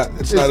 It's not.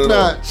 It's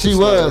not. She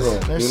was.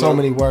 There's so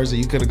many words that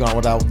you could have gone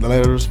without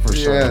letters for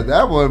sure. Yeah,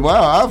 that one.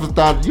 Wow, I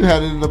thought you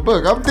had it in the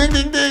book. I'm ding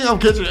ding ding. I'm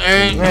catching.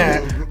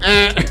 I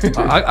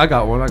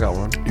got one. You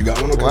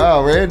got one? Okay.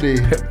 Wow, Randy.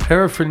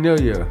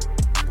 Paraphernalia.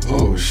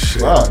 Oh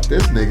shit. Wow,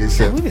 this nigga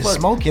said. We been fuck.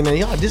 smoking and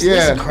y'all. This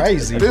is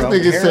crazy. This bro.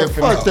 nigga said,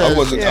 "Fuck that." I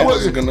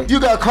wasn't gonna. You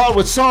got caught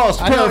with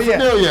sauce. I know,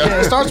 Paraphernalia. yeah.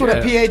 It starts with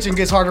a PH and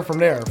gets harder from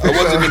there. I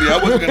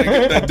wasn't gonna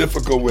get that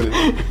difficult with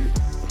it.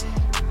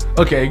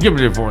 Okay, give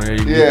me a different one.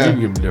 You can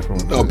give me a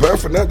different one. No,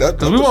 paraphernalia.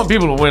 Because we want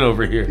people to win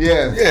over here.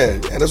 Yeah. Yeah,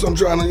 that's what I'm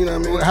trying to. You know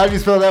what I mean? How do you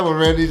spell that one,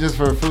 Randy? Just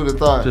for food of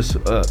thought. Just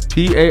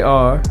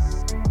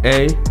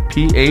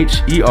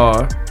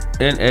PARAPHERNALIA.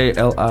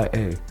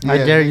 I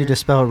dare you to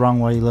spell it wrong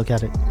while you look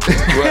at it.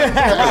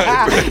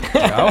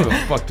 Yeah, I would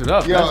have fucked it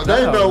up. Yo,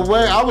 there ain't no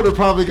way. I would have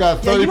probably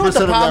got 30% You know what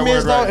the of that problem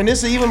is word though, right. and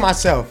this is even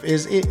myself,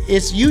 is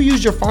it's you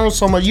use your phone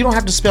so much you don't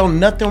have to spell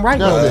nothing right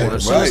no more.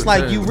 So it's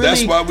like you really.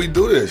 That's why we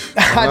do this.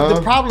 The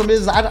problem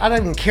is I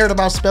didn't cared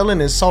about spelling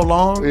in so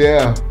long.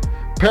 Yeah.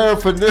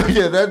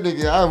 Paraphernalia, that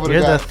nigga, I would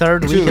You're have got the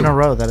third week in a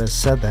row that has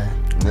said that.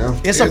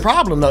 It's a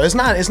problem though. It's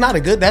not a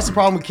good. That's the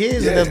problem with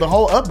kids. Yeah. The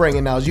whole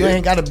upbringing now is you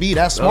ain't got to be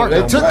that smart.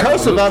 They took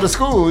cursive out of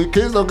school.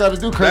 Kids don't got to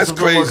do cursive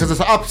crazy because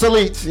it's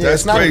obsolete. Yeah,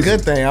 it's not crazy. a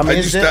good thing. I mean,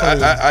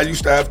 I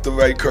used to have to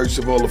write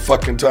cursive all the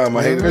fucking time.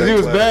 I hated that he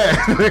was class.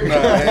 bad. Nah,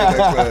 I hated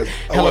that class.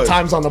 Hella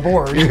times on the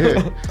board.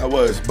 I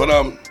was. But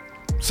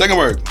second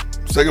word.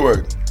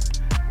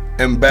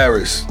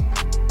 Embarrass.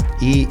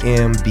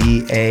 EMBARRASED.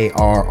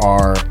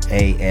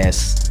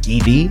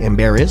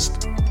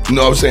 Embarrassed.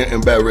 No, I'm saying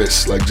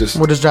embarrass. Like just.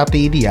 We'll just drop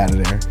the ED out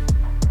of there.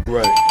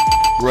 Right.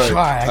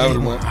 Try, I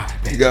would've went.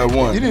 You got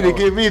one. You need to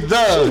give me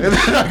the, and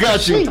then I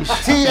got you.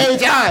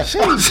 THI.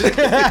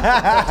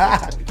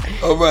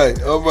 All right.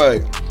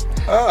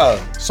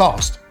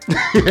 Sauced.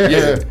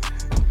 Yeah.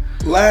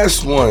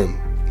 Last one.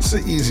 It's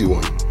an easy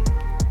one.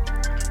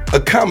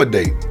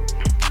 Accommodate.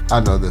 I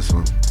know this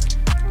one.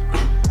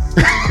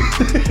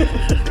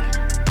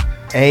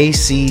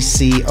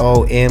 ACCOMMADATE.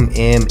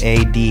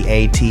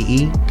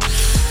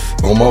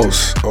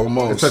 Almost.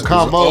 It's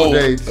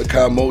accommodate.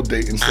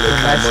 Accommodate instead of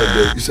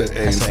accommodate. You said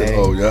A instead of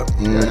O, yeah.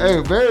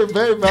 Hey, very,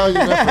 very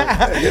valuable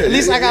effort. At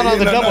least I got all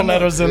the double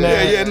letters in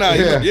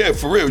there. Yeah,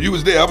 for real. You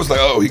was there. I was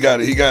like, oh, he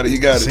got it.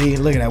 See,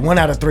 look at that. 1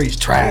 out of 3 is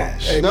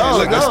trash. Hey,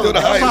 that's still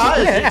the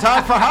highest.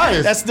 Time for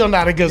highest. That's still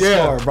not a good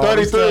score, bro.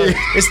 33.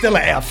 It's still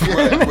an F.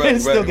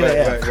 It's still get an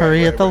F.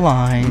 Curry at the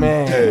line.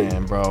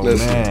 Man, bro,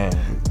 man.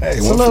 Hey,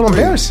 it's a little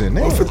embarrassing.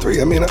 1 for 3.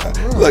 I mean,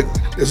 look,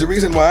 there's a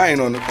reason why I ain't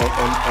on the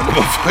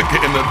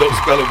motherfucker in the adult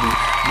spelling bee.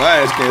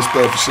 My ass can't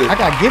spell for shit. I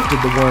got gifted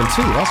the 1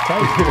 too. That's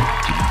crazy.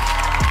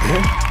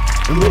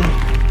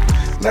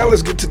 Now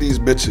let's get to these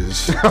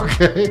bitches.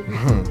 Okay.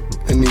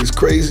 And these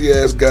crazy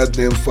ass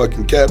goddamn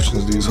fucking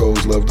captions these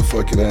hoes love to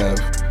fucking have.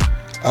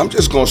 I'm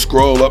just gonna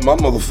scroll up my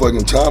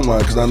motherfucking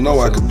timeline because I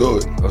know I could do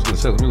it. I was gonna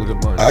say, let me look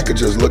at mine. I could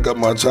just look up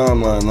my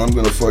timeline and I'm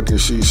gonna fucking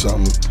see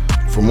something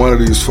from one of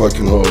these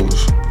fucking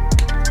hoes.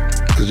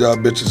 Cause y'all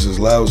bitches is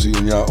lousy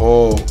and y'all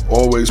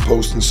always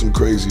posting some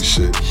crazy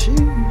shit.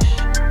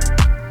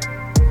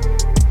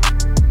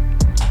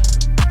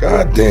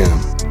 God damn.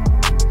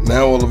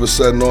 Now all of a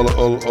sudden all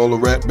the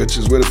rap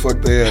bitches, where the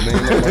fuck they at? They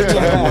ain't on my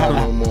timeline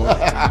no more.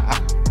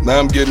 Now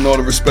I'm getting all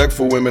the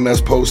respectful women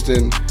that's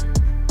posting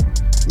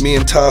me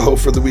in Tahoe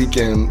for the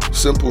weekend.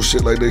 Simple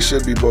shit like they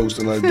should be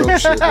posting, like dope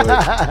shit. Like,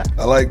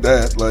 I like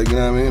that, like, you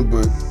know what I mean?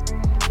 But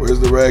where's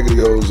the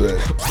raggedy hoes at?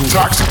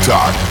 Toxic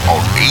Talk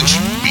on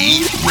HB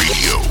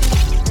Radio.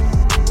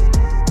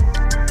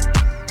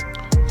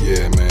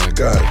 Yeah, man.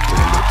 God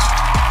damn it.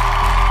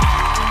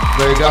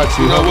 They got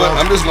you. You know what?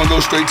 I'm just gonna go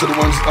straight to the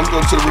ones. I'm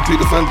going to the repeat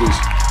offenders.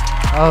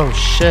 Oh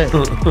shit!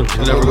 You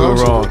never go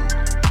wrong.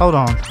 Hold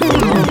on.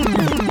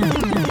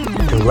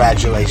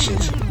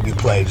 Congratulations, you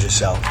played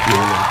yourself.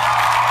 Yeah.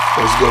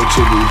 Let's go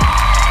to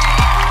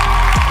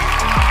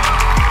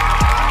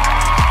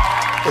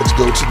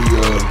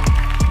the.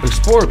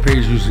 Explorer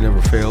page usually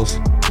never fails.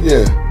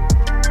 Yeah.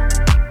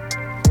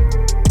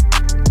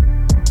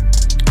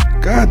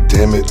 God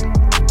damn it.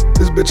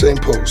 This bitch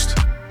ain't post.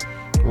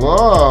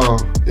 Whoa.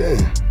 Yeah.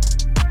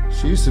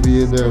 She used to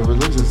be in there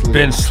religiously.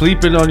 Been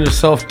sleeping on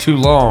yourself too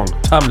long.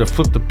 Time to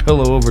flip the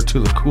pillow over to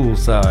the cool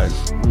side.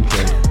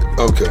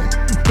 Okay.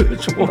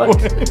 Bitch, what?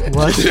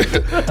 What?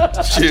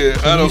 Yeah,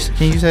 I don't.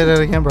 Can you say that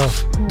again, bro? A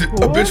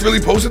bitch really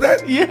posted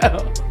that? Yeah.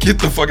 Get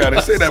the fuck out of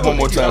here. Say that one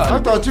more time. I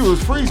thought you was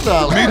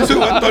freestyling. Me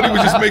too. I thought he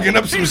was just making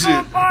up some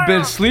shit.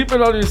 Been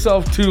sleeping on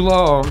yourself too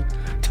long.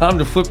 Time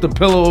to flip the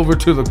pillow over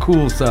to the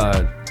cool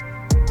side.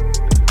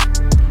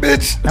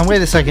 Bitch. And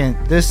wait a second.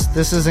 This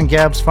isn't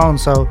Gab's phone,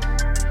 so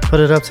put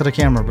it up to the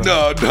camera, bro.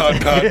 No.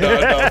 Fuck out of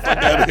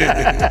here.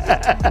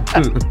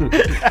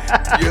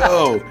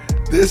 Yo,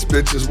 this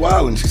bitch is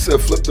wildin'. She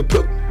said flip the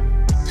pillow.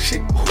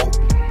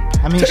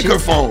 Take her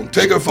phone.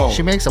 Take her phone.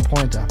 She makes a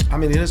point, though. I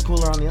mean, it is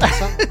cooler on the other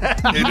side.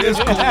 It is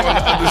cooler on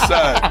the other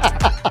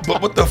side.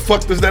 But what the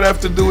fuck does that have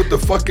to do with the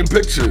fucking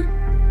picture?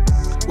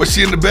 Was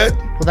she in the bed?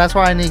 Well, that's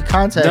why I need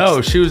context.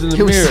 No, she was in the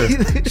mirror.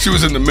 She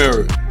was in the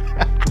mirror.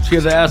 She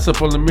had the ass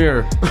up on the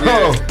mirror.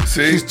 Yeah,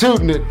 see? She's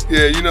tooting it.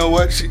 Yeah, you know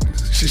what? She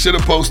should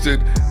have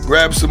posted,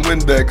 grab some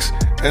Windex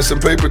and some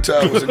paper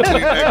towels and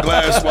clean that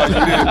glass while you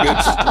there,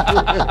 bitch.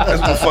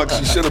 That's what the fuck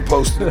she should have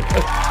posted.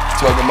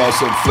 Talking about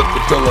some flip the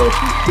pillow.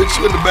 Bitch,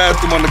 you in the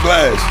bathroom on the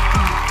glass.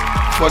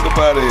 Fuck up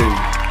out of here.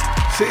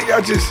 See,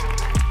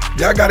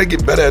 y'all gotta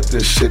get better at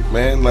this shit,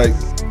 man. Like,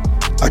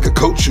 I could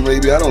coach you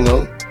maybe, I don't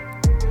know.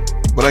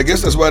 But I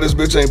guess that's why this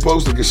bitch ain't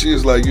posted, because she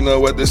is like, you know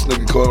what, this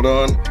nigga caught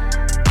on.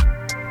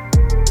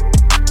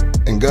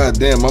 And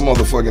goddamn, my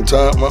motherfucking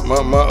time,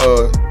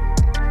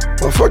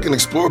 my fucking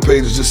Explore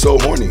page is just so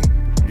horny.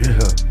 Yeah.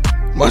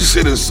 My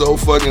shit is so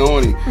fucking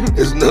horny.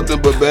 It's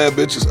nothing but bad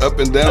bitches up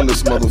and down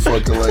this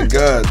motherfucker. Like,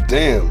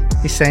 goddamn.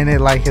 He's saying it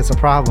like it's a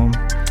problem.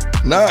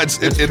 Nah,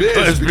 it is.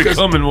 It's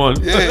becoming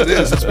one. Yeah, it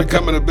is. It's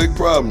becoming a big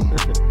problem.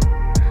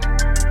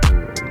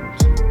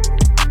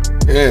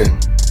 Yeah.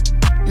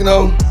 You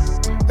know,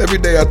 every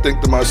day I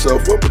think to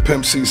myself, what would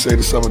Pimp C say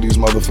to some of these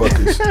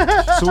motherfuckers?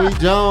 Sweet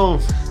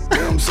Jones. You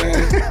know what I'm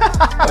saying?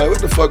 Like, what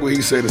the fuck would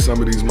he say to some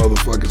of these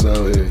motherfuckers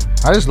out here?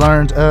 I just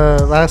learned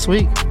last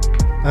week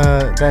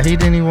that he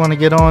didn't even want to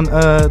get on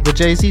the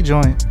Jay-Z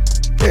joint.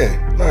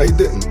 Yeah, no, he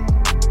didn't.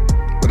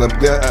 But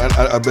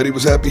I bet he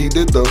was happy he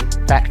did though.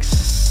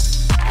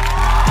 Facts.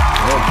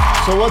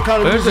 Yeah. So what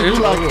kind of music you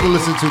like to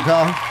listen to,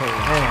 Kyle?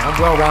 Man, I'm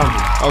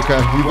well-rounded. Okay,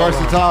 you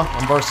versatile?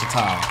 I'm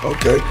versatile.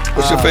 Okay.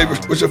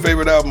 What's your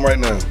favorite album right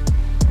now?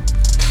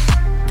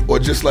 Or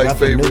just like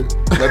Nothing favorite?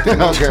 New. Nothing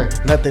new. Okay.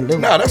 Nothing new.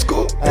 Nah, that's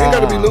cool. It ain't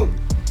gotta be new.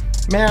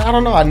 Man, I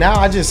don't know. Now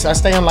I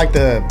stay on like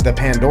the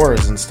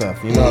Pandoras and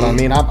stuff. You know what I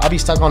mean? I be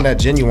stuck on that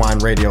Genuine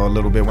radio a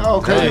little bit. When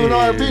Okay, you an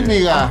R&B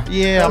nigga.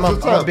 Yeah, I'm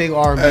a big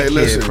R&B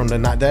kid from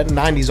that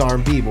 90s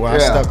R&B, boy. I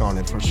stuck on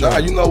it for sure. Nah,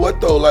 you know what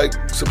though? Like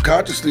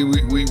subconsciously,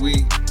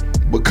 we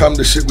become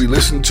the shit we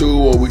listen to,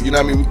 or you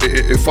know what I mean?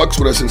 It fucks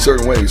with us in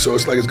certain ways. So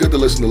it's like it's good to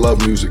listen to love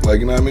music. Like,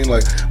 you know what I mean?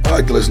 Like I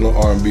like to listen to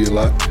R&B a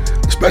lot,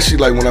 especially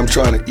like when I'm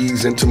trying to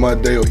ease into my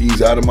day or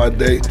ease out of my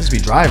day. I just be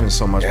driving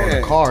so much on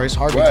the car. It's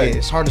hard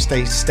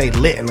to stay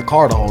lit in the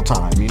car the whole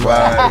time. You know?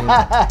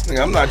 Right.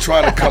 I'm not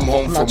trying to come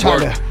home from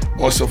work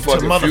on some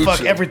fucking motherfuck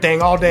Future.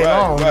 Everything all day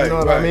long. You know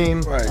what I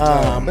mean?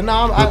 But no,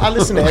 I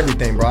listen to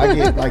everything, bro. I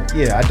get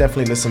I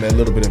definitely listen to a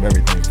little bit of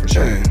everything for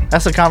sure.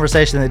 That's a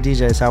conversation that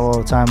DJs have all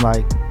the time.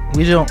 Like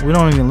we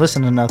don't even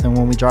listen to nothing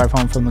when we drive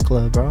home from the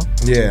club, bro.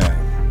 Yeah.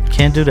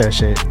 Can't do that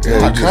shit.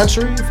 Yeah,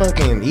 country,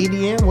 fucking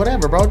EDM,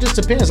 whatever, bro. It just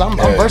depends. I'm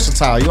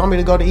versatile. You want me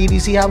to go to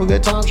EDC, have a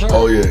good time? Sure.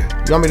 Oh, yeah.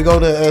 You want me to go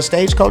to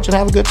Stagecoach and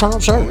have a good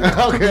time? Sure.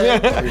 Okay.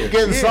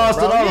 Getting sauced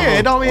at all. Yeah,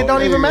 it don't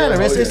even matter.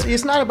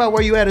 It's not about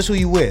where you at, it's who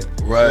you with.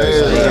 Right.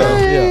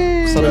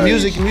 Yeah. So the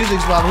music's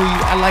about who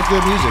you. I like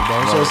good music,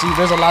 bro. So see,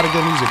 there's a lot of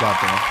good music out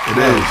there. It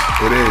is.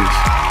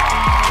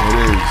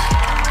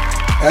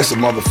 That's a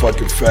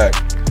motherfucking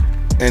fact.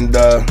 And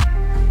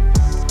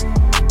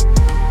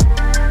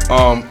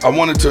I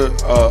wanted to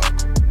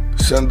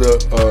send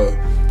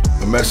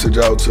a message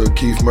out to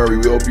Keith Murray.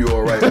 We hope you're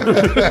all right.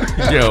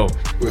 Yo.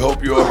 We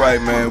hope you're all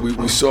right, man.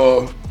 We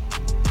saw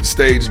the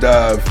stage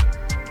dive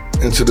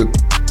into the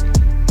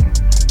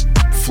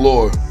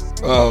floor.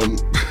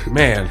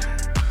 Man.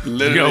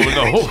 Literally. Yo,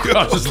 the whole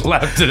crowd just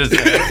laughed at his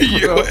ass.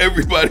 Yo,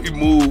 everybody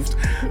moved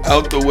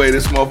out the way.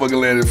 This motherfucker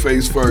landed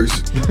face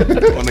first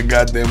on the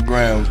goddamn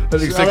ground.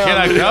 They said, "Can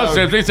I couch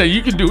them?" They said,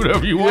 "You can do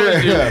whatever you want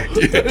to do."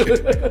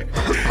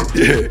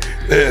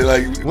 Yeah.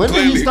 Like when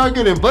did he start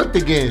getting booked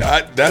again?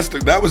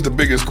 That was the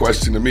biggest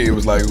question to me. It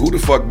was like, who the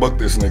fuck booked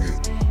this nigga?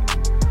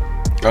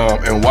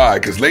 And why?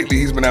 Because lately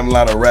he's been having a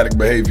lot of erratic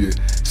behavior.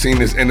 Seen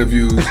his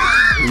interviews.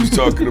 He was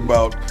talking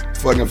about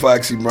fucking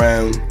Foxy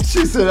Brown.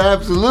 She said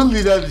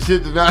absolutely that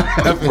shit did not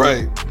happen.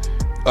 Right.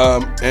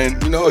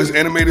 And you know, his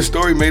animated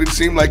story made it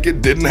seem like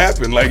it didn't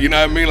happen. Like, you know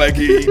what I mean? Like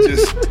he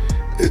just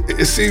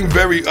it seemed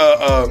very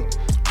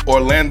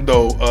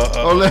Orlando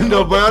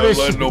Brownish.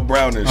 Orlando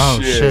Brownish. Oh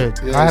yeah. shit.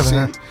 Yeah,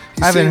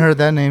 I haven't heard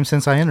that name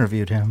since I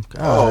interviewed him.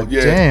 Oh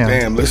yeah,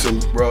 damn. Listen,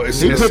 bro.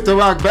 He put the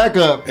rock back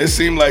up. It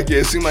seemed like he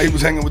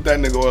was hanging with that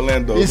nigga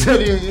Orlando. He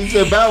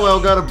said Bow Wow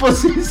got a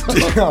pussy.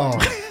 So.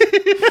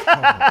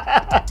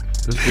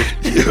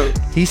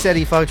 He said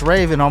he fucked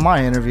Raven on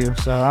my interview,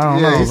 so I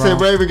don't know. Yeah, he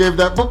said Raven gave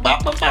that.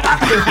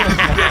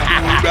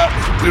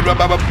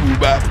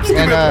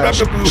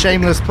 And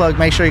shameless plug,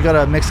 make sure you go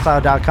to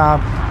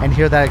mixcloud.com and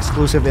hear that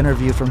exclusive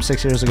interview from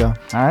 6 years ago.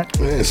 All right?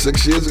 Man,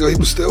 6 years ago, he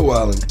was still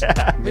wilding.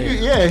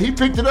 Yeah, he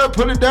picked it up,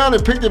 put it down,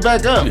 and picked it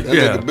back up. That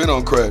nigga been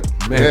on crack.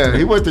 Man. Yeah,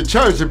 he went to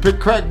church and picked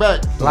crack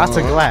back. Lots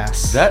of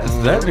glass. That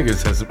nigga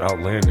says some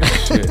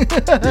outlandish shit.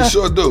 He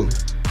sure do.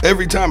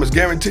 Every time, it's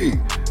guaranteed.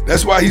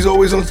 That's why he's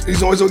always on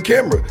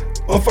camera.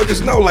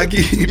 Motherfuckers know, like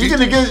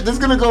this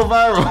gonna go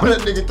viral.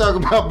 That nigga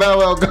talking about Bow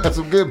Wow got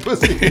some good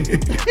pussy.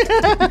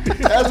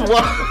 That's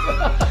why.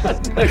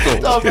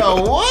 Talking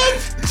about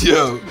what?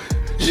 Yo,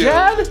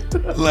 Chad?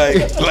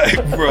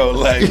 like, bro,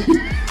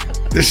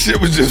 this shit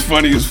was just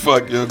funny as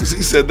fuck, yo. Cause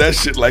he said that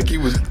shit like he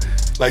was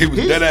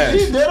dead ass.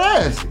 He's dead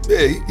ass.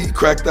 Yeah, he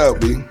cracked out,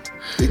 B.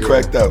 He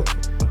cracked out.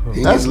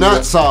 That's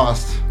not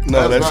sauced.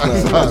 No, that's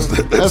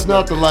not. That's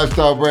not the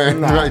lifestyle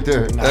brand right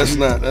there. That's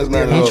not at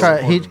all.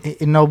 He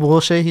no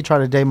bullshit. He tried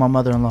to date my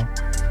mother-in-law.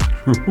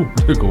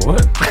 Nigga,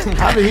 what?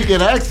 How did he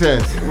get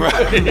access?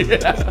 Right.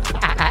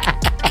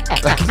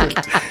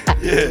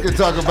 Yeah. We can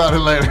talk about it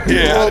later.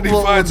 Yeah, how did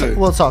he find her?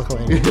 We'll talk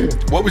later.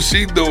 What was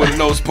she doing in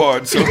those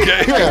parts?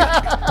 Okay.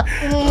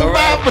 All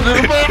right.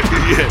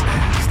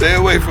 Yeah. Stay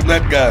away from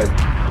that guy.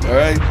 All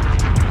right.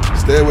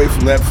 Stay away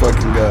from that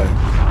fucking guy.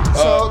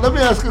 So let me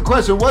ask a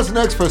question. What's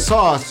next for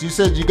Sauce? You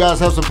said you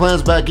guys have some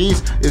plans back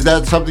east. Is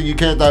that something you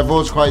can't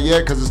divulge quite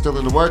yet because it's still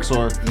in the works,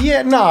 or?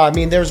 Yeah, no. I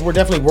mean, we're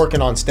definitely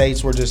working on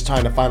states. We're just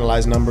trying to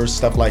finalize numbers,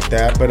 stuff like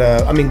that. But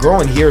I mean,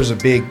 growing here is a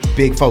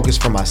big focus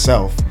for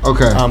myself.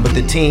 Okay. But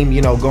the team,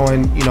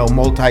 going,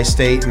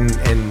 multi-state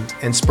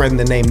and spreading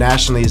the name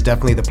nationally is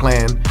definitely the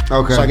plan.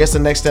 Okay. So I guess the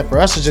next step for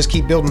us is just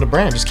keep building the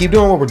brand. Just keep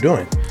doing what we're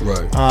doing.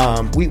 Right.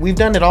 We've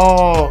done it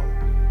all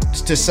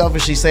to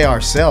selfishly say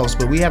ourselves,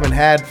 but we haven't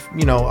had,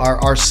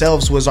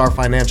 ourselves was our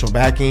financial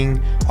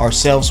backing,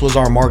 ourselves was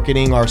our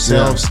marketing,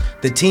 ourselves. Yeah.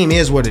 The team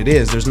is what it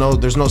is. There's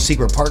no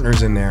secret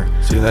partners in there.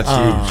 See, that's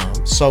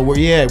huge. So we're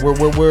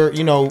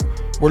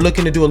We're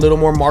looking to do a little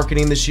more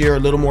marketing this year, a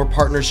little more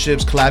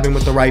partnerships, collabing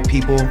with the right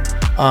people.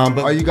 But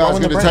are you guys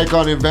going to take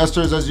on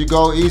investors as you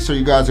go east, or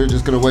you guys are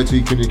just going to wait till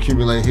you can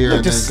accumulate here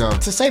and then go?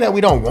 To say that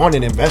we don't want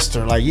an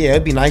investor, like, yeah,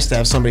 it'd be nice to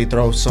have somebody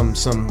throw some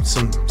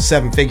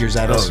 7 figures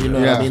at us. You know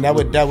what I mean?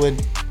 That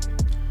would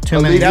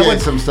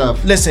some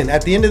stuff. Listen,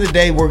 at the end of the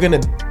day, we're gonna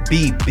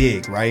be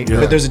big, right? Yeah.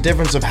 But there's a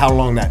difference of how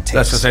long that takes.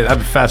 That's to say,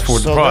 I'd fast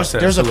forward the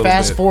process. There's a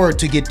fast forward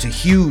to get to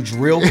huge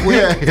real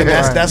quick, and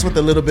that's with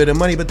a little bit of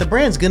money. But the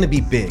brand's gonna be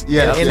big.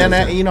 Yeah, and then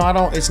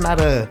it's not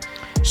a.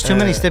 There's too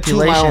many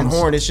stipulations. To my own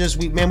horn. It's just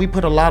we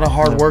put a lot of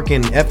hard work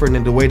and effort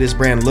into the way this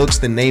brand looks,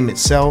 the name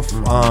itself,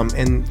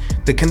 and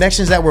the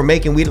connections that we're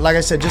making. We, like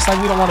I said, just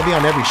like we don't want to be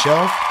on every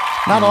shelf.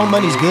 Not all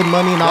money's good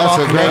money. Not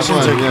all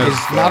connections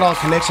not all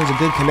connections are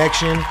good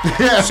connection.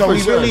 So we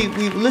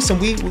listen.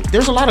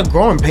 There's a lot of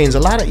growing pains. A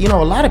lot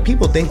of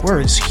people think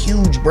we're this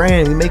huge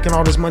brand. We making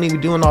all this money. We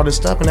doing all this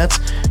stuff, and that's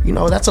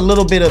a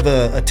little bit of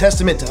a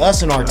testament to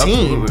us and our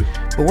team.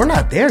 But we're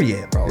not there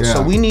yet, bro. Yeah.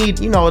 So we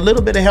need a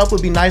little bit of help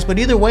would be nice. But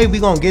either way, we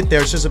gonna get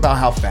there. It's just about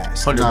how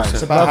fast. 100%.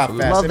 It's about how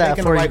fast. Love and that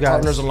making for the right you guys.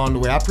 partners along the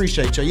way. I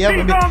appreciate you. Yeah,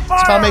 it's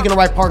about making the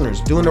right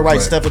partners, doing the right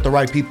stuff with the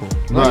right people.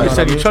 Like you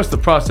said, you trust the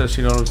process.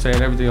 You know what I'm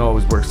saying? Everything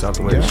always works out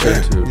the way it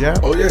should too. Yeah.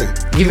 Oh yeah.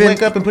 You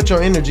wake up and put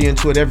your energy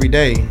into it every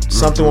day.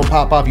 Something will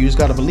pop up. You just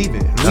gotta believe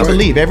it. You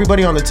believe.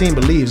 Everybody on the team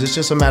believes. It's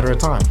just a matter of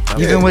time.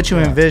 Even what you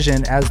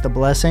envision as the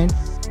blessing,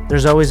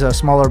 there's always a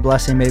smaller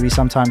blessing maybe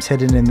sometimes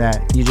hidden in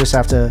that. You just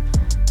have to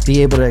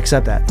be able to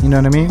accept that. You know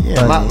what I mean?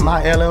 Yeah,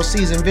 my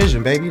LLC's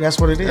Envision, baby. That's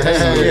what it is.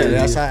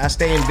 That's how I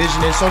stay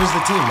envisioning. So does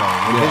the team, though.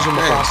 Envision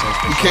the process.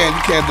 You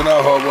can't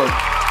deny hard work.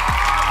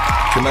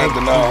 Cannot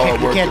deny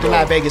hard work. You can't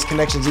deny Vegas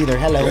connections either.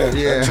 Hello.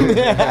 Yeah.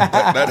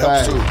 That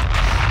helps too.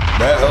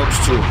 That helps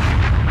too.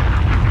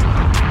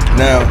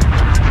 Now,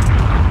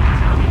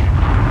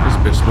 this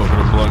bitch smoking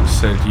a blunt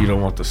said you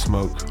don't want the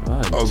smoke.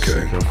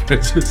 Okay.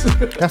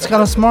 That's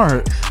kind of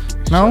smart.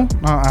 No?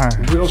 All right.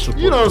 You don't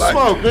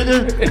smoke,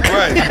 nigga.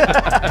 Right.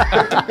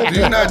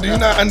 Do you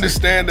not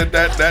understand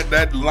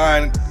that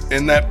line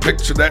in that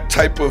picture, that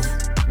type of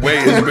way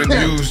has been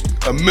used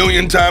a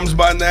million times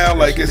by now?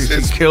 Like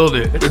it's killed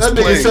it. It's that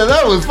nigga said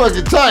that was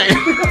fucking tight.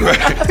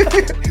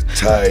 Right.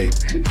 Tight.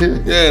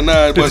 Yeah,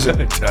 nah, it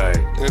wasn't tight.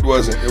 It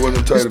wasn't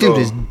tight this at dude all.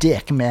 is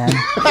dick, man.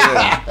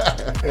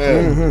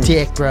 Yeah.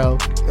 Dick, bro.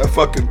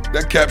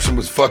 That caption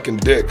was fucking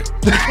dick.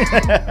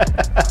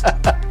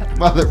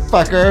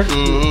 Motherfucker.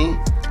 Mm-hmm.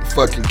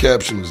 Fucking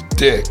caption was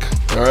dick.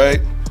 All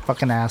right.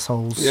 Fucking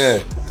assholes. Yeah.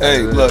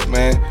 Hey, look,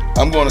 man.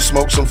 I'm going to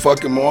smoke some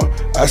fucking more.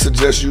 I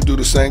suggest you do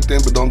the same thing,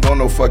 but don't go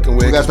no fucking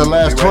way. We got the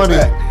last 20.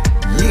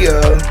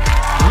 Yeah.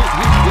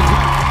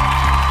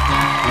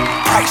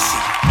 Pricey.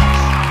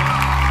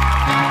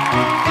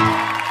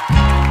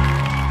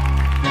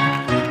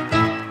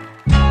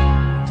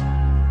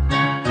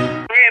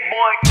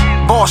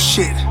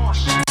 Bullshit.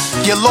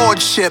 Your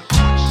lordship.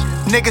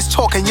 Niggas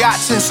talking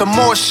yachts and some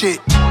more shit.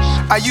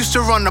 I used to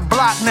run the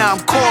block, now I'm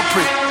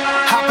corporate.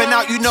 Hopping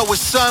out, you know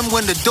it's sun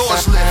when the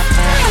doors lift.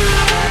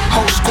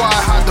 Whole squad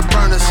hide the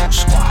burners.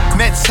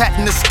 Mets hat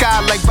in the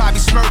sky like Bobby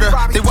Smurder.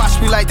 They watch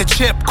me like the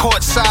chip,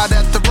 courtside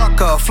at the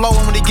Rucker.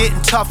 Flowing when they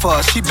getting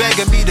tougher. She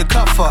begging me to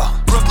cuff her.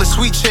 Brooklyn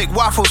sweet chick,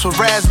 waffles with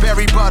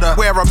raspberry butter.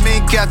 Wear a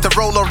mink at the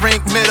roller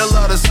rink, middle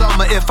of the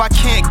summer. If I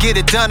can't get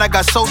it done, I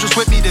got soldiers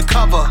with me to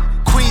cover.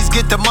 Queens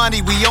get the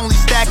money, we only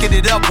stacking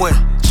it up with.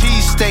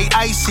 Cheese stay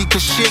icy,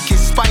 cause shit get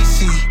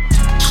spicy.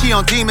 She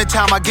on demon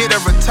time, I get her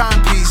a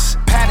timepiece.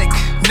 Panic,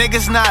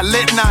 niggas not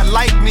lit, not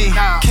like me.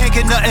 Can't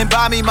get nothing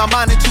by me, my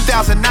mind in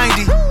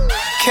 2090.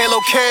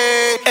 Kalo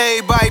K,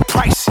 everybody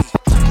pricey.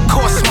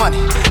 Cost money,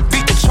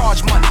 beat the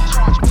charge money.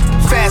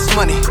 Fast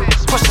money,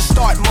 push the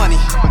start money.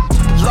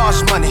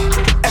 Large money,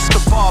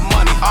 Escobar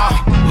money.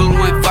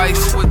 Little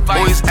advice,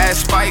 always add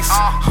spice.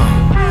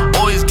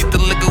 Always get the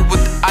liquor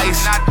with the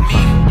ice. Not me.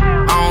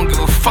 I don't give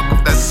a fuck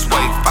if that's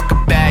wife. I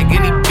could bag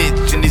any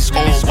bitch in this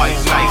old white.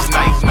 Nice.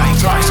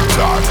 Toxic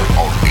Talk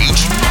on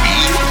HB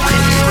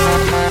Radio.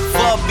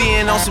 Fuck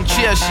being on some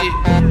chill shit.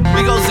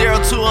 We go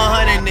 0 to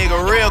 100, nigga,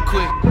 real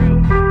quick.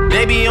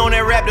 They be on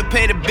that rap to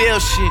pay the bill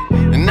shit.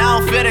 And I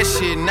don't feel that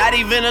shit, not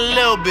even a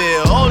little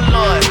bit. Oh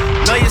Lord,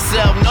 know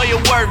yourself, know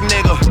your worth,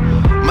 nigga.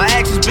 My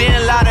actions being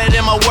louder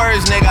than my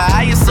words, nigga.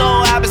 How you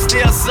so high but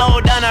still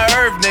so down to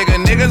earth, nigga.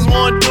 Niggas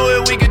won't do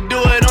it, we can do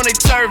it on they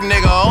turf,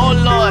 nigga. Oh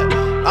Lord,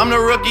 I'm the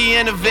rookie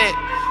and the vet.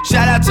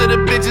 Shout out to the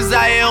bitches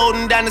out here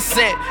holding down the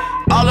set.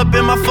 All up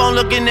in my phone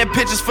looking at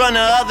pictures from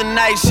the other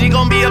night. She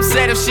gon' be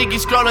upset if she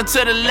keep scrolling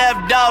to the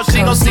left, dog.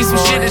 She gon' see some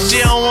shit that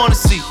she don't wanna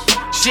see.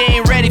 She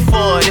ain't ready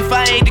for it. If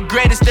I ain't the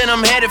greatest, then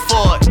I'm headed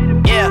for it.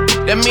 Yeah,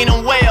 that mean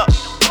I'm way up.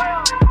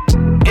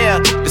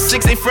 Yeah, the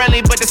 6 ain't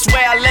friendly, but that's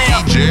where I lay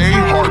up. DJ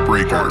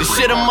Heartbreaker. The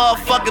shit a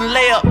motherfucking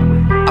layup.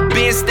 I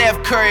been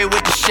Steph Curry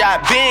with the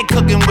shot. Been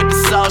cooking with the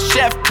sauce.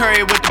 Chef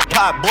Curry with the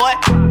pot, boy.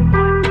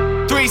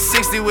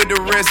 360 with the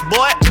wrist,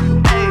 boy.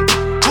 Hey,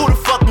 who the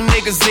fuck them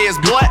niggas is,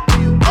 boy?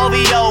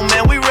 OVO,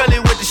 man, we really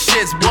with the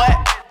shits, boy.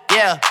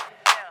 Yeah,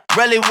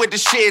 really with the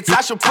shits.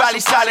 I should probably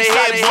start a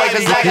hit, boy,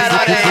 cause I got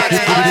all the hits,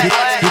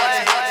 boy.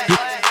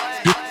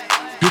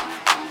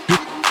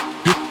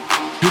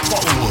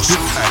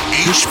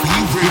 HB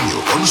Radio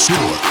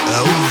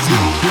 _LV.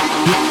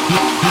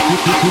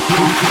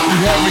 You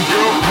having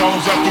girl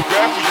problems, I feel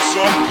bad for you,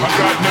 son. I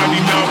got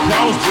 99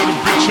 problems, but a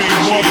bitch ain't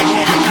one.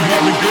 You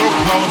having girl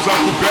problems, I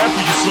feel bad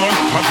for you, son.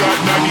 I got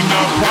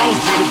 99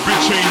 problems, but a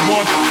bitch ain't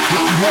one.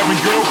 If you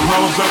having girl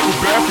problems, I feel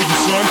bad for you,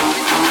 son.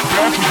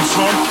 Bad for you,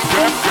 son.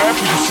 Bad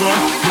for you, son.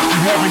 If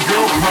you having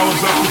girl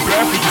problems, I feel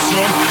bad for you,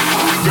 son.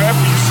 Bad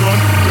for you, son.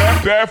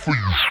 Bad for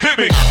you. Hit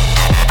me.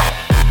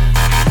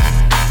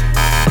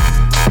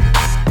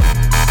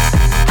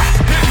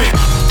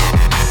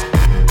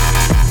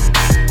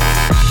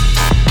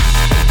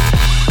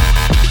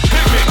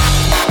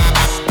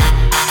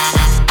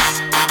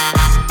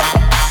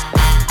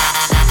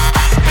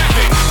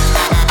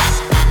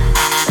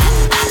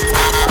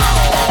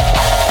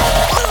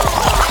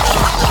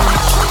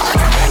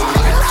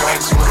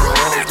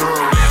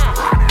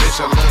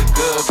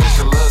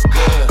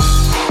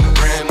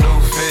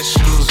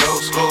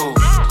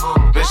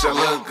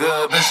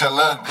 Bitch, I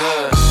look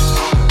good.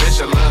 Bitch,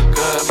 I look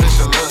good. Bitch,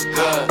 I look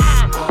good.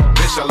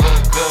 Bitch, I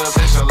look good.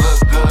 Bitch, I look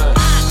good.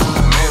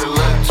 Made her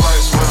look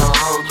twice when I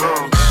rolled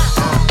through.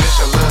 Bitch,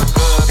 I look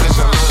good. Bitch,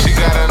 I look good. She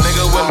got a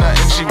nigga with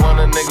nothing. She want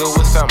a nigga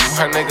with something.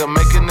 Her nigga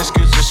making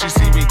excuses. She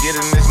see we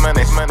getting this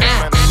money.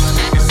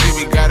 You see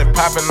we got it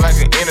popping like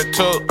an inner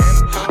tube.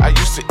 I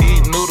used to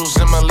eat noodles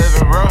in my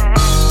living room.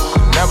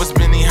 Now it's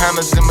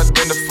Benihana's in my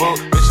dinner food.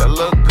 Bitch, I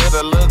look good.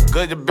 I look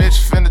good. Your bitch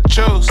finna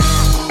choose.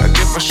 I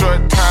give a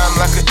short time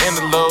like an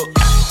interlude.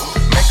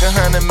 Make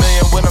 100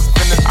 million when I'm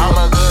finished. I'm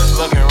a good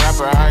looking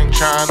rapper, I ain't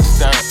trying to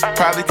stunt.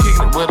 Probably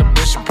kicking it with a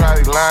bitch and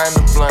probably lying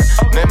to blunt.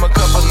 Name a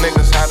couple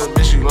niggas, how the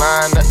bitch you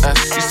lying to us.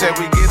 You said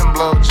we get them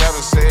blow job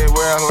and say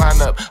where I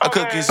line up. A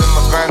cookies in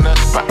my grinder,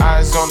 my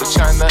eyes on the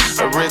China.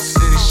 A rich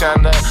city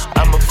shiner,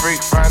 I'm a freak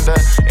finder.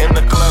 In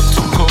the club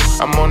too cool,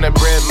 I'm on that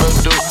bread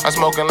mildew. I'm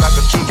smoking like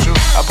a choo-choo,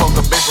 I poke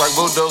a bitch like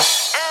voodoo.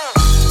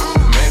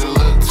 Made her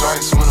look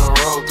twice when I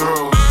roll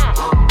through.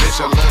 Bitch,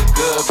 I look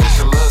good, bitch,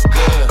 I look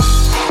good.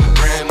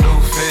 Brand new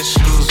fit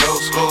shoes,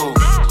 old school.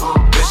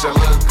 Bitch, I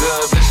look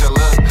good, bitch, I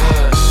look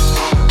good.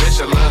 Bitch,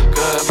 I look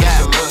good, bitch,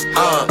 I look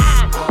good.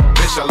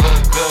 Bitch, I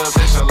look good,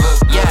 bitch, I look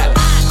good.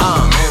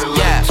 Made it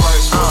look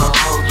twice when I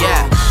roll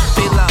through.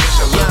 Bitch, I look good,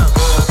 bitch, I look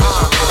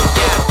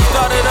good.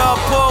 Started off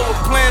poor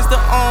with plans to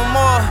own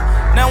more.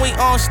 Now we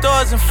own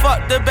stores and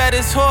fuck the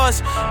baddest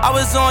horse. I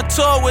was on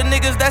tour with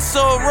niggas that's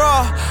so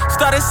raw.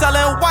 Started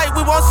selling white,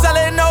 we won't sell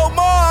it no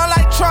more.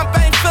 Like Trump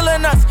ain't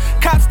feeling us,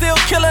 cops still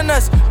killing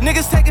us.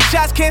 Niggas taking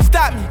shots, can't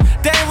stop me,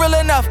 they ain't real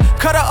enough.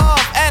 Cut her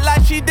off, act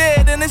like she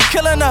dead and it's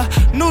killing her.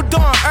 New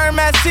Dawn,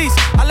 Hermes seats,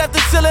 I left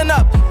the ceiling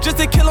up just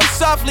to kill him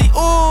softly.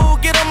 Ooh,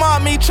 get him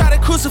on me, try to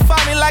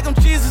crucify me like I'm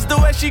Jesus. The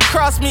way she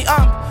crossed me,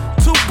 I'm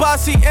too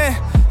bossy and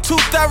too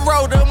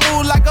thorough to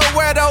move like a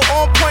weirdo,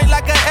 on point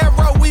like an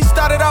arrow. We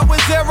started off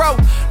with zero,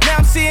 now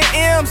I'm seeing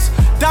M's.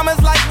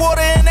 Diamonds like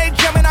water and they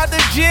jumping out the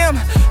gym.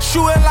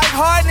 Shooting like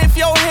Harden if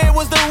your head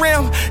was the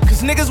rim.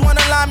 Cause niggas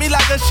wanna line me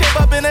like a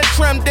shape up in a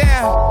trim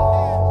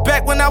down.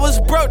 Back when I was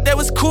broke, they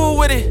was cool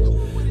with it.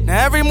 Now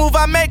every move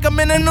I make, I'm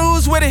in the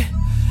news with it.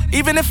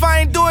 Even if I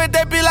ain't do it,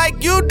 they be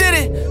like, you did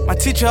it. My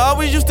teacher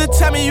always used to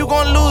tell me, you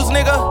gon' lose,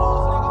 nigga.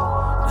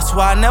 That's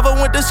why I never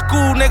went to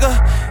school, nigga.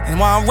 And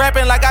why I'm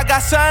rapping like I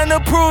got something to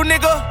prove,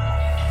 nigga.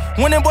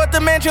 Went and bought the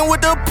mansion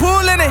with the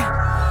pool in it.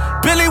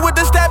 Billy with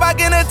the stab, I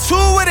get a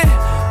two with it.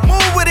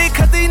 Move with it,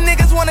 cause these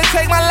niggas wanna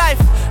take my life.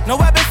 No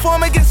weapon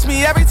form against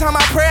me every time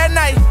I pray at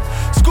night.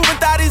 Scuba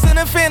thotties in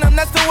the phantom,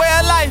 that's the way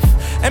of life.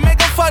 And make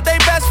them fuck they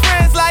best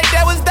friends like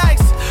that was dice.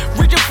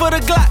 Reaching for the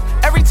Glock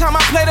every time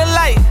I play the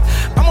light.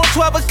 I'm on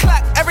 12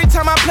 o'clock every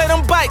time I play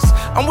them bikes.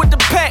 I'm with the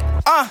pack,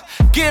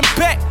 getting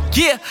back,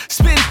 yeah.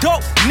 Spitting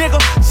dope,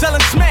 nigga,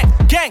 selling smack,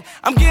 gang.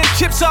 I'm getting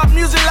chips off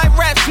music like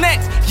rap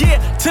snacks,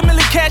 yeah. 10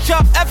 million cash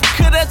off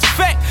Africa, that's a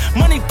fact.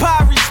 Money,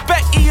 power,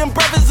 respect, Ian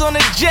brothers on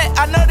the jet.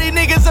 I know these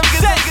niggas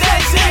upset,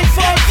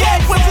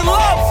 what's the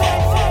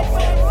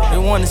love? They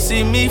wanna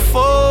see me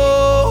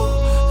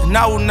fall, and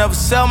I will never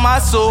sell my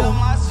soul.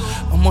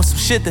 I'm on some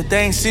shit that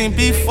they ain't seen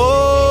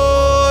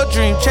before.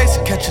 Dream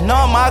chasing, catching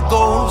all my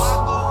goals.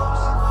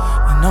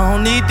 And I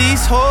don't need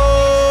these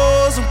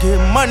hoes. I'm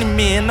getting money,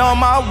 me and all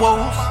my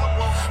woes.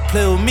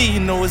 Play with me, you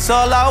know it's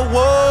all I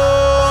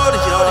want.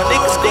 And y'all the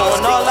niggas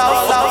going all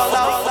out.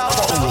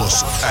 Follow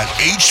us at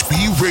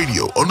HB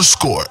Radio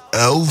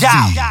 _LV.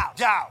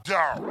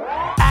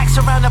 Ask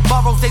around the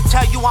boroughs, they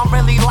tell you I'm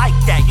really like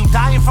that. You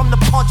dying from the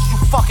punches, you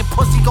fucking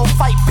pussy, go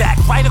fight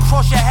back. Right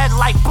across your head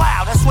like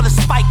blow, that's with a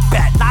spike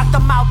bat. Knock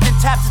them out, then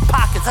taps his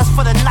pockets, that's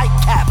for the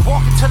nightcap.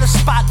 Walking to the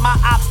spot, my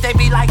ops, they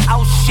be like,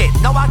 oh shit.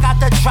 No, I got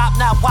the drop,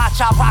 now watch,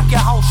 I rock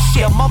your whole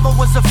shit. Your mama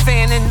was a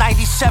fan in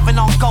 97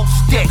 on Ghost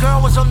Stick. Your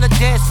girl was on the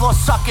dance floor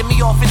sucking me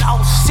off in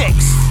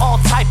 06. All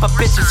type of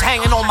bitches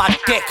hanging on my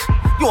dick.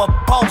 You a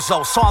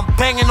bozo, so I'm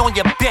banging on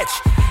your bitch.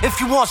 If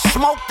you want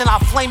smoke, then I'll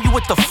flame you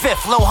with the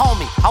fifth. Lil'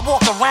 homie, I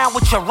walk around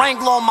with your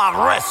Wrangler on my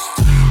wrist.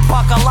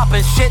 Buckle up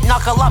and shit,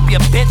 knuckle up, you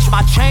bitch.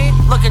 My chain,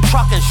 looking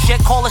truck and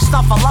shit, call it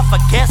stuff I love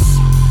for kiss.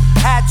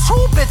 Had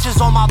 2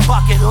 bitches on my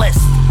bucket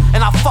list.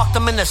 and I fucked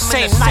them in the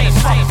same night.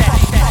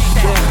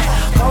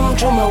 Yeah. Come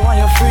to me while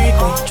you freak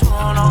me.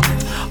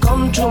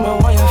 Come to me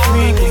while you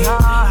freak me.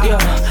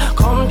 Yeah.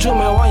 Come to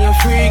me while you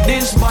freak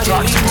this body.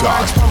 Leave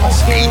marks from my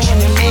skin when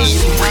you miss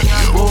me.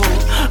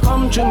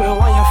 Come to me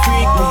while you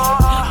freak me.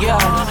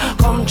 Yeah.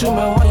 Come to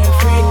me while you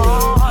freak me.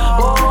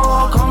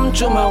 Oh, come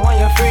to me while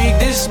you freak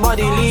this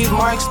body. Leave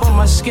marks from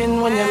my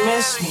skin when you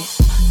miss me.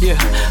 Yeah,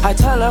 I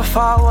tell her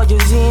forward you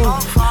see me.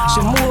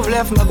 She move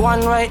left, me go on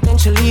right, then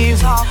she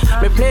leaves me.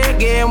 Me play a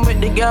game with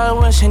the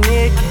girl when she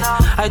naked.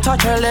 I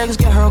touch her legs,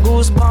 get her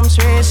goosebumps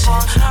racing.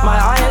 My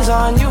eyes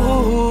on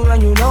you,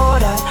 and you know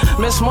that.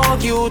 Me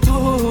smoke you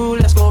too,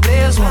 let's go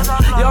blaze one.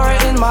 You're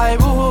in my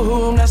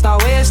room, let's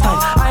not waste time.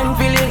 I'm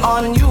feeling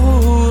on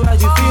you, as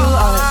you feel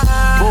alright.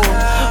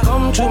 Oh,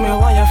 come to me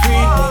while you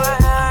freak me.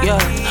 Yeah,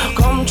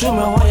 come to me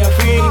while you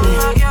freak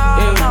me.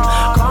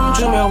 Yeah, come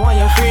to me while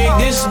you freak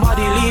this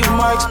body. Leave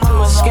marks on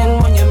my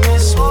skin when you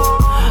miss me.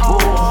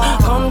 Oh,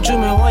 come to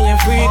me while you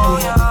freak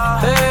me.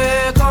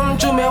 Hey, come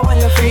to me while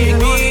you freak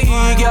me,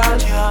 girl.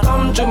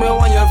 Come to me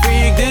while you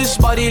freak this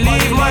body.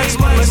 Leave marks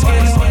on my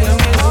skin when you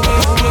miss me.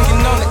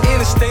 Looking on the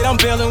interstate, I'm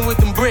bailing with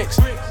them bricks.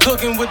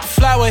 Cooking with the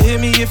flour, hit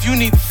me if you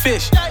need the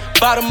fish.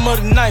 Bottom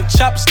of the knife,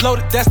 choppers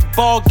loaded, that's the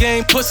ball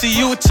game. Pussy,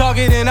 you a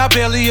target and I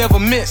barely ever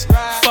miss.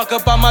 Fuck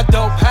up on my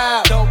dope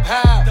house.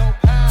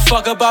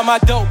 Fuck up on my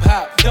dope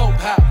house.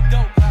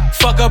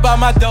 Fuck up on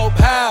my dope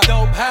house.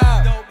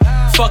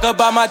 Fuck up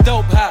on my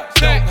dope house.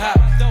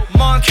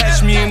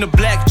 Catch me in the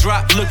black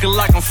drop, looking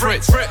like I'm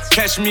Fritz.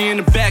 Catch me in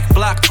the back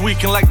block,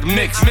 tweaking like the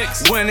mix.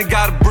 When it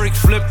got a brick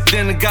flip,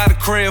 then it got a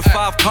crib.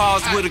 5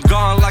 cars with a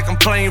gun like I'm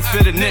playing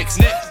for the Knicks.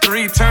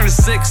 3 turned to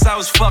 6, I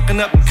was fucking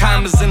up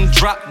commas in the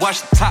drop.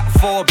 Watch the top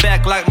fall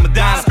back like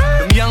Madonna.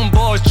 Them young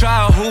boys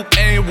try a hoop,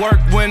 ain't work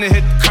when it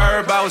hit the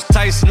curb. I was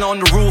Tyson on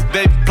the roof,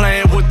 baby,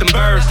 playing with them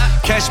birds.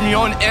 Catch me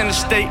on the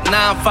interstate,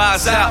 9-5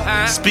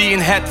 south. Speeding,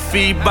 had to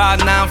feed by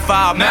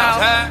 9-5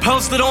 miles.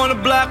 Posted on the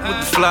block with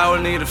the flower,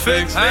 need a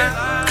fix.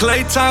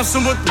 Clay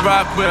Thompson with the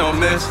rock, we don't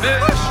miss.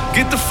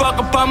 Get the fuck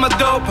up on my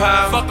dope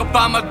house. Fuck up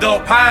on my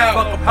dope house.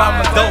 Fuck up on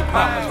my dope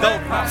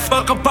house.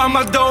 Fuck up on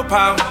my dope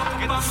house.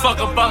 Get the fuck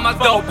up on my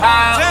dope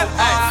house.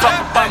 Fuck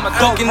up on my dope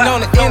house. Looking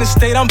on the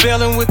interstate, I'm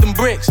bailing with them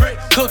bricks.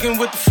 Cooking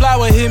with the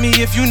flour, hit me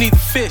if you need the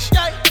fish.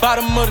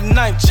 Bottom of the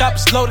knife,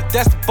 choppers loaded,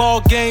 that's the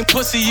ball game.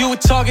 Pussy, you a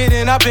target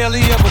and I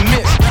barely ever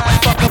miss.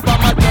 Fuck up on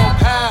my dope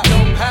house.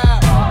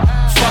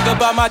 Fuck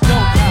up on my dope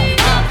house.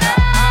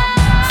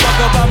 Fuck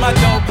up on my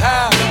dope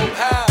house.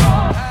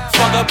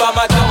 Fuck up on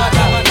my dope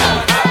house.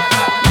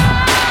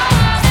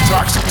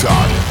 Toxic Talk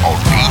on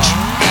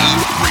HB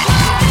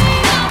Radio.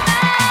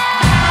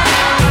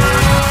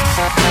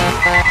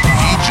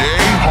 DJ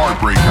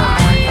Heartbreaker.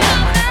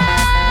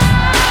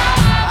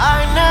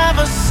 I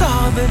never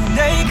saw the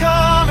day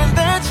coming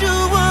that you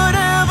would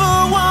ever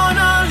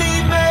wanna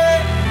leave me.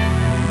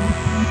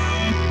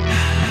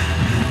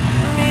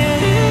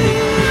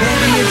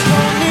 Baby, it's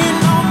only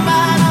no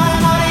matter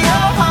what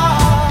your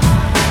heart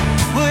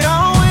would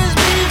always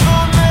be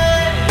for me.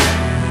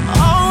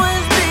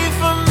 Always be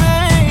for me,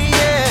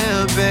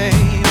 yeah,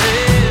 baby.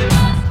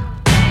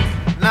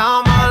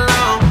 Now I'm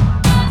alone.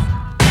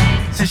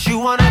 Since you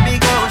wanna be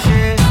gone,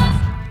 shit,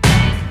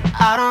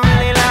 I don't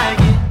really like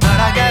it, but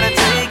I gotta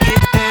take it.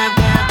 Damn,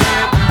 damn,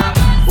 damn.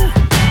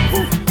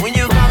 When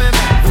you coming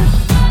back,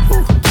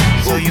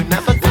 so you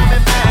never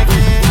coming back,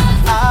 yeah.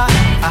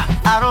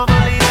 I don't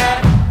believe that,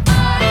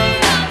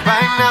 but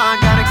right now I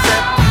gotta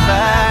accept the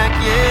fact,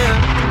 yeah.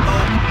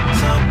 Oh,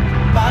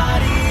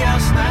 somebody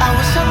else now. I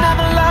wish I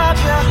never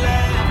loved you.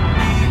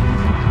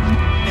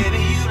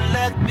 Baby, you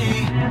let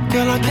me.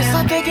 Girl, I guess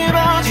I'm thinking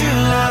about you.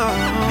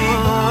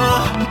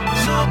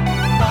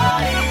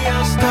 Somebody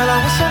else. Girl, I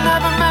wish I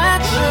never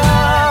met you.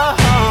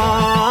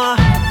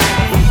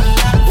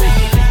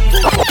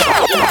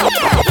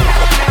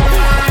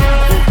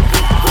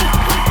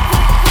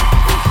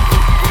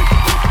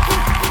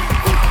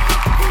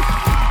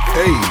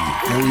 Hey,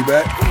 and we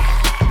back,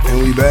 and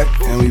we back,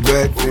 and we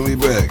back, and we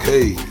back.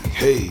 Hey,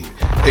 hey.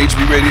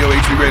 HB Radio,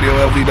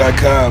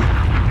 HBRadioLV.com.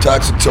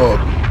 Toxic Talk.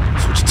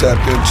 That's what you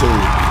tapped into.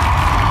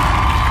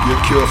 Your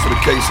cure for the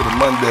case of the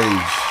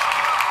Mondays.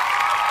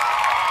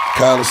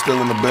 Kyle is still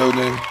in the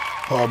building.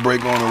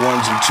 Heartbreak on the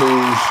 1s and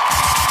 2s.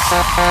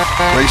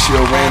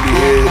 Ratio Randy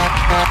Head.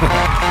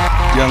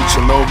 Young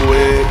Chernobyl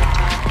Head.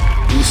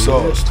 He's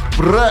sauced.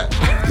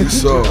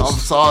 He's sauced. I'm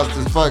sauced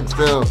as fuck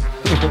still.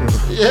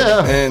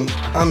 Yeah. And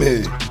I'm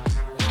here.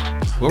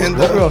 What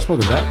were y'all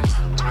smoking that?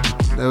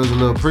 That was a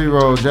little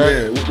pre-roll, Jack.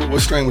 Yeah,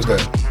 what strain was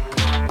that?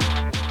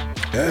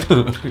 Yeah.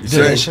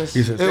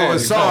 It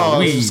was sauce.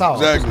 Weed.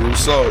 Exactly, it was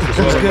sauce.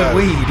 It was good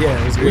weed,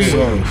 yeah. It was good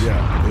weed.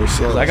 Yeah. It was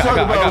sauce. I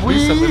got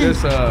me some of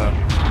this.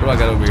 What do I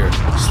got over here?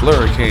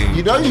 Slurricane.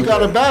 You know you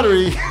got a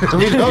battery.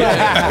 We know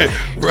that.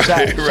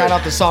 Shout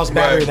out the Sauce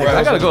battery.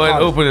 I gotta go ahead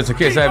and open this in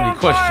case I have any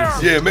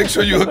questions. Yeah, make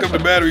sure you hook up the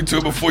battery to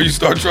it before you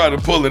start trying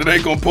to pull it. It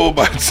ain't gonna pull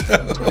by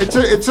itself.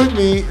 It took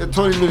me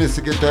 20 minutes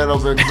to get that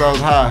open because I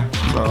was high.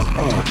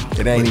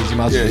 So it ain't easy.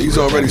 Yeah, he's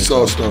already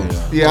sauced though.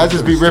 Yeah, I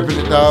just be ripping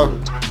it, dog.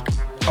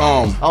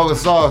 Oh, with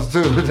sauce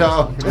too,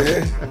 dog.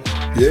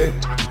 Yeah.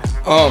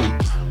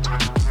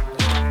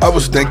 I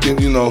was thinking,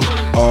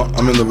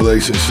 I'm in a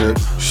relationship,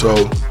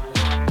 so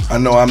I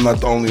know I'm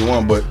not the only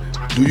one, but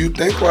do you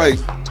think like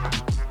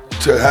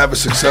to have a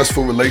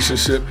successful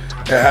relationship,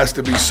 it has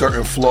to be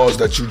certain flaws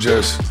that you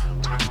just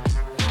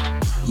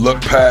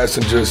look past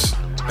and just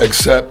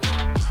accept?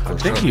 I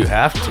think you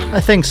have to.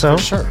 I think so.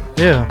 For sure.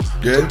 Yeah.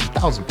 Yeah.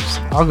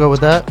 1000%. I'll go with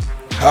that.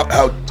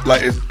 How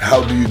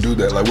do you do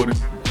that? Like,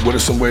 what are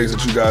some ways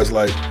that you guys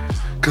like?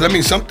 Because I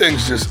mean, some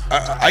things just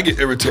I get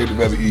irritated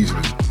very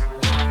easily.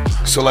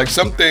 So like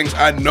some things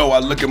I know I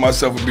look at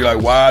myself and be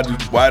like, why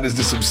does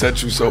this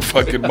upset you so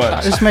fucking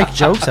much? Just make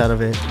jokes out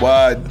of it.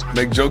 Why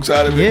make jokes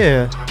out of it?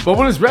 Yeah. But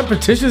when it's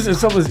repetitious and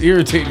something's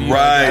irritating you,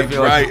 right.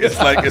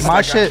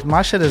 It's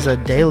my shit is a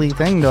daily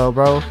thing though,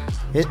 bro.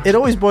 It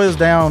always boils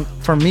down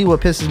for me.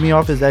 What pisses me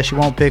off is that she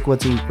won't pick what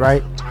to eat,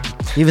 right?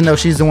 Even though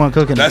she's the one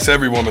cooking. That's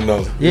every woman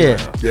though. Yeah.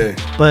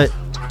 But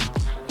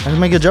I just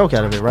make a joke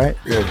out of it, right?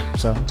 Yeah.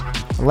 So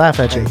I laugh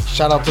at you. Hey,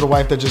 shout out to the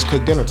wife that just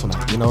cooked dinner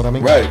tonight. You know what I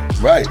mean? Right.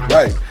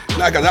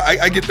 Nah, cause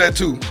I get that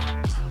too.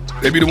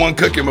 They be the one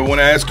cooking, but when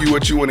I ask you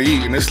what you want to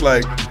eat, and it's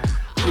like,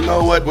 you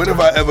know what? When have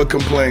I ever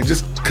complained?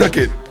 Just cook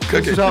it.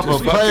 Drop a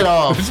plate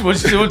off. What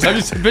time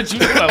you said, bitch, you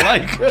know what I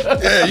like.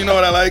 Yeah, you know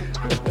what I like.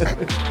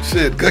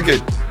 Shit, cook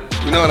it.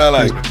 You know what I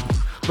like.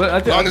 But I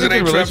as long as it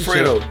ain't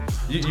Trapfredo.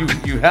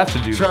 You have to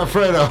do that.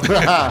 Trapfredo.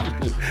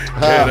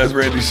 Yeah, that's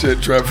Randy shit.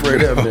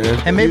 Trapfredo,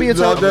 man. And maybe it's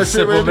a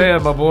simple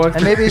man, my boy.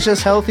 And maybe it's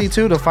just healthy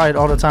too to fight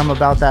all the time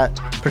about that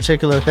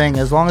particular thing,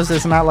 as long as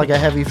it's not like a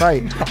heavy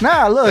fight.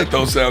 Nah, look. That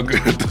don't sound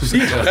good.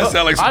 That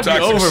sound like some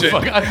toxic shit.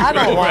 I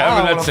don't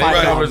want to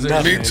fight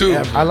over. Me too.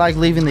 I like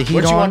leaving the heat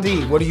What on. you want to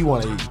eat? What do you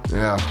want to eat?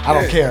 Yeah. I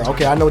don't care.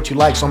 Okay, I know what you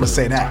like, so I'm gonna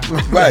say that.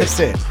 Right. That's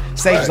it.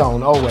 Safe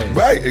zone always.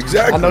 Right.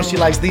 Exactly. I know she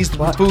likes these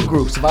food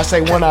groups. If I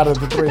say one out of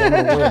the three, I'm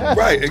gonna win.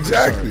 Right.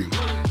 Exactly.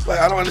 Like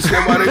I don't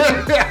understand why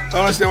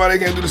they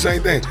can't do the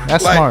same thing.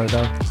 That's like, smart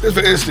though. Just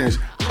for instance,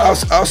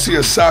 I'll see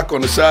a sock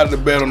on the side of the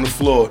bed on the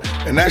floor,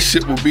 and that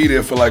shit will be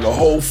there for like a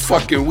whole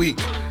fucking week.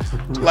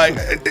 Like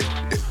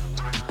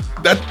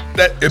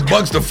it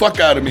bugs the fuck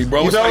out of me,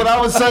 bro. You know what I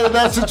would say in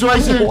that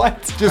situation?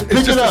 What? Just pick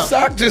It's it just a up.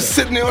 sock just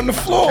sitting there on the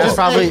floor. That's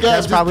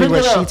probably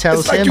what she tells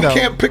It's like him you though.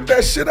 can't pick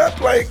that shit up.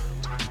 Like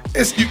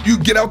it's you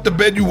get out the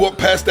bed, you walk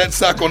past that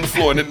sock on the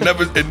floor, and it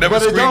never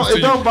But screams to it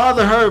you. don't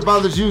bother her, it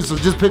bothers you, so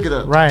just pick it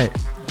up. Right.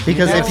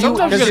 Because if you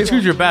sometimes you gotta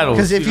choose your battles.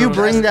 Because if you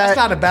bring That's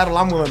that, not a battle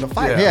I'm willing to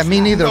fight. yeah, me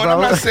neither, No, bro.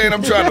 I'm not saying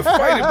I'm trying to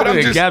fight it, but I'm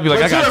just. Gabby,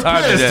 like I got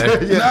time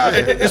today. Nah,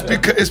 it's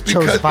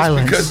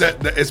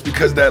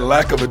because that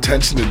lack of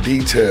attention to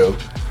detail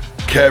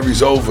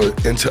carries over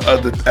into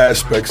other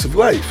aspects of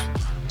life.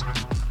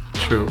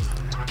 True.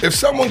 If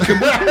someone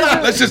can,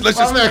 let's just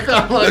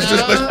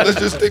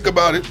think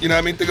about it. You know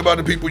what I mean? Think about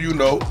the people you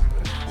know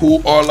who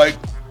are like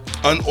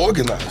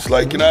unorganized.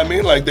 Like, you know what I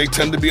mean? Like they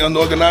tend to be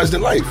unorganized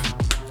in life.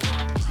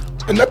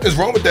 And nothing's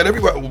wrong with that.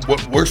 Everybody,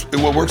 what works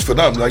for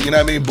them. Like, you know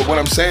what I mean? But what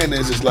I'm saying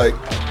is like,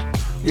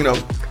 you know,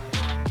 You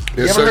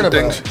there's ever heard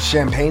certain of things.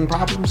 champagne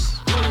problems?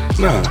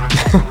 Nah.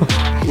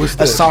 What's A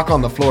that? sock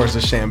on the floor is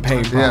a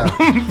champagne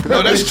problem.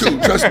 No, that's true.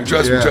 Trust me.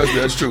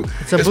 That's true.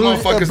 It's a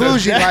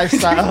bougie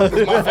lifestyle.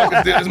 This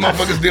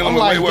motherfucker's dealing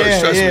with way worse.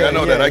 Trust me. I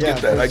know that. I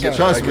get that. I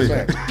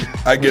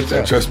get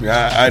that. Trust me.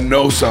 I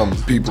know some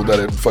people that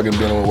are fucking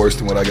dealing with worse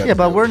than what I got. Yeah,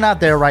 but we're not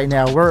there right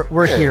now.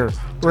 We're here.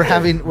 We're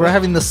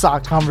having the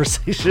sock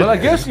conversation. But I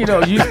guess you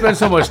spend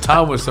so much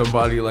time with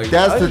somebody like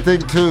That's the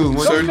thing too. When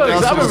Certain you're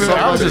things- I with was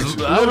somebody, just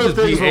little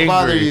things being will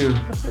bother angry. you.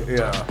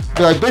 Yeah.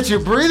 Be like, bitch, you're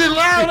breathing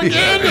loud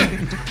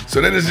again.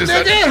 So then it's just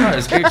You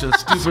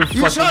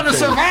trying to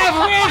survive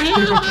around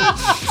here,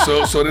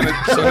 bitch? So then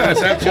at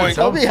that point,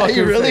 Tell me how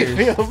you really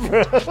feel,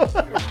 bro.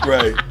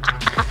 right?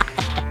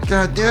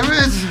 God damn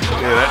it!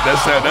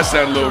 Yeah, that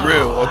sound a little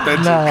real,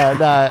 authentic. Nah,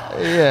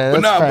 yeah,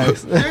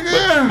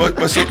 But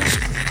that's facts.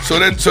 so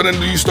then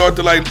do you start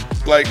to like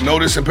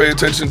notice and pay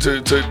attention to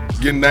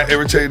getting that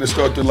irritated and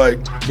start to like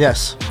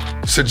Yes.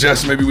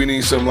 suggest maybe we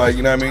need some like,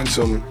 you know what I mean,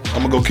 some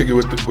I'm gonna go kick it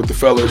with the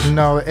fellas.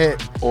 No,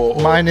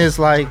 mine is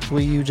like,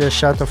 will you just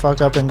shut the fuck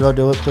up and go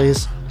do it,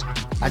 please?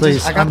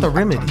 Please, I got the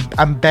remedy.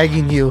 I'm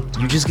begging you.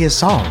 You just get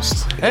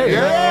sauced. Hey.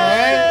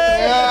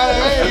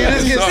 You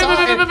just get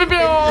sauced.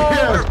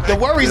 The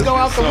worries go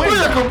out the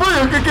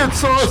window. Get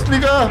sauce,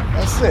 nigga.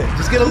 That's it.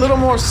 Just get a little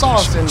more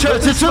sauce. And See,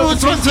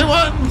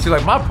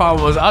 like my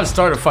problem was I'd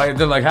start a fight, and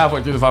then like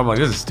halfway through the fight, I'm like,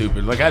 this is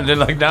stupid. Like, and then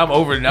like now I'm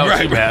over it. Now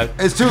it's too bad.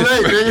 It's too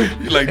late,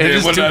 nigga. You're like, And damn,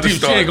 it's what too did I deep. She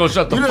start? ain't gonna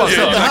shut the You fuck done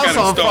set up. the house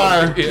on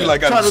fire. You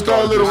like, Trying to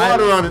throw a little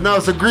water on it. Now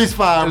it's a grease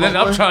fire. And then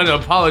I'm trying to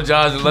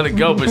apologize and let it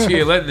go, but she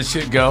ain't letting the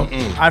shit go.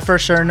 I for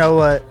sure know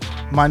what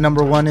my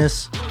number one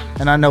is,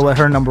 and I know what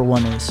her number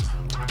one is.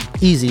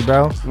 Easy,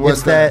 bro.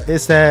 What's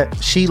It's that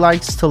she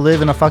likes to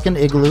live in a fucking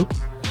igloo,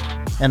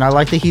 and I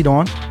like the heat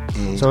on.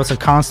 So it's a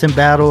constant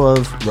battle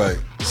of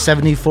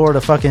 74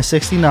 to fucking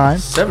 69.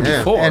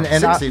 74? And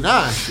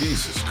 69.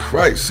 Jesus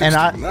Christ.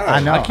 69. And I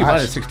know. I keep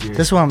mine at 68.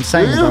 This is what I'm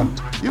saying, bro.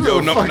 Yo,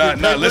 no,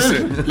 nah,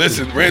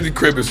 listen. Randy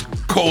Cribb is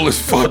cold as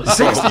fuck.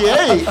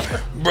 68.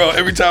 Bro,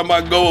 every time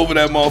I go over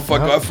that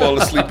motherfucker, I fall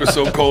asleep. It's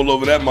so cold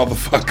over that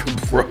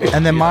motherfucker, bro.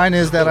 And then mine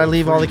is that I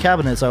leave all the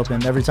cabinets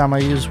open every time I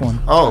use one.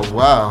 Oh,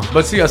 wow.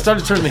 But see, I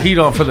started turning the heat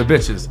on for the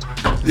bitches.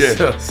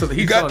 Yeah. So the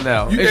heat's on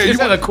now. you- It's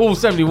you at a cool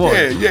 71.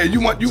 Yeah.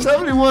 You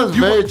 71 is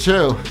very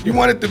chill. You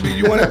want it to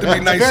be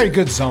nice. Very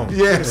good zone.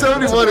 Yeah,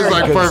 71 is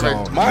like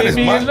perfect. Mine is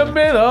Meet me in the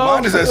middle.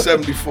 Mine is at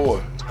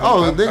 74.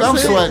 Oh, nigga, I'm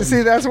sweating.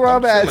 See, that's where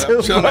I'm at, too.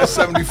 I'm chilling at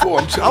 74.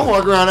 I'm chilling. I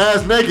walk around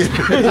ass naked.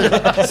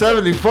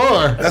 74.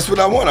 That's what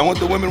I want. I want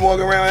the women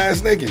walking around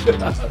ass naked.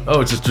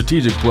 Oh, it's a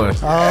strategic play.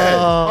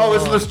 Oh,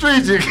 it's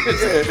strategic.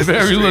 It's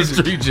Very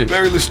strategic.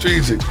 Very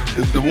strategic.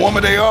 The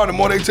warmer they are, the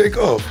more they take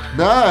off.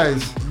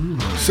 Nice.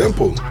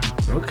 Simple.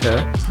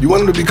 Okay. You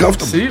want them to be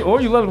comfortable. See,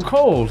 or you let them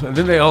cold, and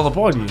then they all up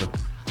on you.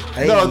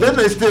 No, then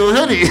they steal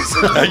hoodies.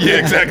 Yeah,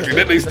 exactly.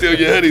 Then they steal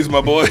your hoodies,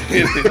 my boy.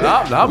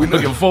 I'll be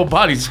looking full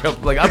body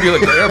jump. Like, I'll be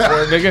like the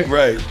airport, nigga.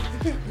 Right.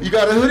 You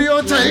got a hoodie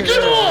on? Take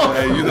it off.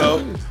 Hey,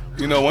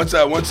 you know, once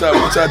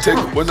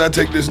I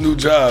take this new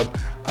job,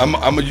 I'm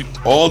a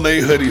all day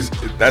hoodies.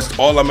 That's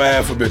all I'm gonna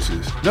have for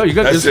bitches. No, you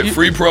got that's this. it.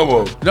 Free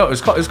promo. No, it's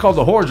called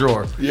the whore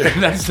drawer. Yeah,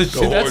 and that's the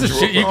shit. The That's the whore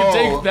shit you drawer. can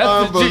take.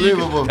 That's the shit.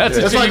 Unbelievable. That's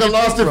the It's shit like you a can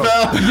lost take and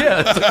from. found. Yeah,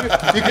 it's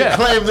like, You can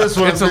claim this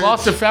one. It's a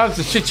lost and found. It's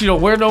the shit you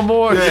don't wear no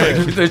more. Yeah.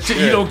 It's like the shit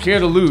you don't care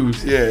to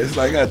lose. Yeah, it's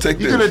like I take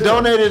You this. could have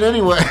donated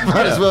anyway.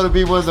 Might as well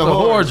be one of the The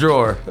whore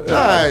drawer.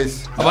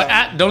 Nice. I'm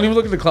like, don't even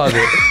look in the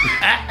closet.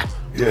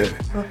 Yeah.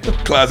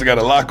 Closet got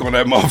a lock on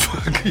that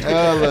motherfucker.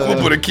 I'm gonna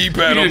put a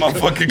keypad on my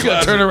fucking You gotta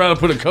closet. turn around and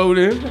put a code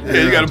in.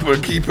 Yeah, you gotta put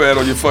a keypad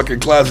on your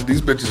fucking closet.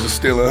 These bitches are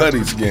stealing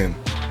hoodies again.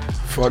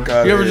 Fuck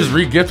out You of ever here. just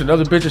re-gift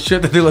another bitch of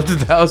shit that they left at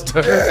the house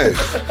to her?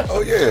 Yeah.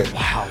 Oh yeah.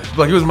 Wow.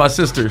 Like it was my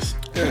sister's.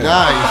 Nice.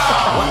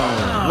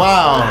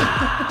 Wow.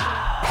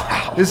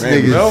 This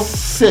Randy, nigga's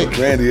sick.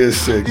 Randy is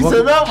sick. He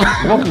said no.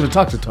 Welcome to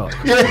Talk to Talk.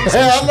 Yeah,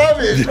 I love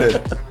it. Yeah.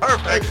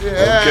 Perfect.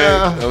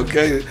 Yeah.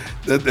 Okay.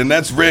 And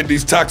that's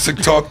Randy's Toxic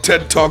Talk,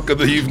 TED Talk of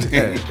the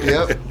evening.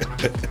 Yep.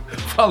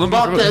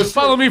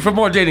 Follow me for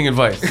more dating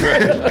advice.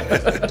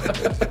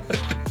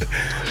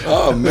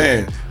 Oh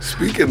man.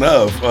 Speaking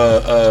of,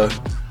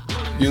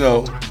 you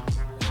know,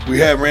 we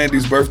had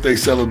Randy's birthday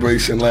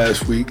celebration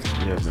last week.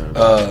 Yeah,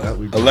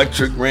 man.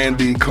 Electric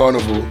Randy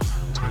Carnival.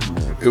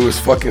 It was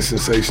fucking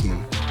sensational.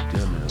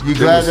 Yeah, man.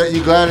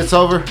 You glad it's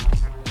over?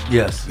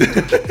 Yes.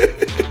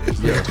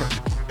 Yes.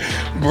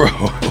 Bro.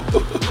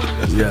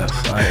 Yes,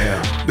 I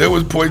am. There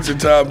was points in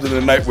times in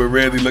the night where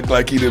Randy looked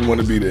like he didn't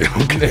want to be there.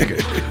 Okay.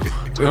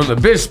 When the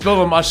bitch spilled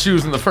on my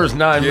shoes in the first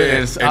 9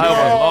 minutes, and I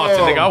almost lost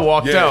it. Nigga, I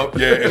walked out.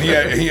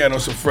 Yeah, and he had on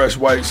some fresh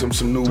white, some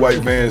new white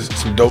Vans,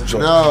 some dope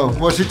joints. No.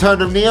 Well, she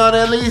turned them neon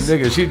at least?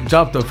 Nigga, she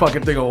dropped the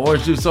fucking thing of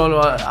orange juice on her.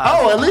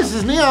 At least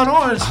it's neon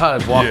orange. I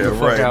walked Yeah, the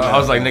fuck right, out. man. I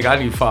was like, nigga, I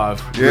need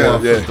 5. Yeah.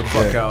 Get the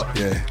fuck out.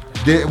 Yeah.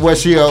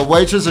 Was she a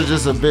waitress or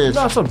just a bitch?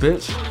 Not some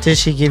bitch. Did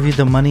she give you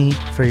the money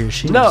for your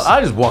shoes? No, I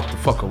just walked the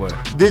fuck away.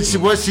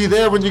 Was she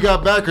there when you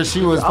got back, or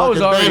she was? I was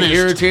fucking already vanished?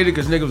 irritated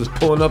because niggas was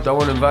pulling up that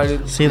weren't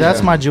invited. See,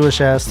 that's my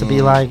Jewish ass to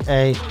be like,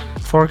 hey,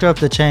 fork up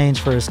the change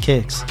for his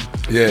kicks.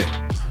 Yeah.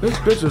 This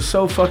bitch was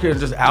so fucking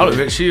just out of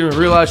it. She didn't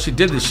realize she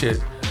did this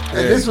shit.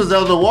 And this was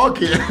on the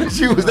walk-in.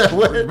 She was that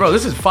way. Bro,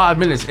 this is 5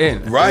 minutes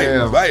in. Right,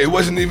 right. It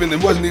wasn't even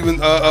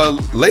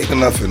late or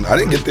nothing. I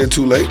didn't get there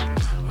too late.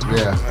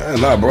 Yeah.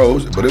 Nah, bro.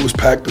 But it was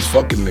packed as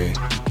fucking there.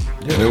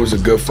 Yeah. And it was a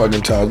good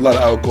fucking time. A lot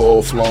of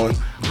alcohol flowing.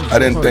 I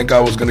didn't think I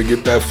was gonna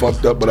get that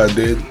fucked up, but I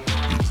did.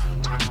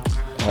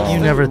 You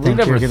never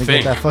think you're gonna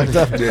get that fucked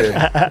up.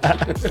 Yeah.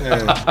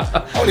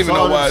 I don't even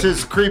know why.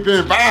 Shit's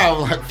creeping.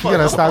 Wow. Like, You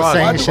gotta stop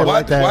saying shit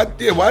like that.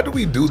 Why do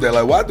we do that?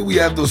 Like, why do we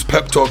have those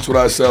pep talks with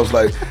ourselves?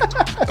 Like,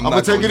 I'm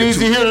gonna take it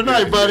easy here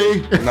tonight,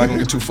 buddy. I'm not gonna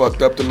get too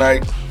fucked up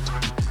tonight.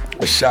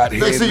 A shot here.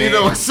 Next thing you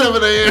know, it's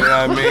 7 a.m. You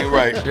know what I mean?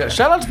 Right. Yeah,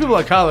 shout out to people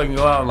like Kyle that can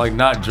go out and like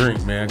not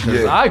drink, man.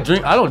 Because I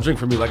don't drink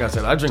for me, like I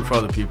said. I drink for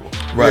other people.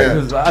 Right.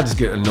 Because I just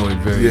get annoyed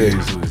very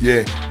easily.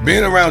 Yeah.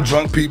 Being around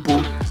drunk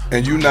people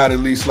and you not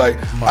at least like,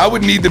 I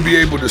would need to be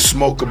able to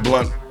smoke a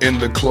blunt in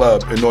the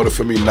club in order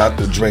for me not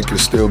to drink and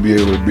still be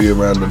able to be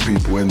around the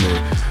people in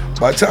there.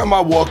 By the time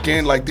I walk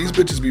in, like these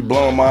bitches be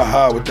blowing my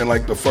high within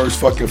like the first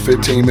fucking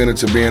 15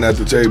 minutes of being at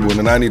the table, and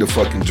then I need a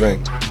fucking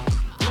drink.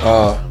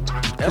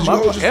 And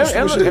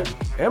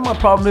my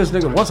problem is,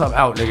 nigga, once I'm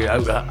out, nigga,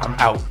 I'm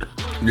out.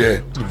 Yeah,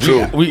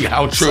 true. We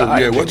outside.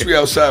 True, yeah. Once we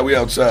outside, we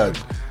outside.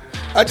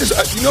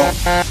 You know,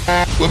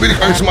 what really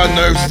hurts my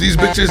nerves is these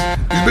bitches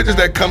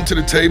that come to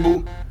the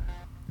table,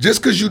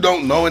 just because you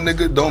don't know a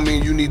nigga, don't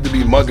mean you need to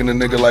be mugging a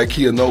nigga like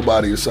he a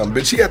nobody or something.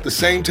 Bitch, he at the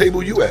same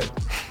table you at.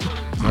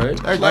 Right.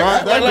 That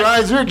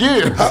grinds your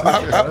gears.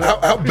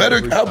 How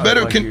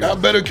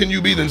better can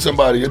you be than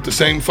somebody at the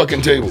same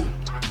fucking table?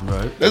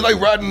 Right. That's like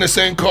riding in the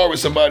same car with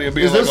somebody and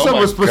being Is like, there oh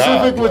someone my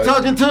specific God, we're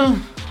talking to?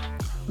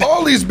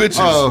 All these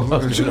bitches.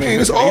 What you mean?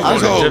 It's all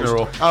these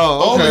hoes.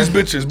 All these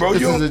bitches, bro.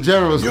 This You is a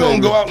general don't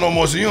go out no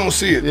more, so you don't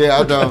see it. Yeah,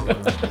 I don't.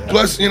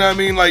 Plus, you know what I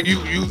mean? Like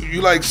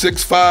you like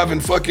 6'5"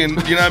 and fucking,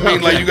 you know what I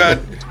mean? Like you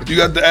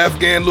got the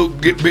Afghan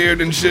look, get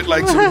beard and shit.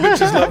 Like some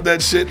bitches love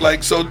that shit.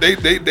 Like so they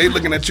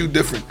looking at you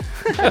different.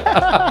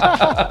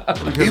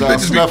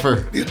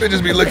 These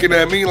bitches be looking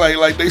at me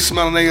like they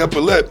smelling their upper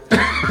lip.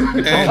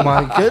 And Oh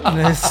my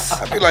goodness.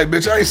 I be like,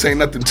 bitch, I ain't saying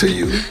nothing to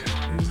you.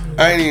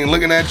 I ain't even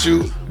looking at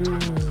you. You know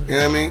what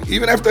I mean?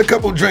 Even after a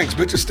couple drinks,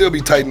 bitches still be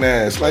tight in the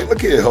ass. Like,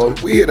 look here, ho.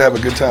 We here to have a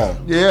good time.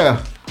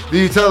 Yeah. Do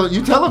you tell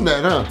him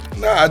that, huh?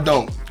 Nah, I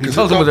don't. He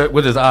tells him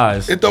with his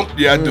eyes. It don't.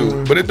 Yeah, I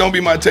do. But it don't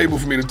be my table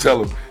for me to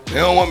tell them. They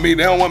don't want me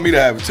to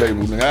have a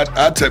table, man.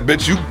 I tell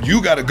bitch,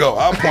 you gotta go.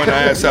 I'll point her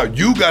ass out.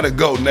 You gotta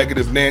go,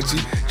 negative Nancy.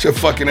 Get your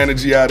fucking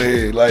energy out of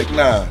here. Like,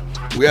 nah.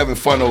 We having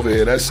fun over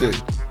here. That's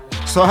it.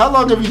 So how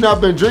long have you not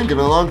been drinking?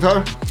 A long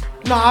time?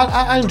 No,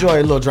 I enjoy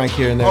a little drink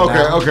here and there. Okay,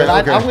 now. okay,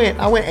 But okay.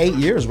 I went 8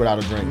 years without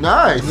a drink.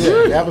 Nice.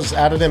 Yeah, that was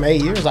out of them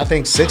 8 years. I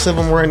think 6 of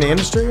them were in the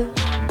industry.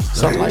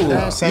 Something like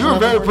that. You were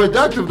very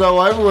productive though.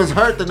 While everyone's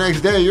hurt the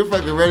next day, you're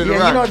fucking ready to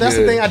rock. You know, that's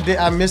the thing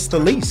I missed the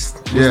least.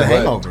 Was the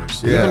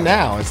hangovers. Yeah. Even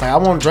now, it's like I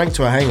won't drink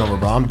to a hangover,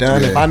 bro. I'm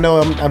done. Yeah. If I know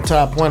I'm to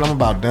that point, I'm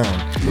about done.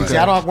 Right.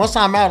 See, once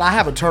I'm out, I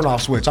have a turn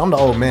off switch. I'm the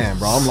old man,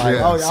 bro. I'm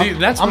like, See,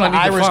 that's I'm what the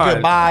I need to Irish find.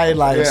 goodbye.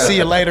 Like, see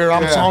you later.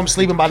 I'm home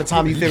sleeping by the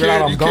time you figure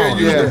out I'm gone.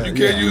 You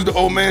can't use the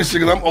old man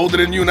shit because I'm older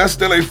than you and I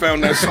still ain't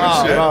found that switch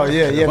yet. Oh,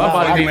 yeah. My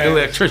body need an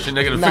electrician,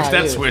 nigga, to fix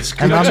that switch.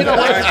 And I'm- You know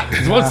what?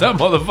 'Cause once that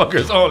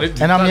motherfucker's on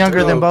it. And I'm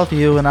younger than both of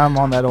you, and I'm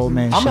on that old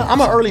man shit. I'm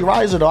an early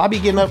riser though. I be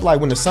getting up like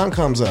when the sun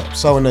comes up.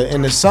 So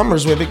in the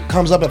summers, if it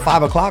comes up at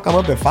 5 o'clock, I'm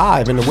up at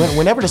 5. And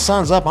whenever the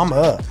sun's up, I'm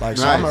up. Like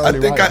so I'm an early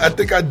riser. I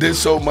think I did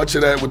so much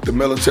of that with the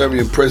military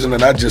and prison,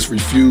 and I just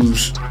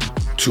refuse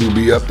to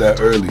be up that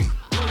early.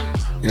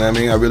 You know what I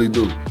mean? I really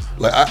do.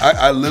 Like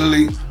I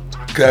literally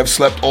could have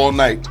slept all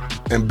night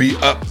and be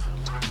up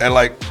at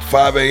like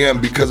 5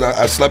 a.m. because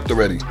I slept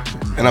already.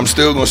 And I'm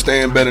still gonna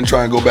stay in bed and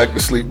try and go back to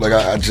sleep. Like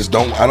I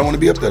don't want to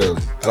be up that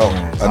early.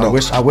 I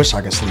don't. I wish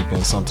I could sleep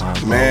in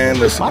sometimes. Man,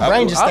 listen. My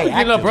brain just I stay be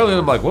getting up early and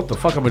I'm like, what the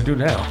fuck I'm gonna do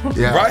now?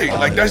 Yeah. Right,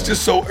 like that's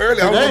just so early.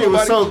 Today it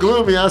was so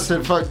gloomy. I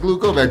said, "Fuck, glue,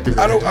 go back to bed."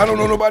 I don't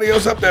know nobody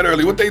else up that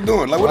early. What they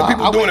doing? Like, what are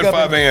people doing at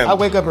 5 a.m.? I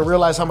wake up and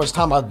realize how much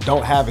time I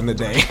don't have in the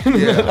day.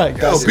 Like,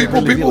 Yo, that's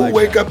people really who like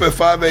wake that. up at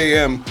 5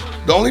 a.m.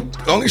 The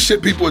only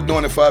shit people are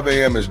doing at 5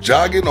 a.m. is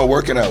jogging or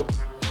working out.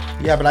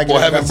 Yeah, but I Or get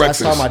having I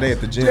breakfast. start my day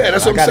at the gym. Yeah,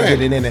 that's I what I'm gotta saying.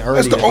 get it in early.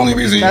 That's the only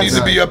reason you need to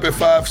That's- be up at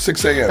 5,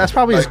 6 a.m. That's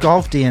probably his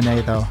golf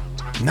DNA, though.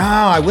 No,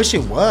 I wish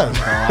it was.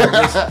 Bro.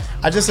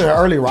 I just an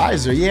early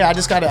riser. Yeah, I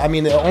just gotta. I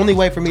mean, the only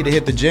way for me to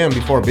hit the gym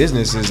before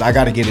business is I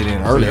gotta get it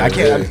in early. I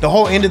can't. The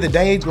whole end of the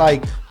day,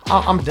 like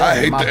I'm I done.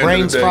 hate My the end of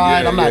brain's the day.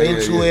 fried. Yeah, I'm not yeah,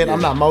 into yeah, it. yeah.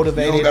 I'm not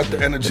motivated. You don't got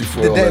the energy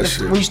for all that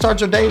shit. When you start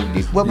your day,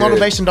 what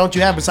motivation don't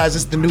you have besides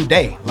it's the new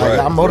day? Like Right,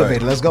 I'm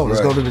motivated. right, Let's go. Let's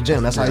right. go to the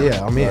gym. That's how.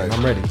 Yeah, I'm in. Right.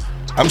 I'm ready.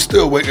 I'm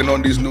still waiting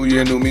on these New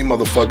Year, New Me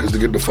motherfuckers to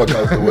get the fuck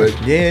out the way.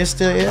 Yeah, it's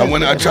still. Yeah, I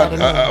went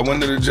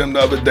to the gym the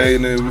other day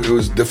and it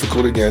was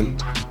difficult again.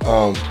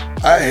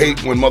 I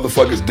hate when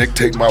motherfuckers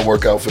dictate my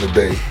workout for the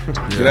day.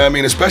 You know what I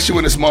mean? Especially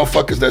when it's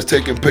motherfuckers that's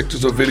taking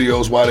pictures or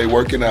videos while they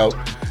working out.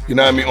 You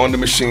know what I mean? On the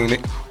machine.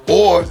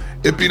 Or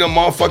it be the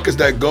motherfuckers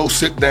that go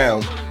sit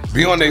down,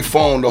 be on their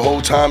phone the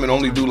whole time and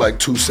only do like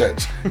 2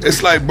 sets.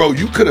 It's like, bro,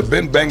 you could have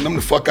been banged them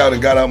the fuck out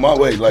and got out my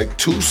way. Like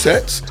 2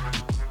 sets?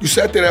 You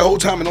sat there that whole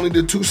time and only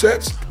did 2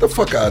 sets? Get the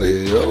fuck out of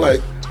here, yo.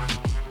 Like,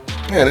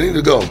 man, I need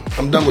to go.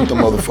 I'm done with the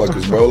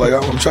motherfuckers, bro. Like,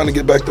 I'm trying to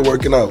get back to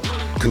working out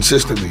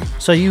consistently.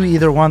 So you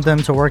either want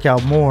them to work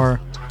out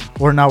more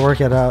or not work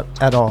it out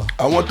at all?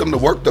 I want them to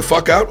work the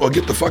fuck out or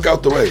get the fuck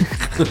out the way.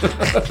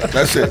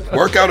 That's it.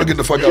 Work out or get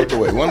the fuck out the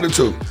way. One of the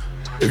two.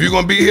 If you're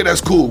gonna be here,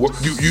 that's cool.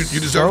 You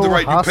deserve the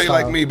right. You pay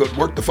like me, but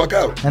work the fuck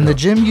out. And the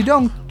gym you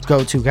don't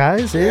go to,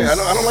 guys, is... Yeah,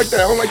 I don't like that.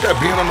 I don't like that.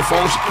 Being on the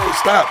phone,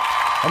 stop.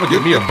 I'm gonna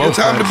give me a Your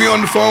time to be on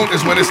the phone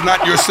is when it's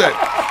not your set.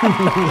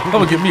 I'm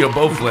gonna give me a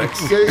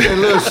Bowflex. A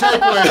little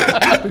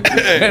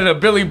shapewear. And a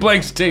Billy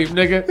Blanks tape,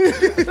 nigga.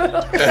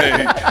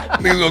 Hey,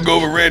 nigga gonna go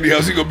over Randy's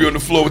house. He gonna be on the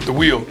floor with the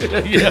wheel.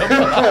 Yeah.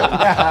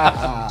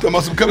 Talking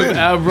about some come in.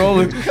 Ab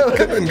rolling.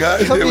 Come in,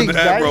 guys. Come Yeah, with in,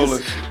 the ab guys.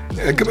 rolling.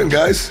 Yeah, come in,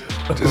 guys.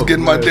 Just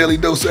getting my daily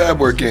dose of ab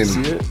work in.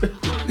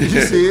 Did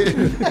you see it?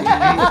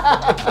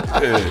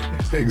 Yeah,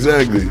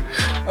 exactly.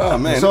 Oh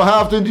man. So how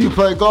often do you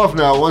play golf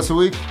now? Once a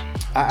week?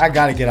 I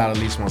gotta get out at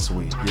least once a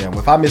week. Yeah,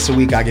 if I miss a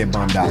week, I get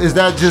bummed out. Is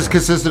that just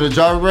consistent of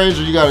driving range,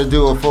 or you got to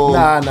do a full?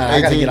 Nah, 18?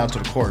 I gotta get out to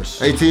the course.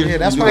 18. Yeah,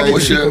 that's You why I do get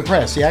like- to keep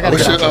impressed. Yeah, I gotta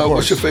get out to the course.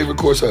 What's your favorite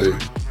course out here?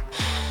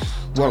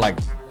 What, like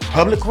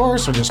public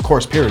course or just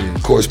course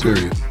period? Course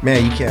period.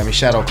 Man, you can't. I mean,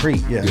 Shadow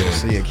Creek. Yeah. Yeah.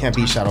 So yeah, can't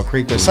beat Shadow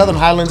Creek. But Southern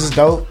Highlands is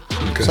dope.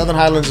 Okay. Southern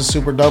Highlands is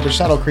super dope, but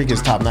Shadow Creek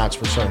is top notch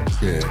for sure.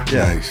 Yeah,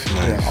 nice.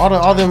 Yeah.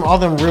 All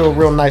them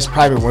real nice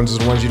private ones is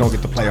the ones you don't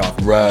get to play off.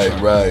 Right.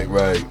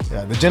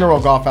 Yeah, the general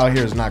golf out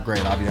here is not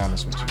great. I'll be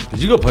honest with you.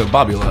 Did you go play with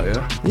Bobby a lot?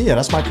 Yeah. Yeah,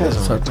 that's my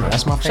cousin.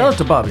 That's my favorite. Shout out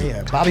to Bobby.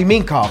 Yeah, Bobby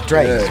Minkoff,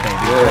 Drake.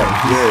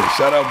 Yeah.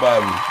 Shout out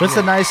Bobby. What's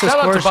the nicest Shout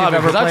out course to Bobby you've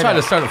ever because I played tried to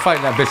at? start a fight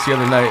in that bitch the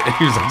other night, and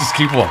he was like, "Just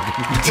keep walking."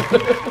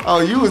 Oh,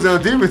 you was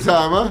on demon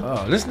time,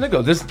 huh? Oh, this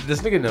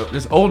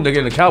old nigga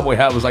in the cowboy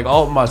hat was like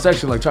all in my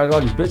section, like trying to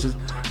all these bitches.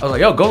 I was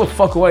like, "Yo, go the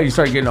fuck away!" He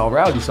started getting all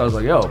rowdy, so I was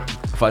like, "Yo,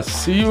 if I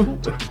see you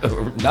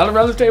not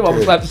around the table, I'm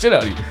gonna slap the shit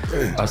out of you."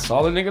 I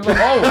saw the nigga in the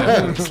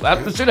hallway and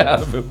slapped the shit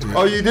out of him.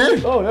 Oh, you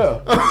did? Oh yeah.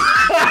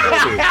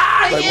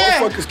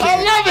 Motherfuckers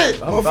can't, I love it.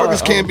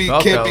 Motherfuckers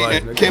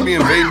can't be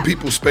invading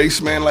people's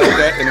space, man, like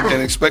that,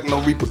 and expect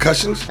no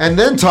repercussions. And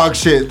then talk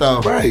shit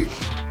though. Right.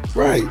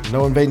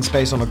 No invading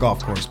space on a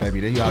golf course, baby.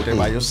 You out there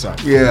by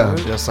yourself. Yeah.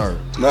 Yes, sir.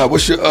 Nah,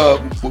 what you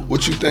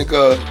think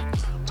the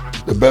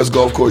best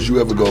golf course you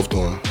ever golfed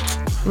on?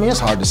 I mean,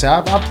 it's hard to say.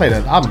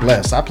 I'm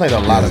blessed. I played a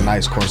lot of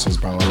nice courses,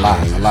 bro. A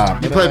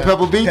lot. You played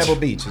Pebble Beach? Pebble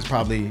Beach is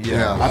probably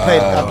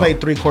I played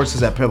 3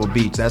 courses at Pebble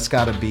Beach. That's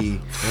gotta be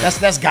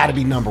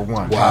number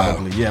one. Wow.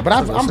 Probably. Yeah, but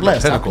I'm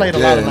blessed. I played a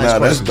lot of nice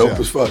courses. That's dope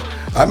as fuck.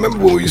 I remember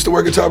when we used to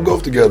work at Top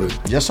Golf together.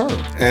 Yes, sir.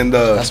 And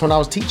that's when I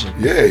was teaching.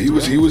 Yeah, he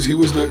was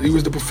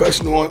the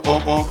professional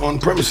on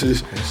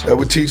premises that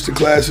would teach the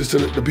classes to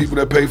the people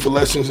that pay for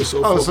lessons and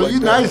so forth. Oh, so you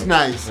nice.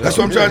 That's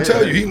what I'm trying to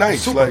tell you. He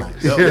nice. Super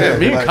like nice. Yeah,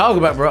 me and Kyle go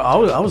back, bro. I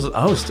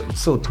was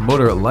still a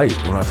promoter at Light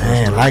when I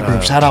first Light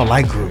Group. Shout out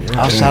Light Group.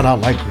 I'll shout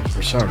out Light Group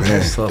for sure. Man,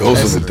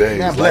 those are the days.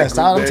 Yeah, blessed.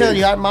 I'm telling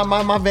you,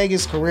 my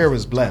Vegas career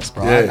was blessed,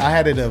 bro. Yeah. I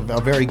had it a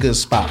very good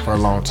spot for a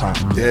long time.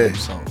 Yeah.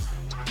 So.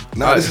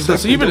 No,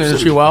 so you've been in the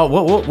industry a while.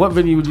 What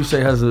venue would you say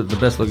has the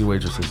best looking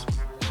waitresses?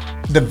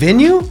 The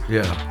venue?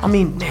 Yeah. I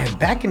mean, man,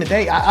 back in the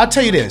day, I'll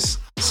tell you this.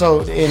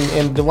 So,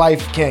 and the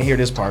wife can't hear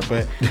this part,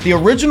 but the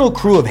original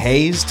crew of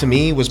Hayes, to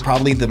me, was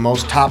probably the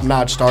most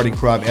top-notch starting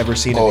crew I've ever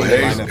seen. Oh,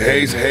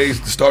 Hayes, the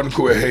starting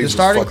crew at Hayes. The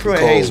starting crew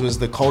at Hayes was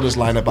the coldest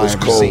lineup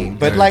I've ever seen.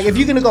 But if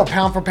you're gonna go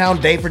pound for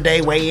pound, day for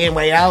day, way in,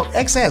 way out,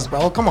 XS,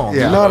 bro, come on,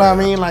 you know what I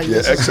mean? Like,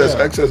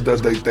 XS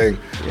does their thing.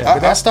 Yeah, but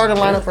that starting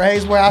lineup for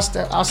Hayes, boy,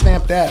 I'll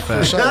stamp that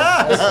for sure.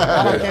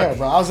 I don't care,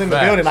 bro. I was in the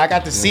building, I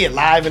got to see it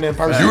live and in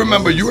person. You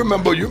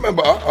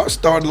remember our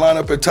starting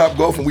lineup at Top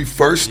Golf when we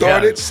first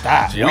started?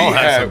 Stop. We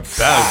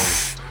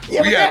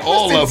had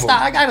all of them.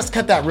 I gotta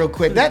cut that real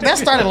quick. That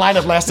starting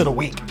lineup lasted a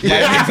week.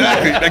 Yeah,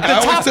 exactly. The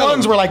top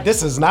ones were like,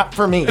 "This is not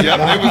for me." Yeah,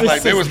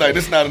 they was like,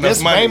 "This is not enough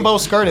this money." This rainbow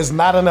skirt is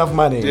not enough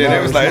money. Yeah,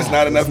 they was like, "It's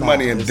not enough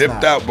money," and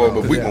dipped out, bro.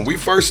 But when we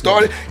first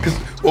started, because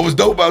what was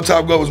dope about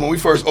Top Golf was when we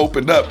first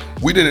opened up,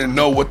 we didn't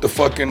know what the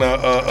fucking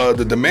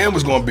the demand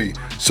was gonna be.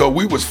 So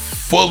we was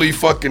fully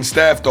fucking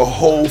staffed the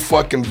whole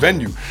fucking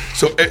venue.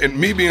 So and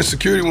me being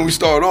security when we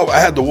started off, I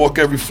had to walk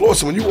every floor.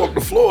 So when you walk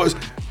the floors,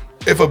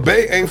 if a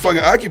bay ain't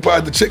fucking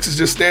occupied, the chicks is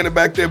just standing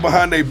back there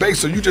behind their bay.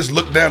 So you just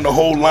look down the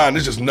whole line.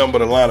 There's just number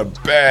the line of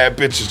bad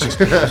bitches just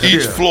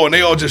each floor, and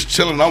they all just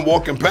chilling. I'm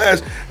walking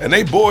past, and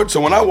they bored. So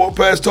when I walk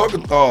past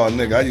talking, oh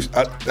nigga,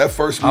 that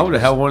first week, I would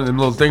have had one of them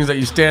little things that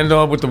you stand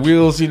on with the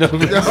wheels, you know. Same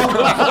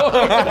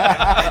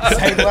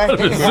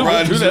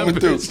way. Zooming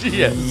through.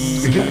 Yeah. I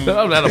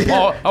would have had a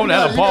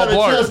Paul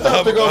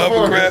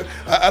Blart.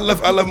 I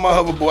left my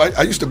hoverboard.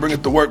 I used to bring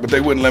it to work, but they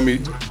wouldn't let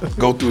me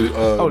go through.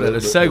 I would have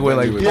had a Segway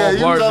like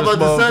Paul Blart. The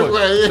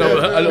Segway,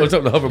 I know it's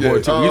up the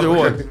hoverboard too. Either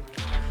one.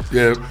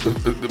 Yeah,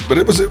 but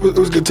it was a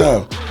good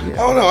time. Yeah. I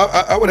don't know.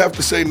 I would have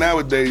to say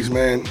nowadays,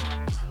 man.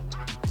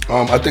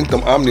 I think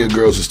them Omnia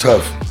girls is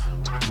tough.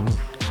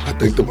 I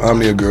think them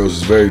Omnia girls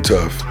is very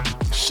tough.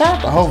 Shout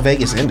out the whole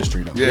Vegas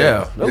industry though.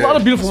 Yeah. There's a lot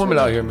of beautiful women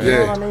out here, man. Yeah. You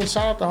know what I mean?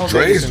 Shout out the whole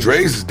Vegas industry.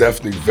 Dre's is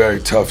definitely very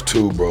tough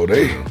too, bro.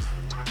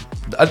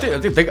 I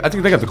think they got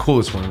the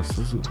coolest ones.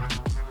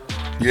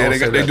 Yeah, they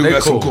got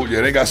some cool. Yeah,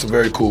 they got some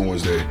very cool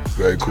ones there.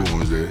 Very cool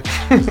ones there.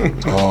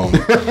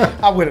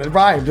 I wouldn't.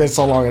 Ryan been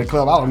so long in the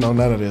club. I don't know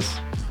none of this.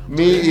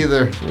 Me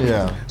either.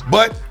 Yeah.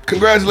 But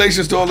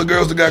congratulations to all the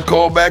girls that got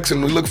callbacks,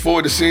 and we look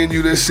forward to seeing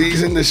you this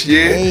season, this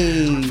year.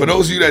 Hey. For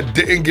those of you that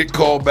didn't get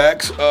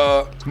callbacks,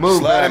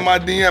 slide in my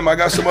DM. I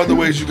got some other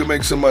ways you can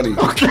make some money.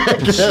 Okay.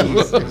 This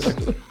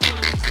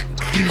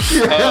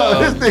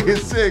thing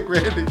is sick,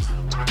 Randy.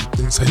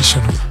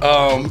 Sensational.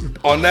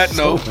 On that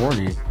note,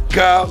 horny.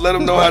 Kyle, let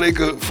them know how they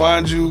could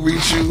find you,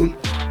 reach you,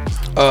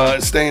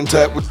 staying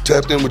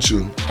tapped in with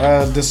you.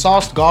 The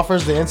Sauced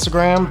Golfers, the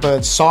Instagram,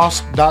 but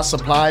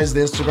sauce.supply is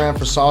the Instagram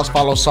for Sauce.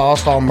 Follow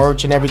Sauce, all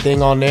merch and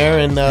everything on there.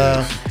 And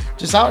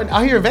just out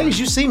here in Vegas,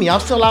 you see me. I'm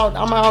still out.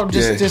 I'm out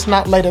just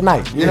not late at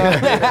night. You know?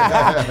 For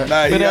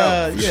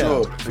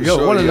Yo,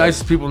 sure, one of the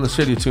nicest people in the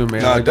city too,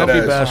 man. Nah, like, don't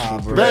be bashful,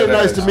 bro. Very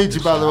nice to meet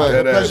you, by the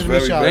way. Pleasure to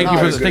meet y'all. Thank you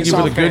for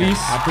the goodies.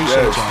 I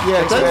appreciate y'all.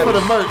 Yeah, thanks for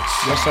the merch.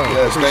 Yes, sir.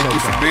 Yes, thank you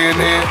for being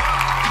here.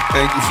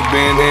 Thank you for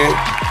being here.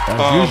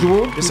 As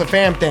usual. It's a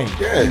fam thing.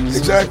 Yeah,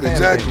 exactly.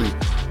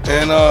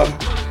 And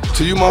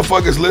to you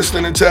motherfuckers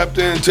listening and tapped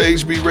in to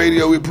HB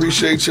Radio, we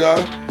appreciate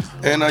y'all.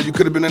 And you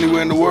could have been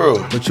anywhere in the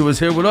world. But you was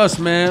here with us,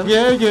 man.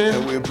 Yeah.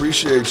 And we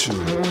appreciate you.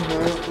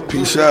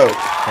 Peace out.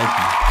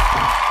 Thank you.